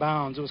stay in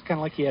bounds. It was kind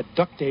of like he had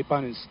duct tape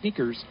on his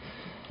sneakers,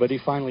 but he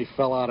finally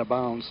fell out of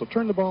bounds. So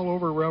turn the ball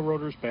over,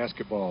 Railroaders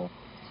basketball.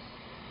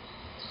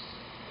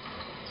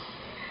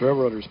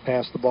 Railroaders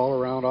pass the ball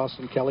around,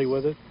 Austin Kelly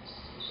with it.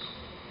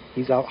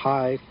 He's out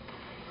high.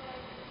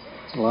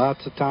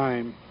 Lots of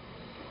time.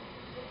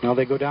 Now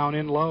they go down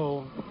in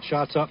low.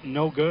 Shots up,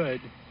 no good.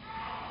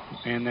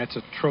 And that's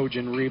a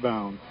Trojan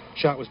rebound.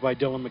 Shot was by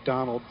Dylan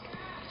McDonald.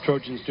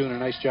 Trojans doing a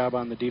nice job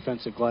on the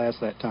defensive glass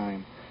that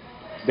time.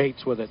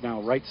 Bates with it now,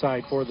 right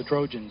side for the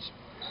Trojans.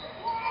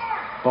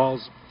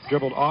 Ball's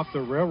dribbled off the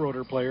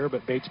Railroader player,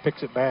 but Bates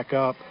picks it back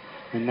up,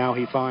 and now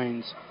he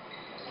finds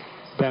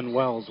Ben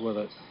Wells with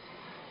it.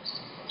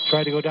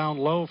 Tried to go down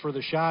low for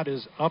the shot,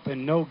 is up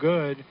and no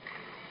good.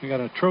 We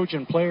got a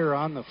Trojan player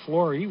on the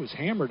floor. He was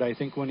hammered, I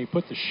think, when he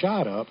put the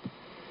shot up.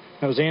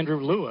 That was Andrew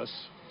Lewis.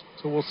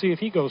 So we'll see if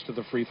he goes to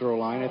the free throw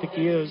line. I think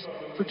he is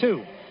for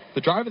two. The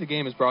drive of the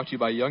game is brought to you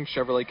by Young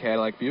Chevrolet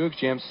Cadillac Buick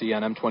GMC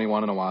on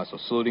M21 in Owasso,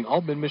 saluting all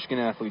Mid-Michigan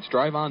athletes.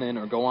 Drive on in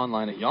or go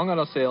online at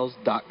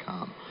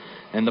youngautosales.com.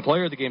 And the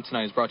player of the game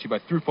tonight is brought to you by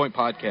 3 Point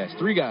Podcast.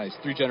 3 guys,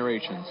 3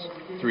 generations,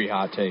 3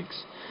 hot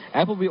takes.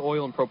 Appleby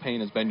Oil and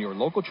Propane has been your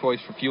local choice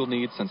for fuel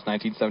needs since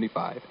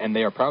 1975, and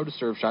they are proud to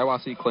serve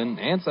Shiawassee, Clinton,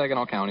 and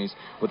Saginaw counties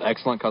with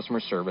excellent customer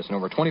service and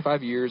over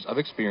 25 years of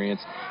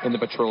experience in the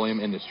petroleum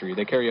industry.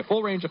 They carry a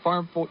full range of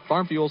farm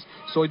fuels,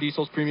 soy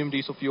diesels, premium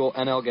diesel fuel,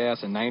 NL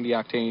gas, and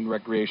 90-octane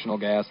recreational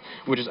gas,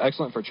 which is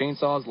excellent for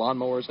chainsaws,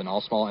 lawnmowers, and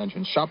all small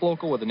engines. Shop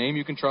local with a name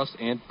you can trust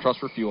and trust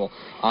for fuel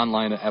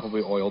online at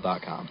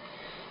ApplebyOil.com.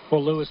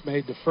 Well, Lewis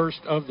made the first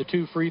of the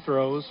 2 free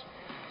throws.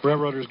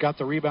 Railroaders got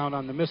the rebound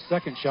on the missed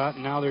second shot,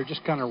 and now they're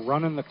just kind of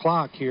running the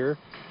clock here.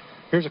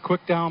 Here's a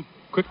quick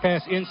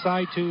pass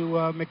inside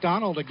to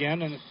McDonald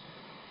again, and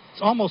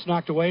it's almost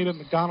knocked away, but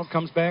McDonald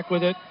comes back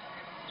with it,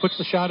 puts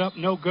the shot up,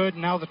 no good.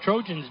 Now the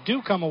Trojans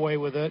do come away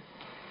with it,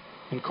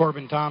 and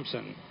Corbin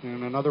Thompson.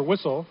 And another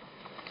whistle.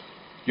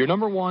 Your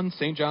number one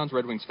St. John's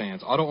Red Wings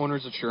fans, Auto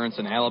Owners Insurance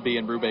and Allaby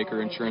and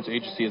Brubaker Insurance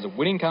Agency is a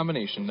winning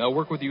combination. They'll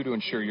work with you to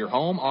insure your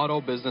home, auto,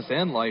 business,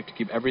 and life to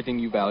keep everything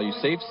you value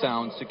safe,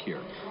 sound,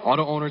 secure.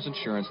 Auto Owners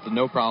Insurance, the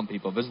no-problem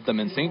people. Visit them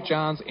in St.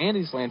 John's and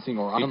East Lansing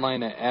or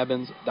online at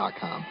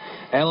abbins.com.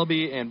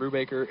 Allaby and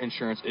Brubaker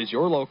Insurance is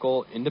your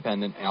local,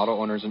 independent auto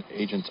owners and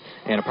agent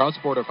and a proud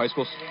supporter of high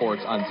school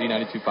sports on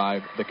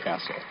Z92.5 The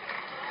Castle.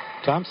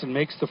 Thompson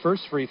makes the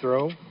first free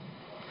throw.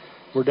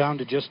 We're down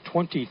to just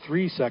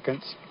 23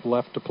 seconds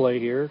left to play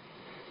here.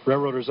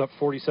 Railroaders up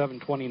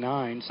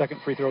 47-29.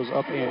 Second free throw's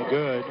up and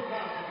good.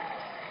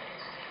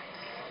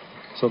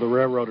 So the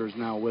Railroaders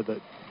now with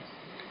it.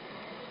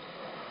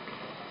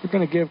 We're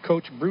going to give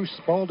Coach Bruce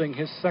Spalding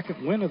his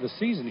second win of the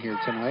season here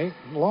tonight.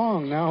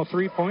 Long now,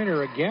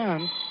 three-pointer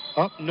again.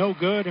 Up, no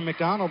good, and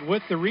McDonald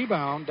with the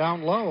rebound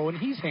down low, and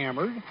he's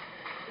hammered.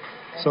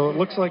 So it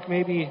looks like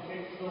maybe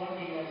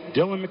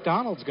Dylan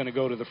McDonald's going to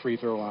go to the free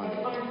throw line.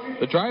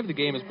 The drive of the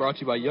game is brought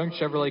to you by Young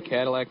Chevrolet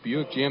Cadillac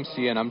Buick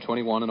GMC and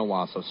M21 in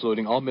Owasso,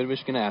 saluting all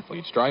Mid-Michigan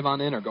athletes. Drive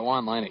on in or go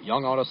online at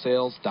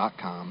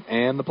youngautosales.com.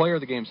 And the player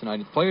of the game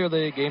tonight is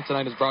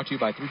brought to you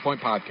by 3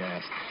 Point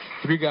Podcast.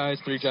 3 guys,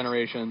 3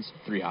 generations,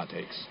 3 hot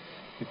takes.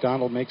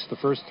 McDonald makes the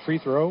first free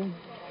throw.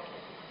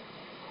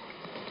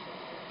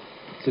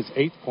 It's his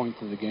 8th point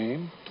of the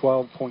game.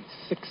 12.6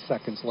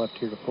 seconds left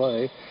here to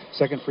play.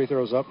 Second free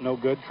throw's up, no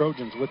good.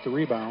 Trojans with the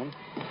rebound.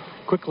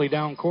 Quickly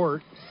down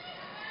court.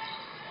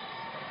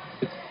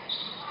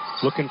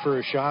 Looking for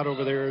a shot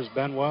over there is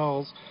Ben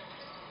Wells.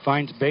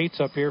 Finds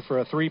Bates up here for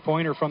a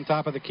three-pointer from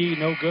top of the key.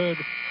 No good.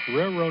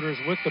 Railroaders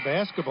with the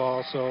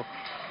basketball. So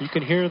you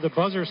can hear the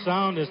buzzer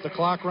sound as the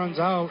clock runs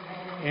out.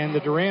 And the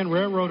Durand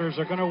Railroaders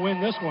are going to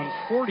win this one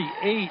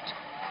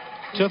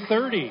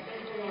 48-30.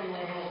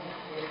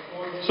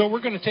 So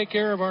we're going to take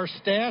care of our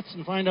stats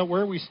and find out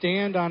where we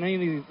stand on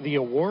any of the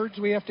awards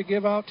we have to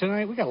give out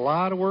tonight. We got a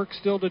lot of work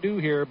still to do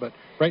here, but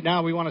right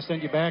now we want to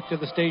send you back to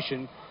the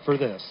station for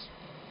this.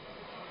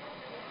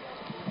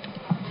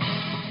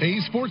 Hey,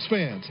 sports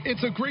fans,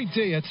 it's a great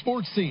day at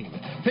Sports Scene.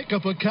 Pick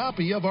up a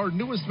copy of our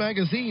newest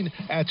magazine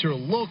at your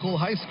local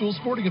high school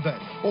sporting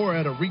event or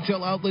at a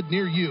retail outlet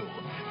near you.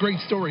 Great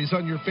stories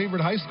on your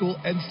favorite high school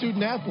and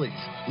student athletes.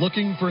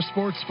 Looking for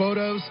sports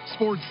photos?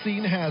 Sports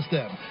Scene has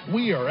them.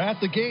 We are at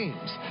the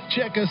games.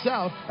 Check us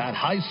out at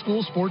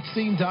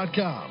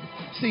highschoolsportscene.com.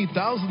 See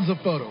thousands of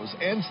photos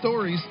and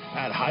stories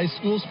at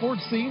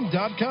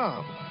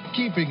highschoolsportscene.com.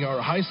 Keeping our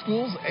high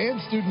schools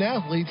and student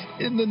athletes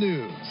in the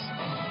news.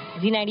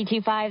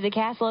 Z92.5 The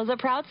Castle is a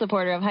proud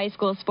supporter of high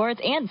school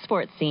sports and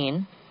Sports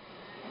Scene.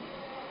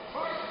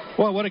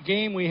 Well, what a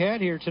game we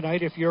had here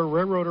tonight. If you're a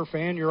Railroader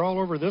fan, you're all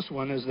over this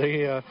one as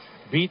they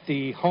beat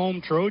the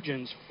home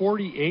Trojans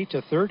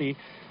 48-30.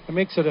 It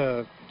makes it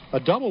a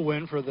double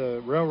win for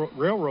the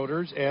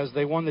Railroaders as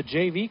they won the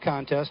JV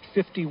contest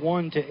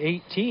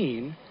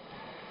 51-18.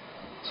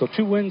 So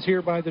 2 wins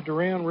here by the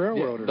Durand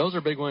Railroaders. Yeah, those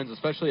are big wins,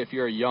 especially if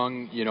you're a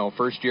young,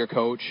 first-year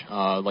coach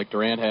like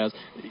Durand has.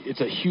 It's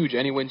a huge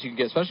any wins you can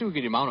get, especially if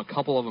you can mount a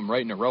couple of them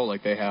right in a row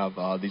like they have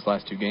these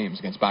last 2 games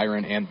against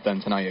Byron and then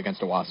tonight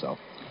against Owasso.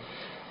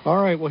 All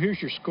right, well,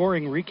 here's your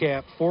scoring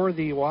recap for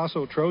the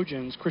Owasso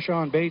Trojans.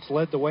 Krishawn Bates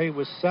led the way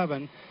with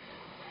 7.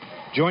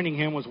 Joining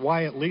him was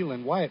Wyatt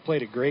Leland. Wyatt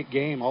played a great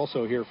game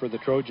also here for the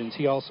Trojans.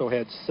 He also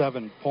had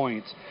 7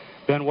 points.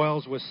 Ben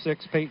Wells with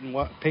 6.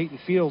 Peyton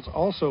Fields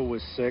also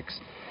with 6.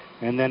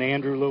 And then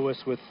Andrew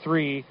Lewis with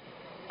 3.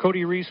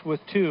 Cody Reese with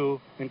 2.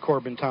 And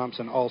Corbin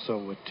Thompson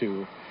also with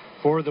 2.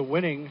 For the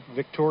winning,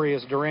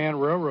 victorious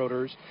Durand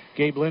Railroaders,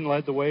 Gabe Lynn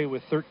led the way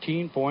with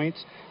 13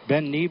 points.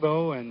 Ben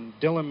Nebo and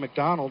Dylan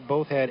McDonald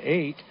both had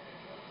 8.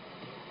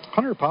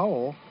 Hunter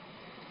Powell,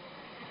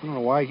 I don't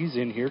know why he's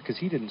in here because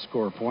he didn't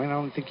score a point. I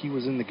don't think he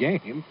was in the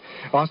game.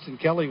 Austin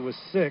Kelly with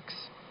 6.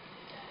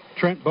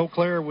 Trent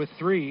Beauclair with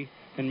 3.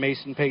 And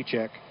Mason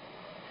Panchek,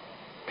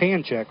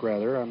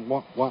 rather. I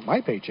want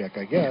my paycheck,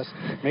 I guess.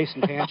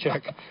 Mason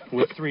Panchek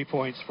with 3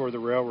 points for the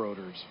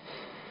Railroaders.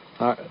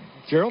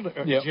 Gerald?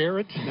 Yep.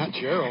 Jared? Not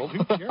Gerald.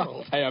 Who's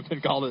Gerald? Hey, I've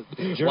been called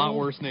a lot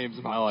worse names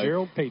in my life.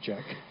 Gerald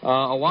Paycheck.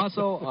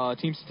 Owasso,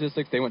 team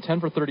statistics, they went 10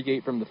 for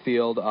 38 from the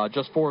field,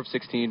 just 4 of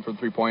 16 from the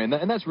three-point.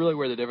 And that's really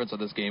where the difference of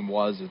this game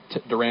was.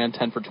 Durand,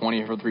 10 for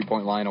 20 from the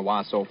three-point line.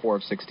 Owasso, 4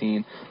 of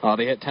 16.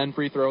 They hit 10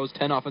 free throws,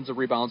 10 offensive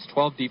rebounds,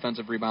 12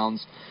 defensive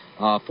rebounds,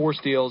 4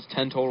 steals,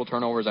 10 total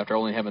turnovers after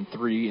only having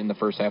 3 in the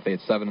first half. They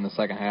had 7 in the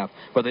second half.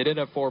 But they did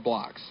have 4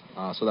 blocks,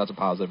 so that's a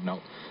positive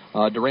note.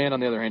 Durand, on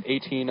the other hand,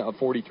 18 of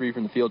 43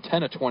 from the field,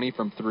 10 of 20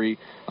 from 3.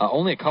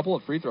 Only a couple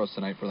of free throws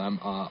tonight for them.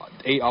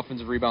 8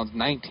 offensive rebounds,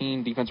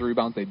 19 defensive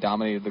rebounds. They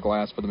dominated the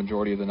glass for the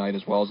majority of the night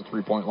as well as the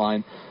three-point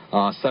line.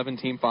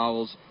 17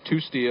 fouls,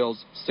 2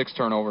 steals, 6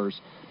 turnovers,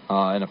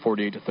 and a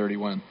 48-30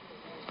 win.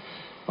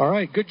 All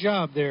right, good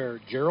job there,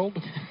 Gerald.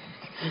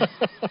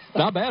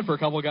 Not bad for a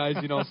couple of guys,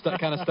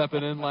 kind of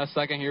stepping in last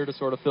second here to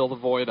sort of fill the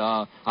void.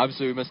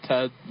 Obviously, we missed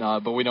Ted,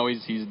 but we know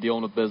he's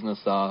dealing with business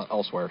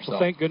elsewhere. So. Well,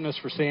 thank goodness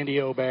for Sandy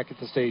O back at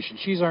the station.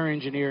 She's our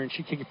engineer, and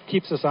she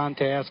keeps us on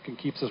task and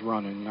keeps us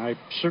running. I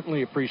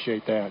certainly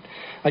appreciate that.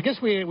 I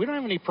guess we don't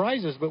have any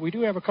prizes, but we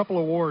do have a couple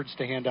of awards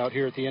to hand out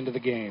here at the end of the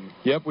game.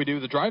 Yep, we do.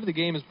 The drive of the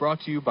game is brought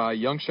to you by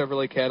Young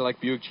Chevrolet Cadillac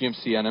Buick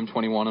GMC on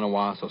M21 in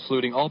Owasso,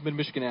 saluting all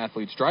Mid-Michigan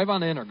athletes. Drive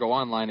on in or go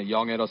online at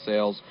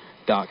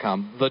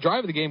YoungAutoSales.com. The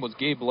drive of the game was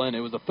Gabe Lynn. It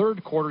was the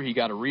third quarter. He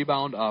got a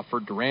rebound for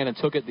Durand and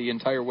took it the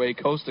entire way,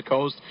 coast to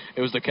coast.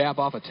 It was the cap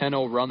off a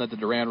 10-0 run that the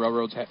Durand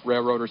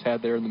Railroaders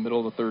had there in the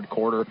middle of the third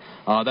quarter.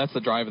 That's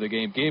the drive of the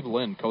game. Gabe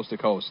Lynn, coast to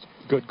coast.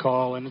 Good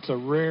call, and it's a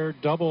rare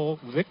double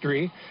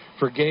victory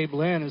for Gabe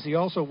Lynn as he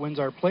also wins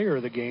our Player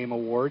of the Game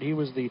award. He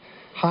was the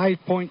high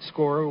point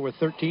scorer with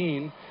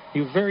 13. He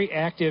was very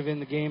active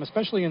in the game,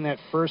 especially in that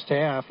first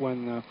half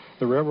when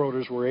the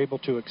Railroaders were able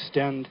to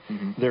extend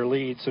their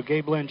lead. So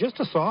Gabe Lynn,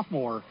 just a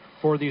sophomore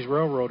for these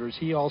Railroaders,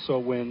 he also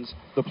wins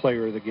the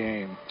Player of the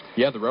Game.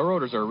 Yeah, the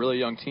Railroaders are a really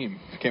young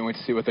team. Can't wait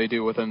to see what they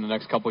do within the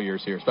next couple of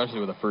years here, especially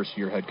with a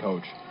first-year head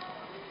coach.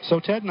 So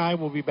Ted and I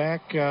will be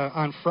back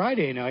on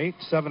Friday night,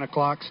 7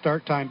 o'clock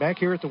start time, back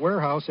here at the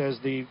warehouse as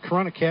the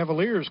Corunna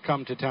Cavaliers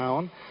come to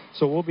town.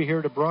 So we'll be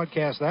here to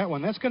broadcast that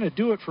one. That's going to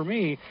do it for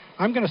me.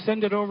 I'm going to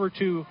send it over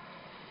to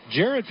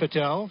Jared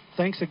Fattel.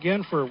 Thanks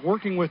again for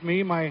working with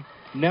me, my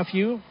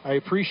nephew. I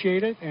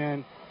appreciate it,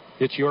 and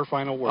it's your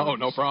final word. Oh,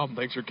 no problem.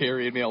 Thanks for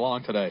carrying me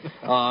along today.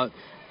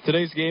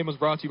 Today's game was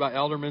brought to you by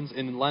Alderman's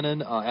in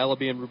Lennon,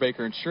 Allaby and Brubaker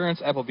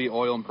Insurance, Appleby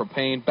Oil and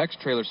Propane, Beck's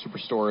Trailer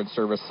Superstore and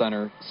Service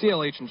Center,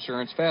 CLH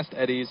Insurance, Fast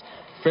Eddie's,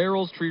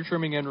 Farrell's Tree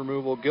Trimming and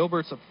Removal,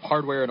 Gilbert's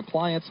Hardware and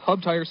Appliance,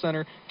 Hub Tire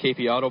Center,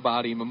 KP Auto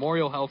Body,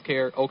 Memorial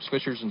Healthcare, Oaks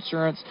Fishers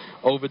Insurance,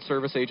 Ovid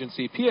Service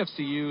Agency,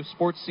 PFCU,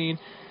 Sports Scene,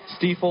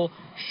 Stiefel,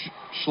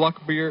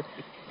 Schluckbeer,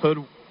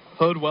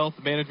 Hood Wealth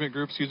Management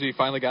Group,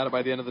 finally got it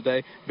by the end of the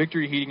day,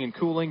 Victory Heating and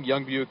Cooling,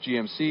 Young Buick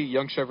GMC,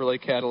 Young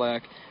Chevrolet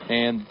Cadillac,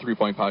 and the 3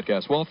 Point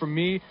Podcast. Well, from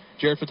me,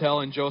 Jared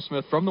Fattel, and Joe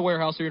Smith from the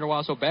warehouse here in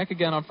Owasso, back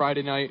again on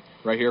Friday night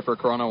right here for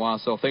Corunna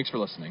Owasso. Thanks for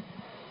listening.